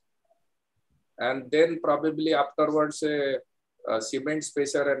whack. And then probably afterwards a cement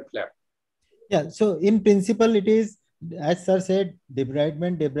spacer and flap. Yeah. So in principle, it is, as sir said,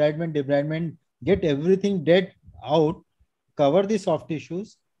 debridement, get everything dead out, cover the soft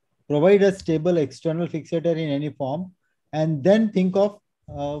tissues, provide a stable external fixator in any form, and then think of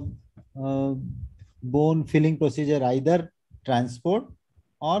bone filling procedure, either transport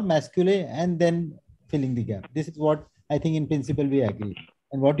or masculae, and then filling the gap. This is what I think in principle we agree.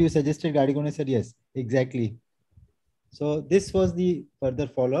 And what you suggested, Gadigone said, yes, exactly. So this was the further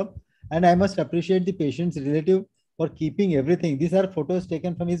follow-up. And I must appreciate the patient's relative for keeping everything. These are photos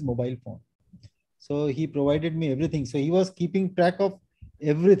taken from his mobile phone. So he provided me everything. So he was keeping track of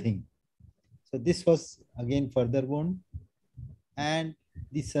everything. So this was again further wound. And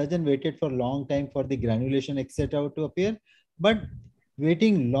the surgeon waited for a long time for the granulation, etc. to appear. But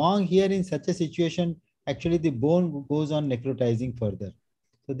waiting long here in such a situation, actually the bone goes on necrotizing further.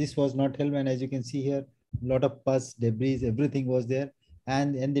 So this was not helped. And as you can see here, a lot of pus, debris, everything was there.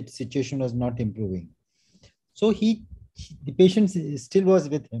 And the situation was not improving. So the patient still was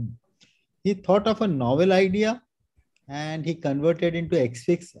with him. He thought of a novel idea and he converted into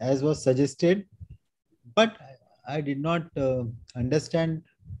X-fix as was suggested. But I did not understand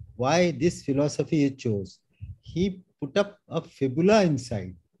why this philosophy he chose. He put up a fibula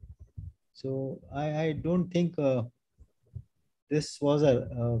inside. So I don't think this was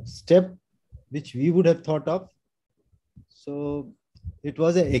a step which we would have thought of. So it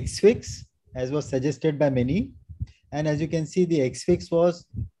was an X-fix as was suggested by many. And as you can see, the X-fix was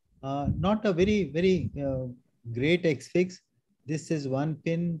not a very great X-fix. This is one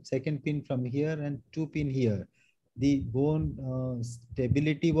pin, second pin from here, and two pin here. The bone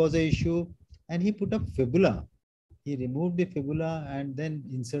stability was an issue, and he put up fibula. He removed the fibula and then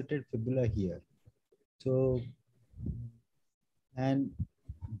inserted fibula here. So, and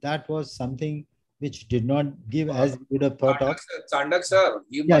that was something which did not give as we would have thought of. Chandak sir,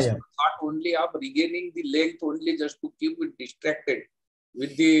 you Yeah, must yeah. have thought only of regaining the length only just to keep it distracted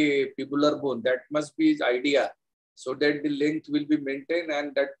with the fibular bone. That must be his idea, so that the length will be maintained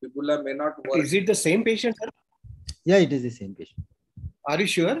and that fibula may not work. Is it the same patient, sir? Yeah, it is the same patient. Are you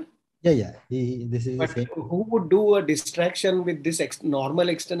sure? Yeah, yeah. This is But the same. who would do a distraction with this normal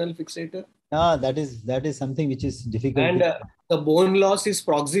external fixator? Yeah, that is something which is difficult. And the bone loss is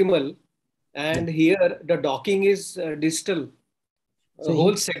proximal, and here the docking is distal. So The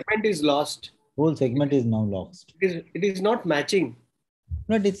whole segment is lost. Whole segment is now lost. It is not matching.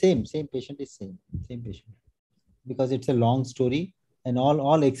 No, it is same patient is same patient, because it's a long story and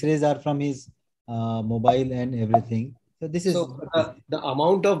all X-rays are from his mobile and everything. So this is the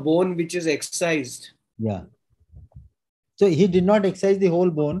amount of bone which is excised. Yeah. So he did not excise the whole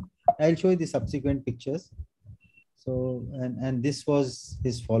bone. I'll show you the subsequent pictures. So and this was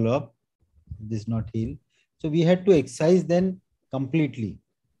his follow-up. This not healed. So we had to excise then completely.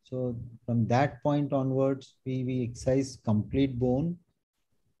 So from that point onwards, we excised complete bone.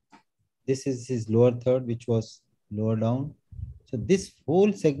 This is his lower third, which was lower down. So this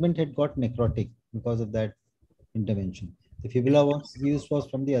whole segment had got necrotic because of that intervention. The fibula was used was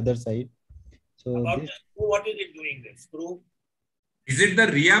from the other side. So About the screw, what is it doing? The screw? Is it the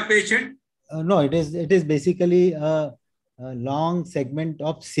RIA patient? No, it is basically a long segment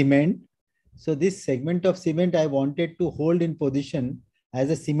of cement. So this segment of cement I wanted to hold in position as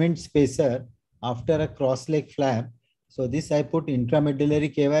a cement spacer after a cross-leg flap. So this I put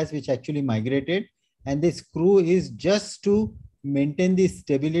intramedullary cavities, which actually migrated, and the screw is just to maintain the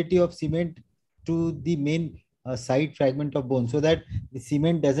stability of cement to the main side fragment of bone, so that the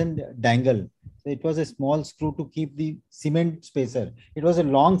cement doesn't dangle. So it was a small screw to keep the cement spacer. It was a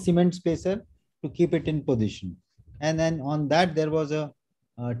long cement spacer to keep it in position. And then on that there was a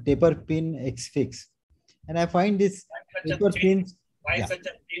taper pin X fix. And I find this taper pins. Why such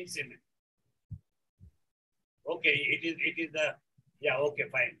a thin cement? Okay, it is the, yeah, okay,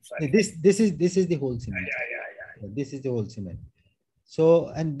 fine. Sorry. This is the whole cement. Yeah. This is the whole cement. So,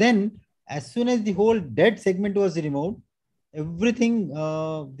 and then as soon as the whole dead segment was removed, everything,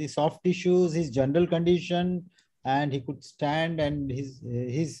 the soft tissues, his general condition, and he could stand, and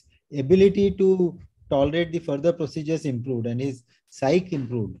his ability to tolerate the further procedures improved, and his psyche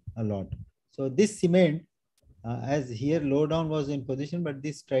improved a lot. So this cement, as here low down was in position, but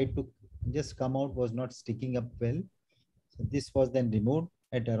this tried to just come out, was not sticking up well. So this was then removed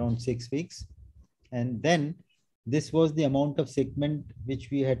at around 6 weeks. And then this was the amount of segment which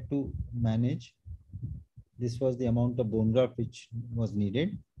we had to manage. This was the amount of bone graft which was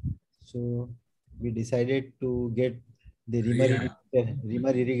needed. So we decided to get the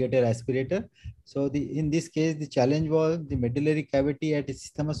reamer irrigator aspirator. So in this case, the challenge was the medullary cavity at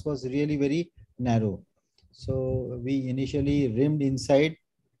isthmus was really very narrow. So we initially rimmed inside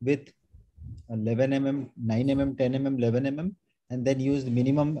with 11 mm, 9 mm, 10 mm, 11 mm, and then used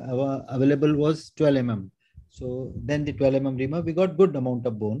minimum available was 12 mm. So then the 12 mm reamer, we got good amount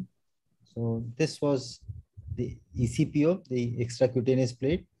of bone. So this was the ECPO, the extracutaneous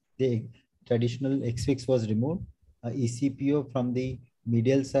plate. The traditional X-fix was removed. ECPO from the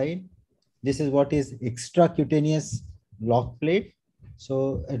medial side. This is what is extracutaneous lock plate.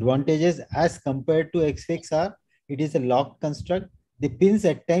 So advantages as compared to X-fix are, it is a locked construct. The pins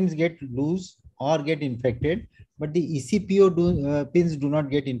at times get loose or get infected, but the ECPO pins do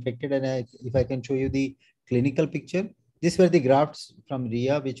not get infected. And if I can show you the clinical picture, these were the grafts from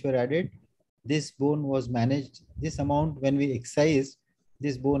RIA which were added. This bone was managed. This amount, when we excised,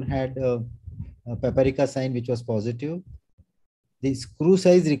 this bone had a paprika sign which was positive. The screw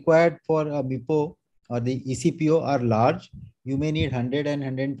size required for a MIPO or the ECPO are large. You may need 100 and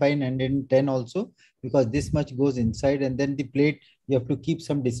 105, 110 also, because this much goes inside, and then the plate, you have to keep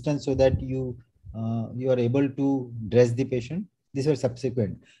some distance so that you are able to dress the patient. These were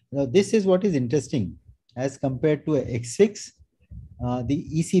subsequent. Now, this is what is interesting as compared to X-fix,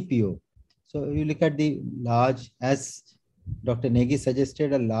 the ECPO. So you look at the large, as Dr. Negi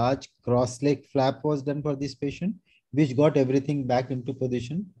suggested, a large cross-leg flap was done for this patient, which got everything back into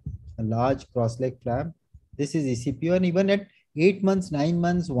position. A large cross-leg flap. This is ECPO, and even at 8 months, 9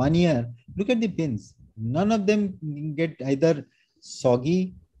 months, 1 year, look at the pins. None of them get either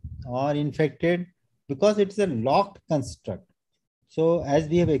soggy or infected because it's a locked construct. So as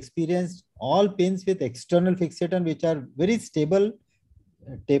we have experienced, all pins with external fixator, which are very stable,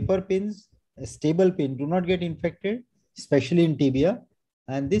 taper pins, a stable pin, do not get infected, especially in tibia.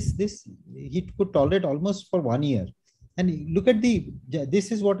 And this he could tolerate almost for 1 year. And look at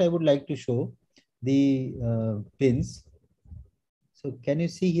this is what I would like to show, the pins. So can you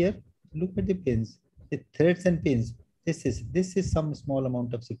see here? Look at the pins, the threads and pins. This is some small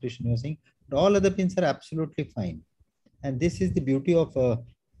amount of secretion you're seeing, but all other pins are absolutely fine. And this is the beauty of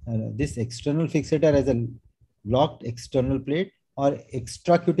this external fixator as a locked external plate or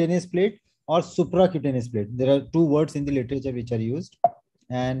extracutaneous plate or supracutaneous plate. There are two words in the literature which are used,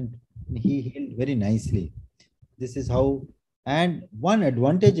 and he healed very nicely. This is how, and one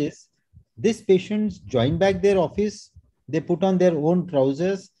advantage is these patients join back their office, they put on their own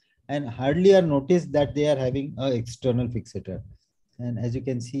trousers and hardly are noticed that they are having an external fixator. And as you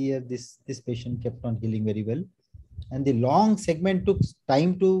can see here, this patient kept on healing very well. And the long segment took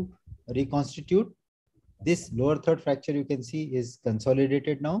time to reconstitute. This lower third fracture you can see is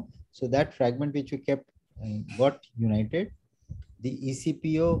consolidated now. So that fragment which we kept got united. The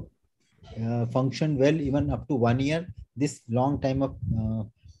ECPO functioned well even up to 1 year. This long time of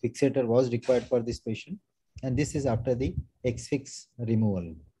fixator was required for this patient. And this is after the X-fix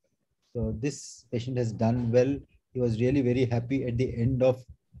removal. So this patient has done well. He was really very happy at the end of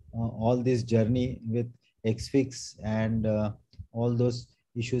all this journey with X-fix and all those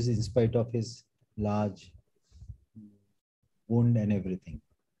issues in spite of his large wound and everything.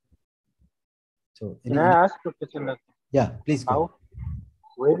 So can I ask a question? Yeah, please go.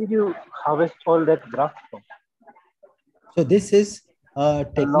 Where did you harvest all that graft from? So this is a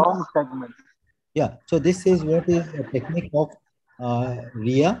long segment. Yeah, so this is what is a technique of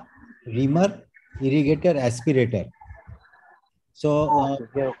RIA, reamer, irrigator, aspirator. So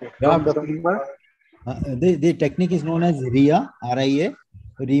the technique is known as RIA, R-I-A,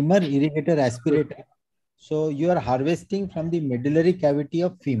 reamer, irrigator, aspirator. So you are harvesting from the medullary cavity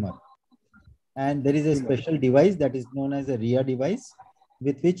of femur. And there is a special device that is known as a RIA device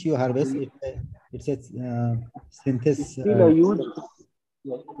with which you harvest. It's a synthesis. It's still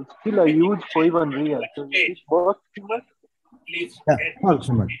a huge for even RIA. So both femur? Please. Yeah, all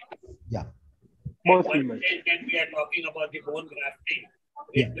femur. Yeah. Both femur. When we are talking about the bone grafting,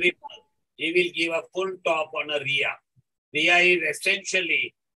 he will give a full talk on a RIA. RIA is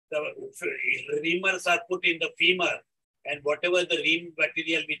essentially the reamers are put in the femur, and whatever the ream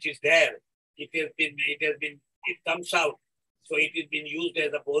material which is there, it comes out. So it has been used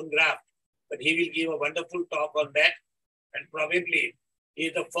as a bone graft. But he will give a wonderful talk on that, and probably he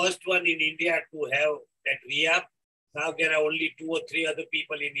is the first one in India to have that RIA. Now there are only 2 or 3 other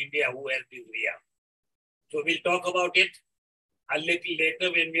people in India who have this RIA. So we'll talk about it a little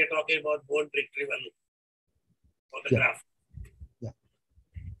later when we are talking about bone retrieval for the graft.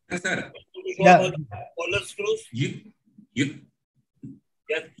 Yes, sir. About polar screws? Yes,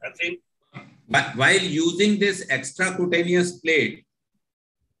 Asim? While using this extracutaneous plate,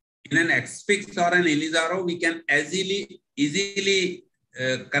 in an X-fix or an Elizaro, we can easily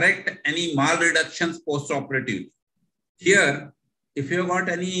correct any malreductions post-operative. Here, if you got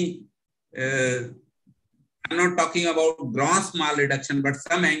any, I'm not talking about gross malreduction, but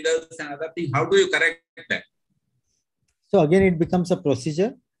some angles and other things, how do you correct that? So again, it becomes a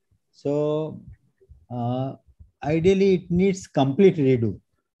procedure. So ideally, it needs complete redo.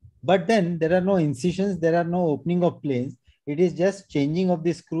 But then there are no incisions, there are no opening of planes. It is just changing of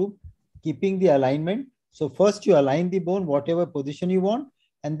the screw, keeping the alignment. So first you align the bone, whatever position you want,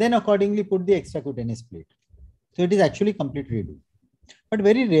 and then accordingly put the extracutaneous plate. So it is actually complete redo. But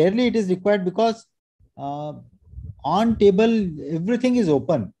very rarely it is required because on table, everything is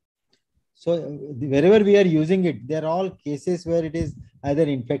open. So wherever we are using it, there are all cases where it is either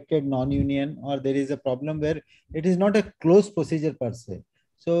infected, non-union, or there is a problem where it is not a closed procedure per se.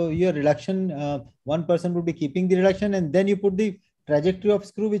 So your reduction, one person would be keeping the reduction and then you put the trajectory of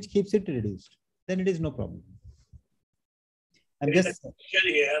screw which keeps it reduced. Then it is no problem. I'm There just is a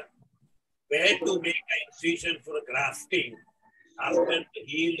question here, where to make an incision for grafting after the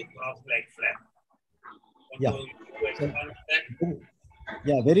healed cross-leg flap?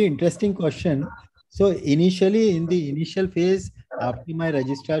 Yeah, very interesting question. So initially, in the initial phase, after my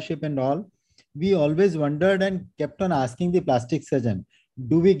registrarship and all, we always wondered and kept on asking the plastic surgeon,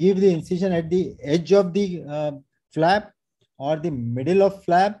 do we give the incision at the edge of the flap or the middle of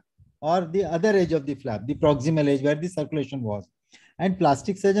flap or the other edge of the flap, the proximal edge where the circulation was? And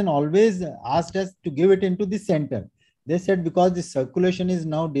plastic surgeon always asked us to give it into the center. They said because the circulation is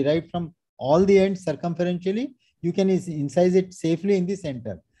now derived from all the ends circumferentially, you can incise it safely in the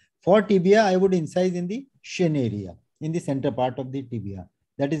center. For tibia, I would incise in the shin area, in the center part of the tibia.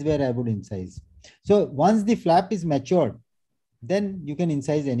 That is where I would incise. So once the flap is matured, then you can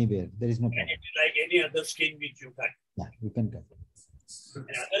incise anywhere. There is no problem. It is like any other skin which you cut. Yeah, you can cut.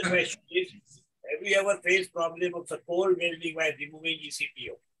 Another question is, have you ever faced problem of the cold welding while removing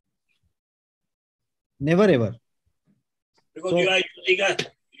ECPO? Never ever. Because So-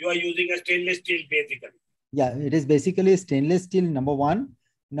 you are using a stainless steel basically. Yeah, it is basically stainless steel, number one.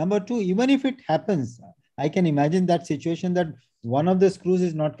 Number two, even if it happens, I can imagine that situation that one of the screws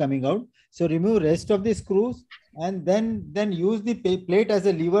is not coming out. So remove rest of the screws and then use the plate as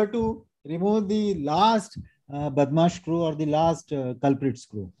a lever to remove the last badmash screw or the last culprit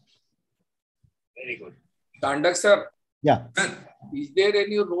screw. Very good. Tandak sir, Yeah. is there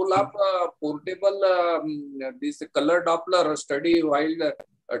any role of portable this color Doppler study while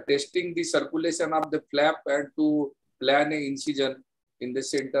testing the circulation of the flap and to plan an incision in the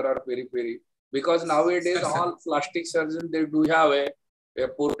center or periphery? Because nowadays all plastic surgeons, they do have a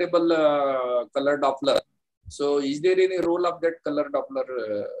portable color Doppler. So is there any role of that color Doppler?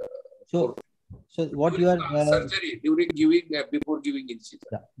 So what you are surgery during giving before giving incision?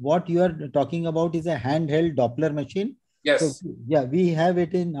 what you are talking about is a handheld Doppler machine. Yes. So, yeah, we have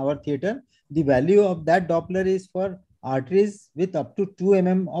it in our theater. The value of that Doppler is for arteries with up to 2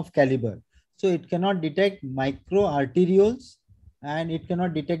 mm of caliber. So it cannot detect micro arterioles and it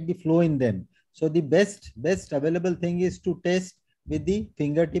cannot detect the flow in them. So the best available thing is to test with the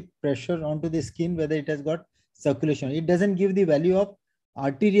fingertip pressure onto the skin whether it has got circulation. It doesn't give the value of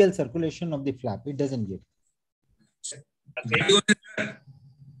arterial circulation of the flap. It doesn't give.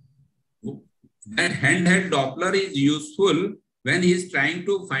 That handheld Doppler is useful when he is trying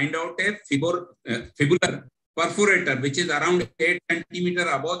to find out a fibular perforator, which is around 8 centimeter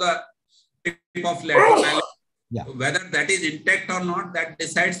above the tip of lateral malleus. Yeah. Whether that is intact or not, that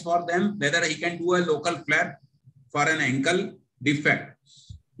decides for them whether he can do a local flap for an ankle defect.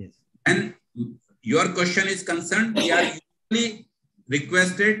 Yes. And your question is concerned, we are usually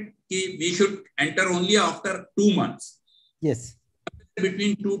requested that we should enter only after 2 months. Yes.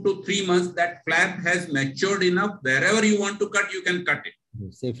 Between 2 to 3 months, that flap has matured enough. Wherever you want to cut, you can cut it.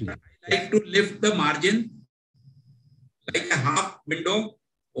 Safely. I like to lift the margin like a half window,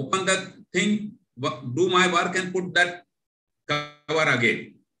 open the thing, do my work and put that cover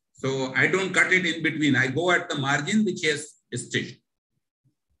again. So I don't cut it in between. I go at the margin which is stitched.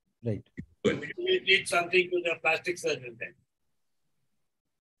 Right. You will teach something to the plastic surgeon then.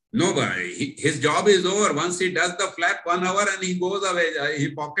 No, but his job is over. Once he does the flap 1 hour and he goes away,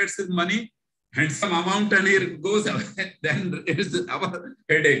 he pockets his money, handsome amount, and he goes away. Then it's our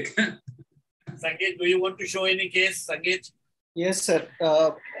headache. Sangeet, do you want to show any case, Sangeet? Yes, sir.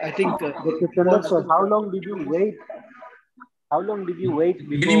 I think. Dr. Tanna, sir, how long did you wait? How long did you wait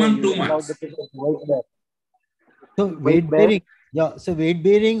before Minimum you 2 allowed months. the patient to wait back? So Weight weight bearing. bearing, yeah. So weight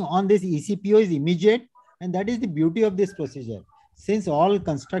bearing on this ECPO is immediate, and that is the beauty of this procedure. Since all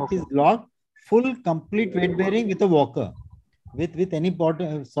construct is locked, full complete weight bearing with a walker, with any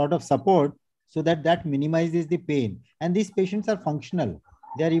sort of support, so that minimizes the pain. And these patients are functional.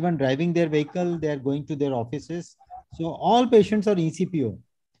 They are even driving their vehicle. They are going to their offices. So all patients are ECPO,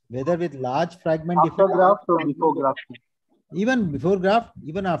 whether with large fragment After graft or before graft? even before graft,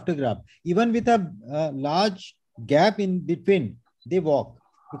 even after graft, even with a large gap in between, they walk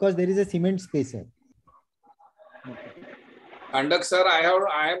because there is a cement spacer. Tandak sir,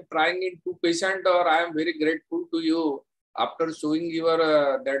 I am trying in 2 patients, or I am very grateful to you after showing your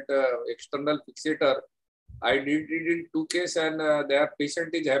that external fixator. I did it in 2 cases, and their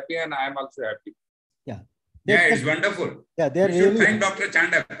patient is happy, and I am also happy. Yeah. Yeah, it's wonderful. Yeah, they're You should really. thank Dr.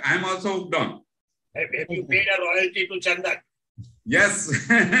 Chandak. I am also hooked on. Have you paid a royalty to Chandak? Yes.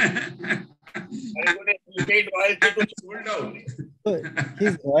 You paid royalty to Chandak. So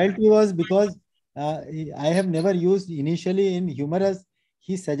his royalty was because I have never used initially in humerus.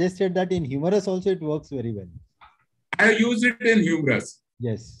 He suggested that in humerus also it works very well. I use it in humerus.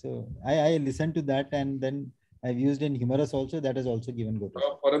 Yes. So I listened to that and then I've used in humerus also. That has also given good.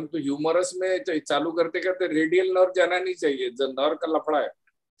 परंतु humerus में चालू करते करते radial nerve जाना नहीं चाहिए, जो nerve का लफड़ा है.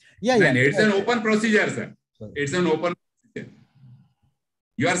 Yeah, yeah. It's an open procedure, sir. It's an open procedure.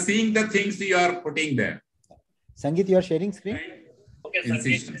 You are seeing the things you are putting there. Sangeet, you are sharing screen? Okay,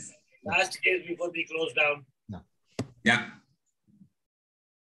 Sangeet. Last case before we close down. No. Yeah.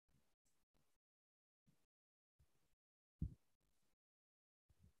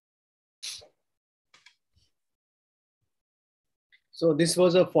 So this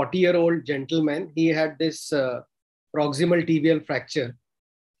was a 40-year-old gentleman. He had this proximal tibial fracture,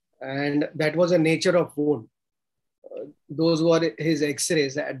 and that was a nature of wound. Those were his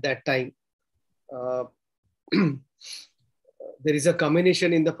X-rays at that time. There is a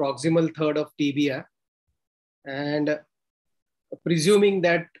comminution in the proximal third of tibia, and presuming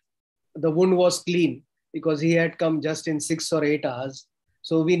that the wound was clean because he had come just in 6 or 8 hours,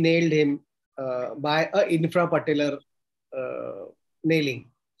 So we nailed him by a infrapatellar nailing.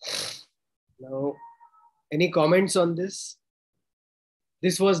 Now, any comments on this?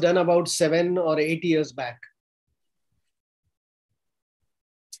 This was done about 7 or 8 years back.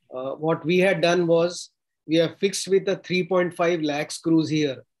 What we had done was we have fixed with a 3.5 lakh screws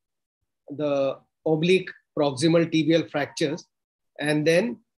here, the oblique proximal tibial fractures, and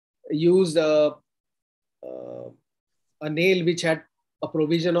then used a nail which had a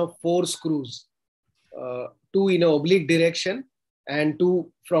provision of 4 screws, 2 in an oblique direction and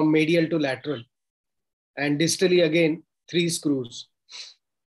 2 from medial to lateral, and distally again 3 screws.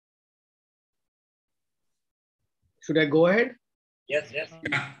 Should I go ahead? Yes, yes.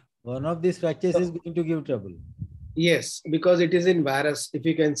 One of these fractures is going to give trouble. Yes, because it is in varus, if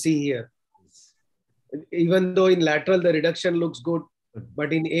you can see here. Even though in lateral the reduction looks good,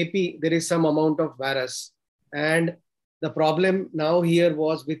 but in AP there is some amount of varus. And the problem now here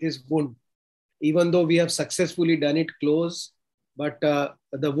was with his wound. Even though we have successfully done it close, but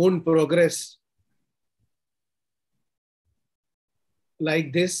the wound progressed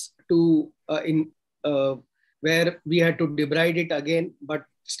like this to where we had to debride it again, but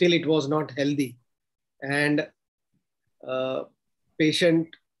still it was not healthy. And patient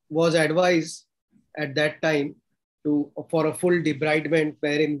was advised at that time for a full debridement,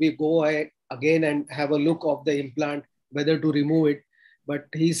 wherein we go ahead again and have a look of the implant, whether to remove it. But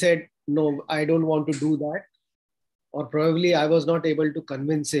he said, no, I don't want to do that. Or probably I was not able to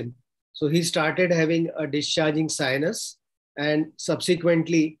convince him. So he started having a discharging sinus, and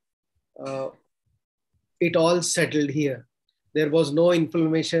subsequently it all settled here. There was no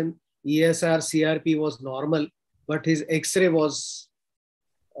inflammation. ESR, CRP was normal, but his X-ray was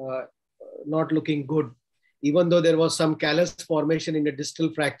not looking good. Even though there was some callus formation in the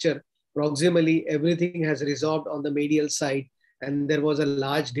distal fracture, proximally everything has resolved on the medial side, and there was a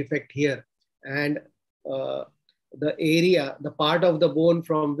large defect here. And the area, the part of the bone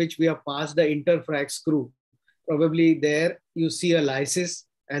from which we have passed the interfrac screw, probably there you see a lysis,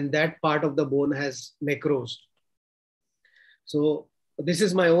 and that part of the bone has necrosed. So this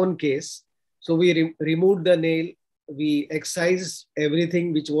is my own case. So we removed the nail, we excised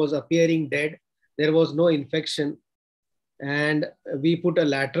everything which was appearing dead. There was no infection, and we put a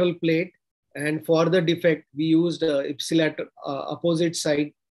lateral plate, and for the defect we used ipsilateral opposite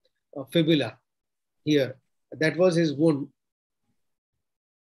side fibula here. That was his wound,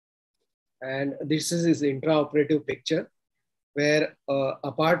 and this is his intraoperative picture, where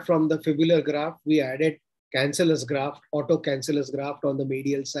apart from the fibular graft, we added cancellous graft, auto-cancellous graft on the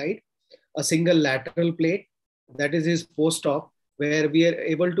medial side, a single lateral plate, that is his post-op, where we are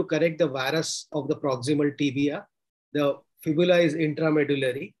able to correct the varus of the proximal tibia. The fibula is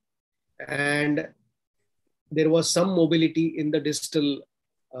intramedullary, and there was some mobility in the distal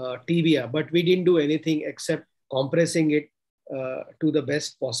tibia, but we didn't do anything except compressing it to the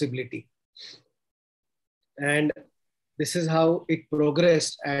best possibility. And this is how it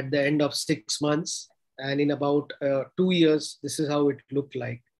progressed at the end of 6 months. And in about 2 years, this is how it looked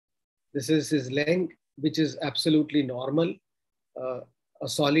like. This is his length, which is absolutely normal, a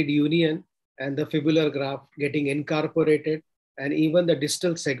solid union, and the fibular graft getting incorporated, and even the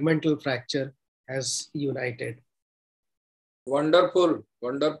distal segmental fracture has united. Wonderful,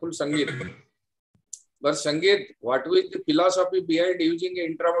 wonderful, Sangeet. But Sangeet, what was the philosophy behind using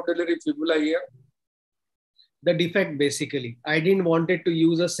intramedullary fibula here? The defect, basically. I didn't want it to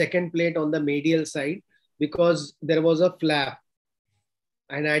use a second plate on the medial side because there was a flap,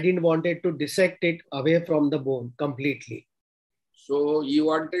 and I didn't want it to dissect it away from the bone completely. So you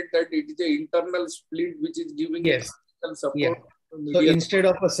wanted that it is an internal split which is giving support. Yeah. So instead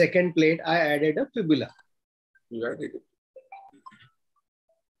of a second plate, I added a fibula. You added it.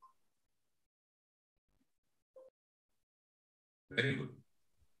 Very good.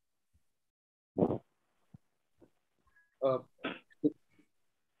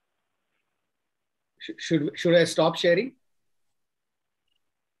 Should I stop sharing?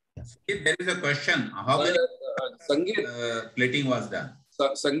 If there is a question, how many plating was done?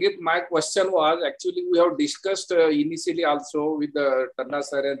 Sangeet, my question was, actually we have discussed initially also with Tanna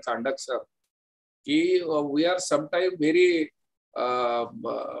sir and Chandak sir. We are sometimes very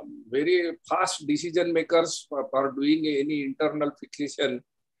fast decision makers for doing any internal fixation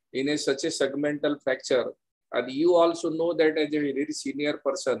in such a segmental fracture. And you also know that as a very senior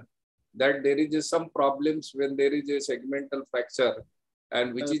person, that there is some problems when there is a segmental fracture,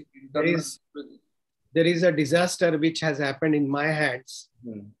 and which is internal. There is a disaster which has happened in my hands,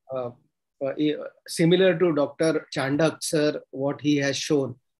 similar to Dr. Chandak sir, what he has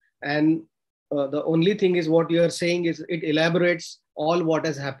shown. And the only thing is what you are saying is it elaborates all what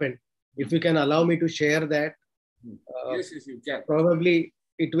has happened. If you can allow me to share that, Yes, yes, you can. probably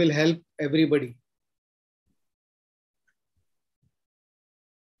it will help everybody.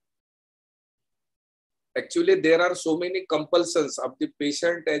 Actually, there are so many compulsions of the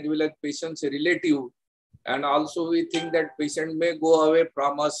patient as well as patient's relative. And also we think that patient may go away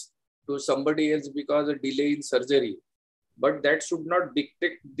from us to somebody else because of delay in surgery. But that should not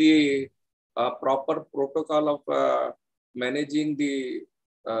dictate the proper protocol of managing the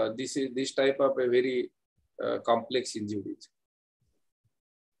this type of a very complex injuries.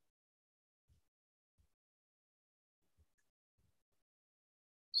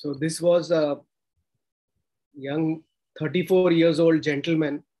 So this was a young 34 years old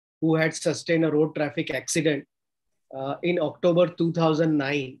gentleman who had sustained a road traffic accident in October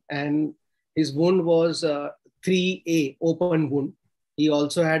 2009, and his wound was 3A open wound. He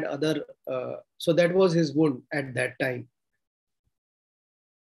also had other, so that was his wound at that time.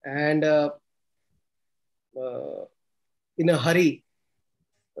 And in a hurry,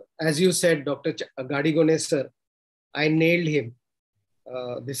 as you said, Dr. Gadigone sir, I nailed him.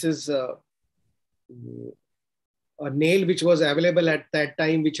 This is a nail which was available at that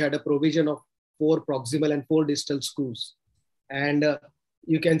time, which had a provision of 4 proximal and 4 distal screws. And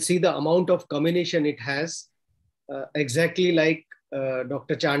you can see the amount of combination it has, exactly like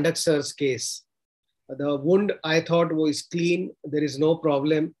Dr. Chandak sir's case. The wound I thought was clean. There is no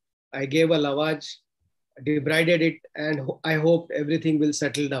problem. I gave a lavage, debrided it, and I hoped everything will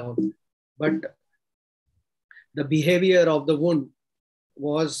settle down. But the behavior of the wound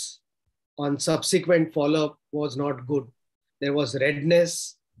was, on subsequent follow-up, was not good. There was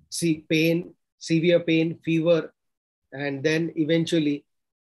redness, pain, severe pain, fever, and then eventually,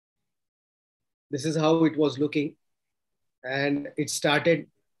 this is how it was looking. And it started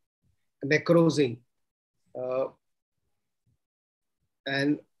necrosing.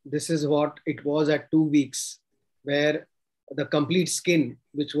 And this is what it was at 2 weeks, where the complete skin,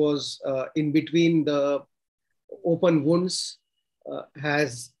 which was in between the open wounds,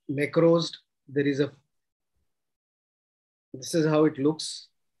 has necrosed. There is a, this is how it looks.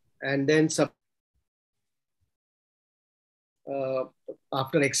 And then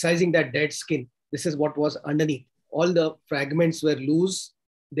after excising that dead skin, this is what was underneath. All the fragments were loose.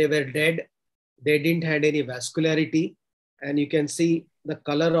 They were dead. They didn't have any vascularity. And you can see the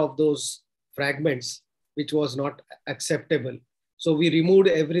color of those fragments, which was not acceptable. So we removed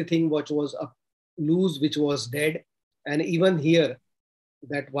everything which was loose, which was dead. And even here,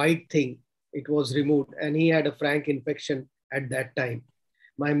 that white thing, it was removed. And he had a frank infection at that time.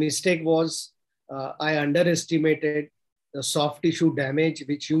 My mistake was I underestimated the soft tissue damage,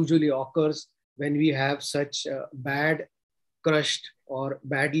 which usually occurs when we have such bad crushed or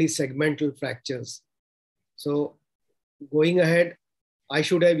badly segmental fractures. So going ahead, I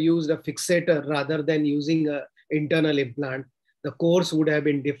should have used a fixator rather than using an internal implant. The course would have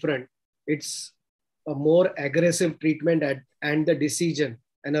been different. It's a more aggressive treatment and the decision,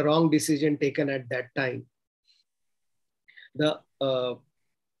 and a wrong decision taken at that time.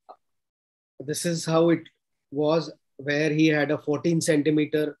 This is how it was, where he had a 14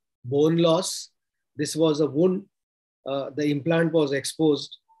 centimeter bone loss. This was a wound. The implant was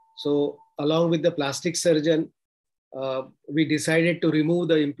exposed. So along with the plastic surgeon, we decided to remove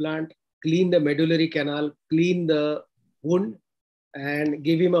the implant, clean the medullary canal, clean the wound, and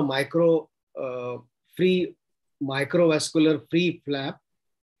give him a microvascular free flap.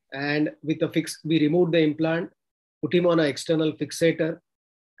 And with a we removed the implant, put him on an external fixator.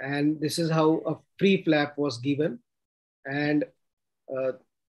 And this is how a free flap was given. And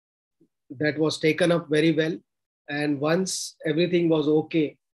that was taken up very well. And once everything was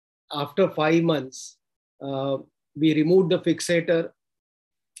okay, after 5 months, we removed the fixator.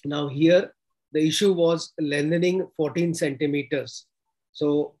 Now here, the issue was lengthening 14 centimeters.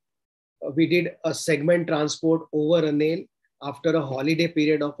 So we did a segment transport over a nail after a holiday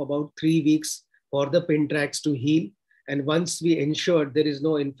period of about 3 weeks for the pin tracks to heal. And once we ensured there is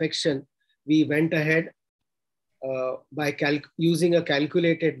no infection, we went ahead by using a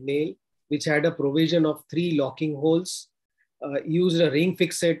calculated nail, which had a provision of 3 locking holes, used a ring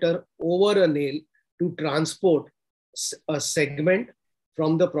fixator over a nail to transport a segment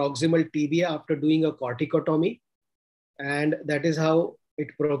from the proximal tibia after doing a corticotomy. And that is how it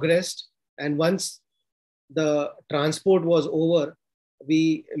progressed. And once the transport was over,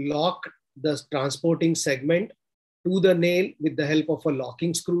 we locked the transporting segment to the nail with the help of a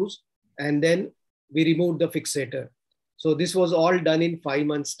locking screws, and then we removed the fixator. So this was all done in 5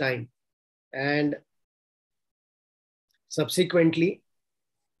 months' time. And subsequently,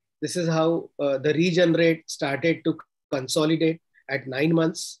 this is how the regenerate started to consolidate. at 9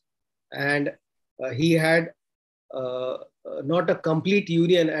 months, and he had not a complete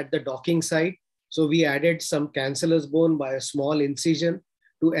union at the docking site. So we added some cancellous bone by a small incision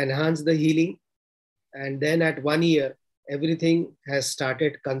to enhance the healing. And then at 1 year, everything has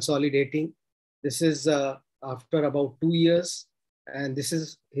started consolidating. This is after about 2 years, and this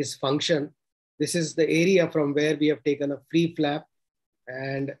is his function. This is the area from where we have taken a free flap,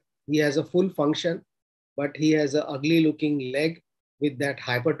 and he has a full function, but he has an ugly looking leg with that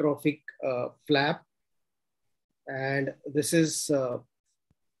hypertrophic flap. And this is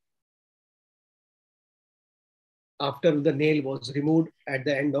after the nail was removed at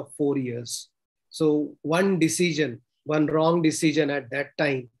the end of 4 years. So one wrong decision at that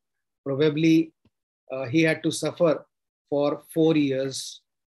time, probably he had to suffer for 4 years.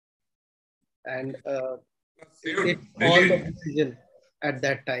 And it's all the decision at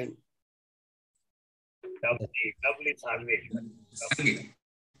that time. Lovely salvation.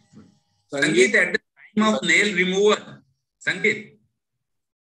 Sangeet, at the time of nail removal, Sangeet,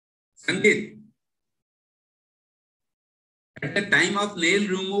 at the time of nail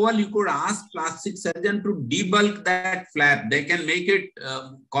removal, you could ask plastic surgeon to debulk that flap. They can make it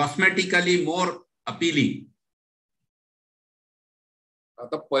cosmetically more appealing.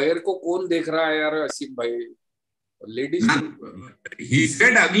 आता पैर को कौन देख रहा है यार असीम भाई? Ladies. He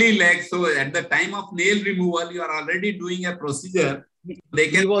said ugly leg. So at the time of nail removal, you are already doing a procedure. They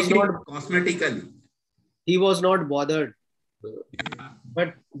can make it cosmetically. He was not bothered. Yeah.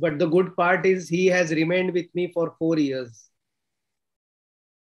 But the good part is he has remained with me for 4 years.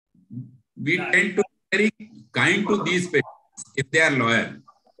 We tend to be very kind to these patients if they are loyal.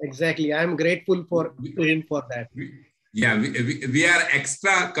 Exactly. I am grateful to him for that. Yeah, we are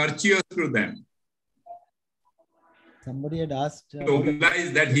extra courteous to them. Somebody had asked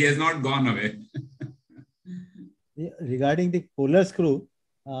is that he has not gone away. Regarding the polar screw,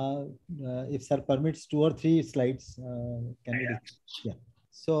 if sir permits 2 or 3 slides, can we? Yeah.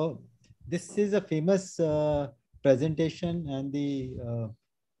 So this is a famous presentation and the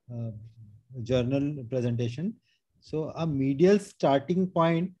journal presentation. So a medial starting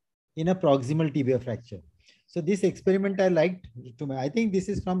point in a proximal tibia fracture. So this experiment I liked. I think this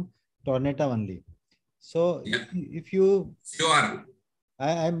is from Tornetta only. So yeah. if you, sure,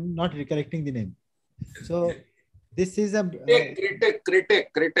 I'm not recollecting the name. So this is a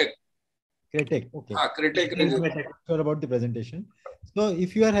Critic. Okay. Critic. I'm not sure about the presentation. So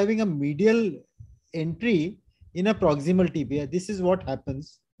if you are having a medial entry in a proximal tibia, this is what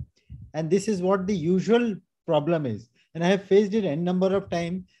happens, and this is what the usual problem is. And I have faced it n number of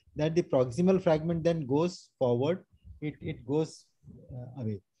times that the proximal fragment then goes forward, it goes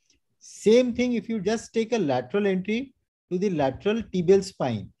away. Same thing if you just take a lateral entry to the lateral tibial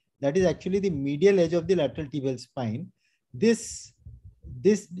spine, that is actually the medial edge of the lateral tibial spine. This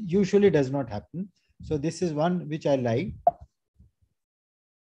usually does not happen. So this is one which I like.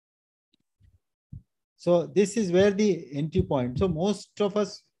 So this is where the entry point. So most of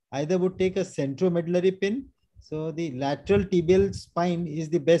us either would take a centromedullary pin. So the lateral tibial spine is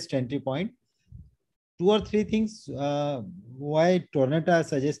the best entry point. 2 or 3 things why Tornetta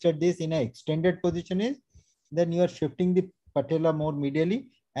suggested this in an extended position is then you are shifting the patella more medially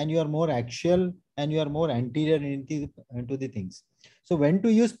and you are more axial and you are more anterior into the things. So when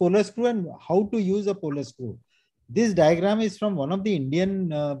to use polar screw and how to use a polar screw. This diagram is from one of the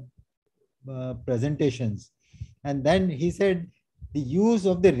Indian presentations. And then he said the use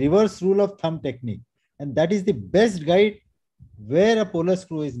of the reverse rule of thumb technique. And that is the best guide where a polar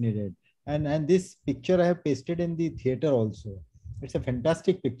screw is needed. And this picture I have pasted in the theater also. It's a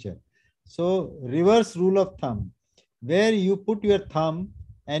fantastic picture. So reverse rule of thumb, where you put your thumb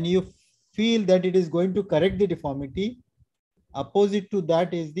and you feel that it is going to correct the deformity. Opposite to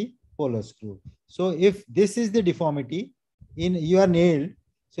that is the polar screw. So if this is the deformity in your nail,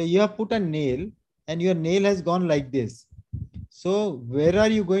 so you have put a nail and your nail has gone like this. So where are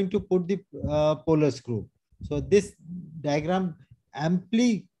you going to put the polar screw? So this diagram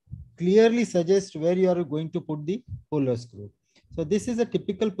amply clearly suggests where you are going to put the polar screw. So this is a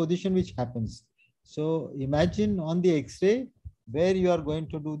typical position which happens. So imagine on the X-ray where you are going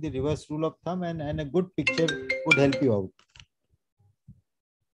to do the reverse rule of thumb, and a good picture would help you out.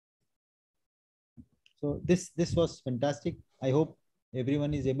 So this was fantastic. I hope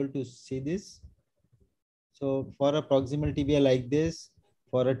everyone is able to see this. So for a proximal tibia like this,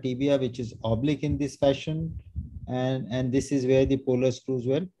 for a tibia which is oblique in this fashion, and this is where the polar screws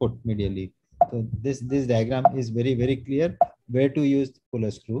were put medially. So this diagram is very, very clear where to use the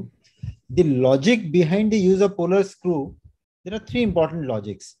polar screw. The logic behind the use of polar screw, there are 3 important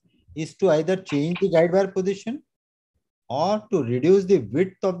logics, is to either change the guide wire position or to reduce the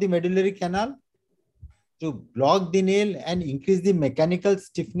width of the medullary canal, to block the nail and increase the mechanical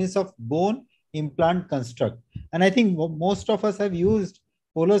stiffness of bone implant construct. And I think most of us have used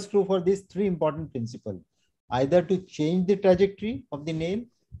polar screw for these three important principles: either to change the trajectory of the nail,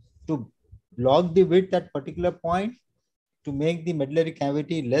 to block the width at particular point, to make the medullary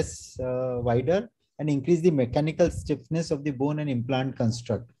cavity less wider, and increase the mechanical stiffness of the bone and implant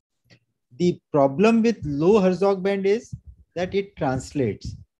construct. The problem with low Herzog band is that it translates,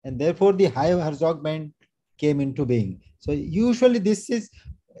 and therefore the high Herzog band came into being. So usually this is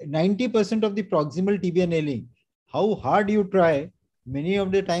 90% of the proximal tibia nailing. How hard you try, many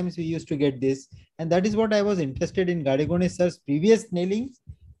of the times we used to get this. And that is what I was interested in Gadigone sir's previous nailings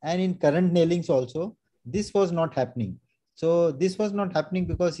and in current nailings also. This was not happening. So this was not happening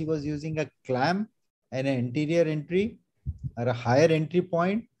because he was using a clamp and an anterior entry or a higher entry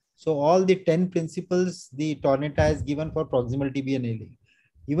point. So all the 10 principles the Tornetta has given for proximal tibia nailing.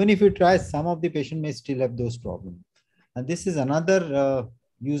 Even if you try, some of the patient may still have those problems. And this is another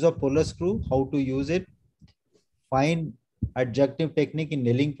use of polar screw, how to use it. Find adjunctive technique in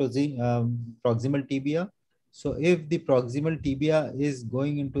nailing proximal tibia. So if the proximal tibia is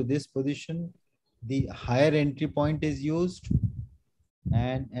going into this position, the higher entry point is used,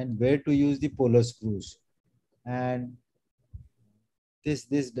 and where to use the polar screws. And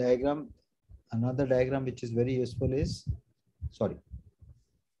this diagram, another diagram which is very useful is, sorry.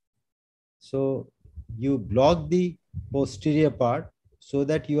 So you block the posterior part so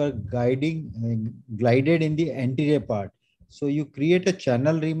that you are glided in the anterior part. So you create a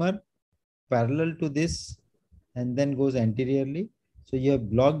channel reamer parallel to this and then goes anteriorly. So you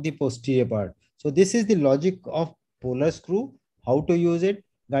have blocked the posterior part. So this is the logic of polar screw, how to use it.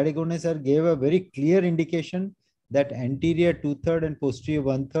 Gadigone sir gave a very clear indication that anterior 2/3 and posterior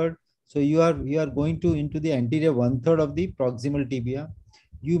 1/3. So you are going to into the anterior 1/3 of the proximal tibia.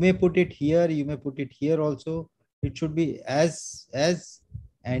 You may put it here, you may put it here also. It should be as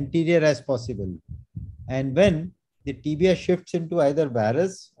anterior as possible. And when the tibia shifts into either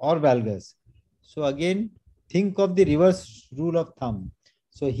varus or valgus, so again, think of the reverse rule of thumb.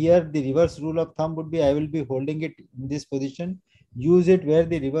 So here the reverse rule of thumb would be, I will be holding it in this position. Use it where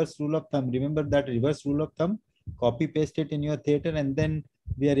the reverse rule of thumb. Remember that reverse rule of thumb, copy paste it in your theater, and then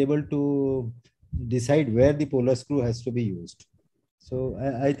we are able to decide where the polar screw has to be used. So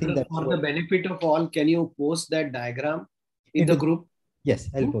I think that for the benefit of all, can you post that diagram in the group? Yes,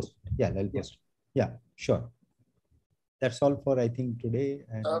 I'll post. Yeah, I'll post. Yeah, sure. That's all for I think today.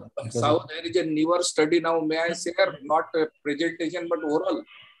 And so there is a newer study now. May I share? Not a presentation but oral.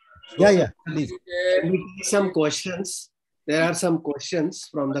 So yeah. Please. Can we take some questions? There are some questions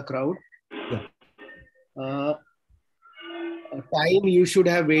from the crowd. Yeah. Time you should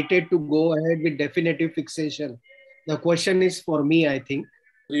have waited to go ahead with definitive fixation. The question is for me, I think.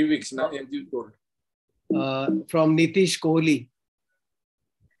 3 weeks now, as you told. From Nitish Kohli.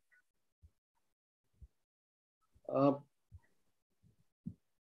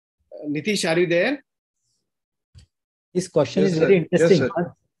 Nitish, are you there? This question is very interesting.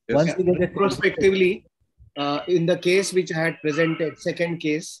 Once we get prospectively, in the case which I had presented, second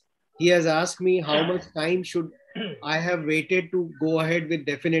case, he has asked me how much time should I have waited to go ahead with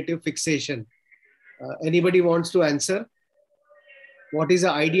definitive fixation. Anybody wants to answer? What is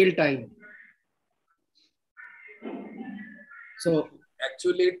the ideal time? So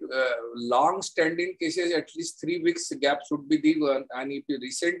actually, long-standing cases, at least 3 weeks gap should be the one. And if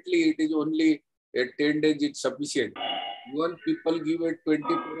recently it is only 10 days, it's sufficient. Even people give a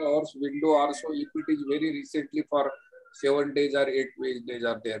 24 hours window also if it is very recently for 7 days or 8 days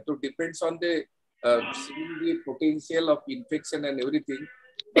are there. So depends on the seeing the potential of infection and everything.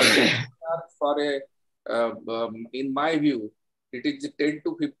 But for a in my view, it is 10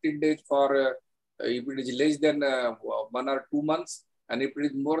 to 15 days for if it is less than 1 or 2 months, and if it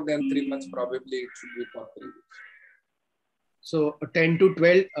is more than 3 months, probably it should be for 3 weeks. So 10 to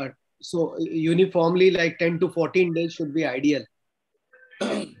 12, so uniformly like 10 to 14 days should be ideal.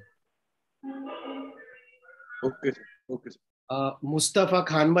 Okay, sir. Okay, sir. Mustafa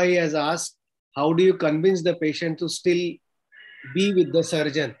Khanbhai has asked, how do you convince the patient to still be with the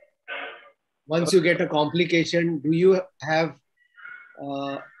surgeon? Once you get a complication, do you have,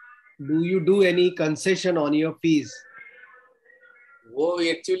 do you do any concession on your fees? Oh,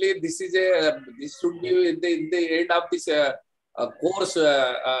 actually, this is this should be in the end of this course.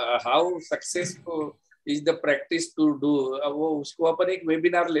 How successful is the practice to do? वो उसको अपन एक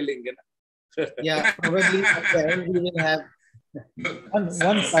webinar ले लेंगे ना. Yeah, probably at the end we will have.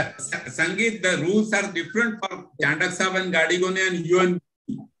 Sangeet, the rules are different for Chandak Sahab and Gadigone and you and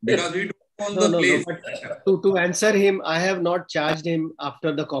me, because we don't on No, the no, place. no. But to answer him, I have not charged him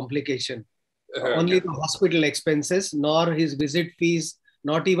after the complication. Only the hospital expenses, nor his visit fees,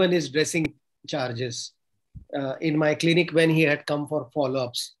 not even his dressing charges in my clinic when he had come for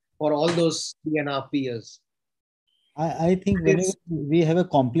follow-ups for all those 3.5 years. I think whenever we have a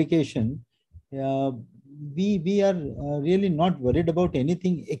complication, we are really not worried about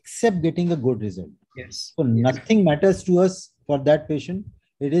anything except getting a good result. Yes. So nothing matters to us for that patient.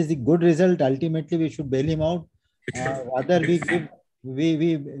 It is the good result. Ultimately, we should bail him out. Rather,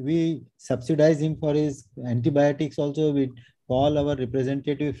 we subsidize him for his antibiotics. Also, we call our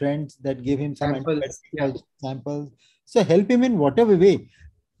representative friends that give him some antibiotics samples. So help him in whatever way.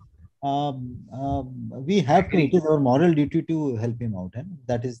 We have to. It is our moral duty to help him out, and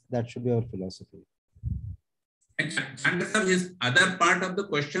that should be our philosophy. And his other part of the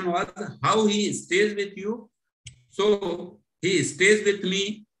question was how he stays with you. So he stays with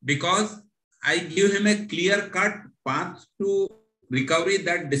me because I give him a clear-cut path to recovery,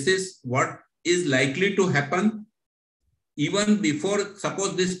 that this is what is likely to happen. Even before,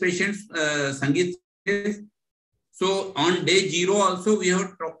 suppose this patient, Sangeet says, so on day 0 also, we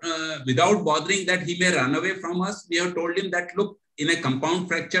have, without bothering that he may run away from us, we have told him that, look, in a compound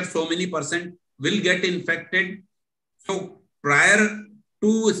fracture, so many % will get infected. So prior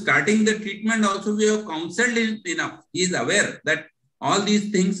to starting the treatment also, we have counseled him enough. He is aware that all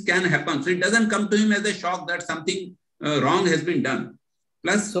these things can happen. So it doesn't come to him as a shock that something wrong has been done.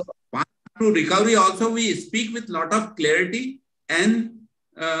 Plus, to recovery also, we speak with lot of clarity and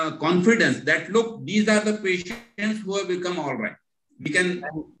confidence that, look, these are the patients who have become all right. We can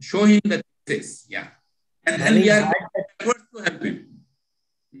show him the cases. Yeah. And then we are efforts to help him.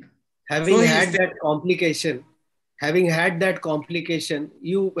 Having had that complication,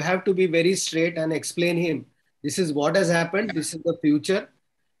 you have to be very straight and explain him, this is what has happened, this is the future,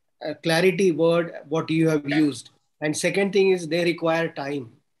 clarity word, what you have used. And second thing is they require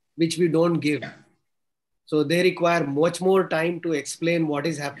time, which we don't give. So they require much more time to explain what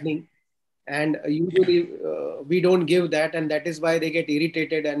is happening. And usually we don't give that, and that is why they get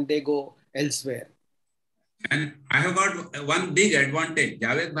irritated and they go elsewhere. And I have got one big advantage.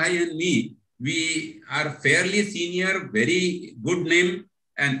 Javed Bhai and me, we are fairly senior, very good name.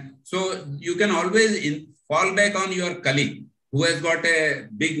 And so you can always fall back on your colleague who has got a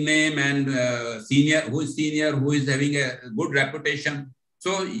big name and who is having a good reputation.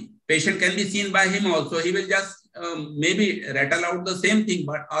 So patient can be seen by him also. He will just maybe rattle out the same thing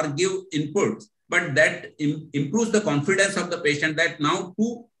or give inputs. But that improves the confidence of the patient that now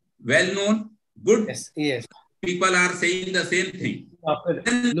two well-known, good people are saying the same thing.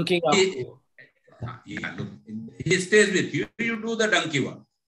 Looking after you. He stays with you. You do the donkey work.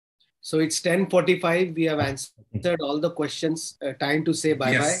 So it's 10:45. We have answered all the questions. Time to say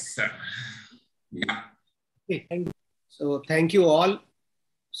bye-bye. Yes, sir. Yeah. Okay. So thank you all.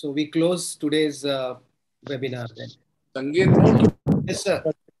 So we close today's webinar then. संगीत, yes sir.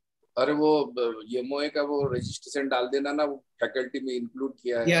 अरे वो ये मोए का वो registration डाल देना ना, वो फैकल्टी में इंक्लूड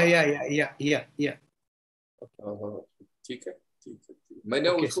किया है. Yeah. ठीक है. मैंने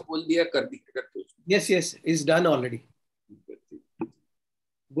उसको बोल दिया, कर दिया करके. Yes, it's done already.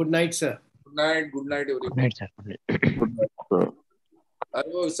 Good night, sir. Good night, everybody. Good night, sir.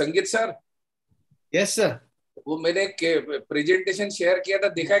 अरे वो संगीत सर. Yes, sir. वो मैंने प्रेजेंटेशन शेयर किया था,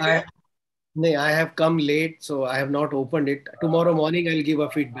 देखा क्या? नहीं, I have come late, so I have not opened it. Tomorrow morning I'll give a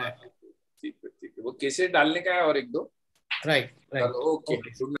feedback. ठीक है. वो कैसे डालने का है और एक दो. Right. Okay.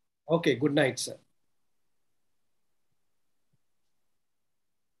 Okay. Good night, sir.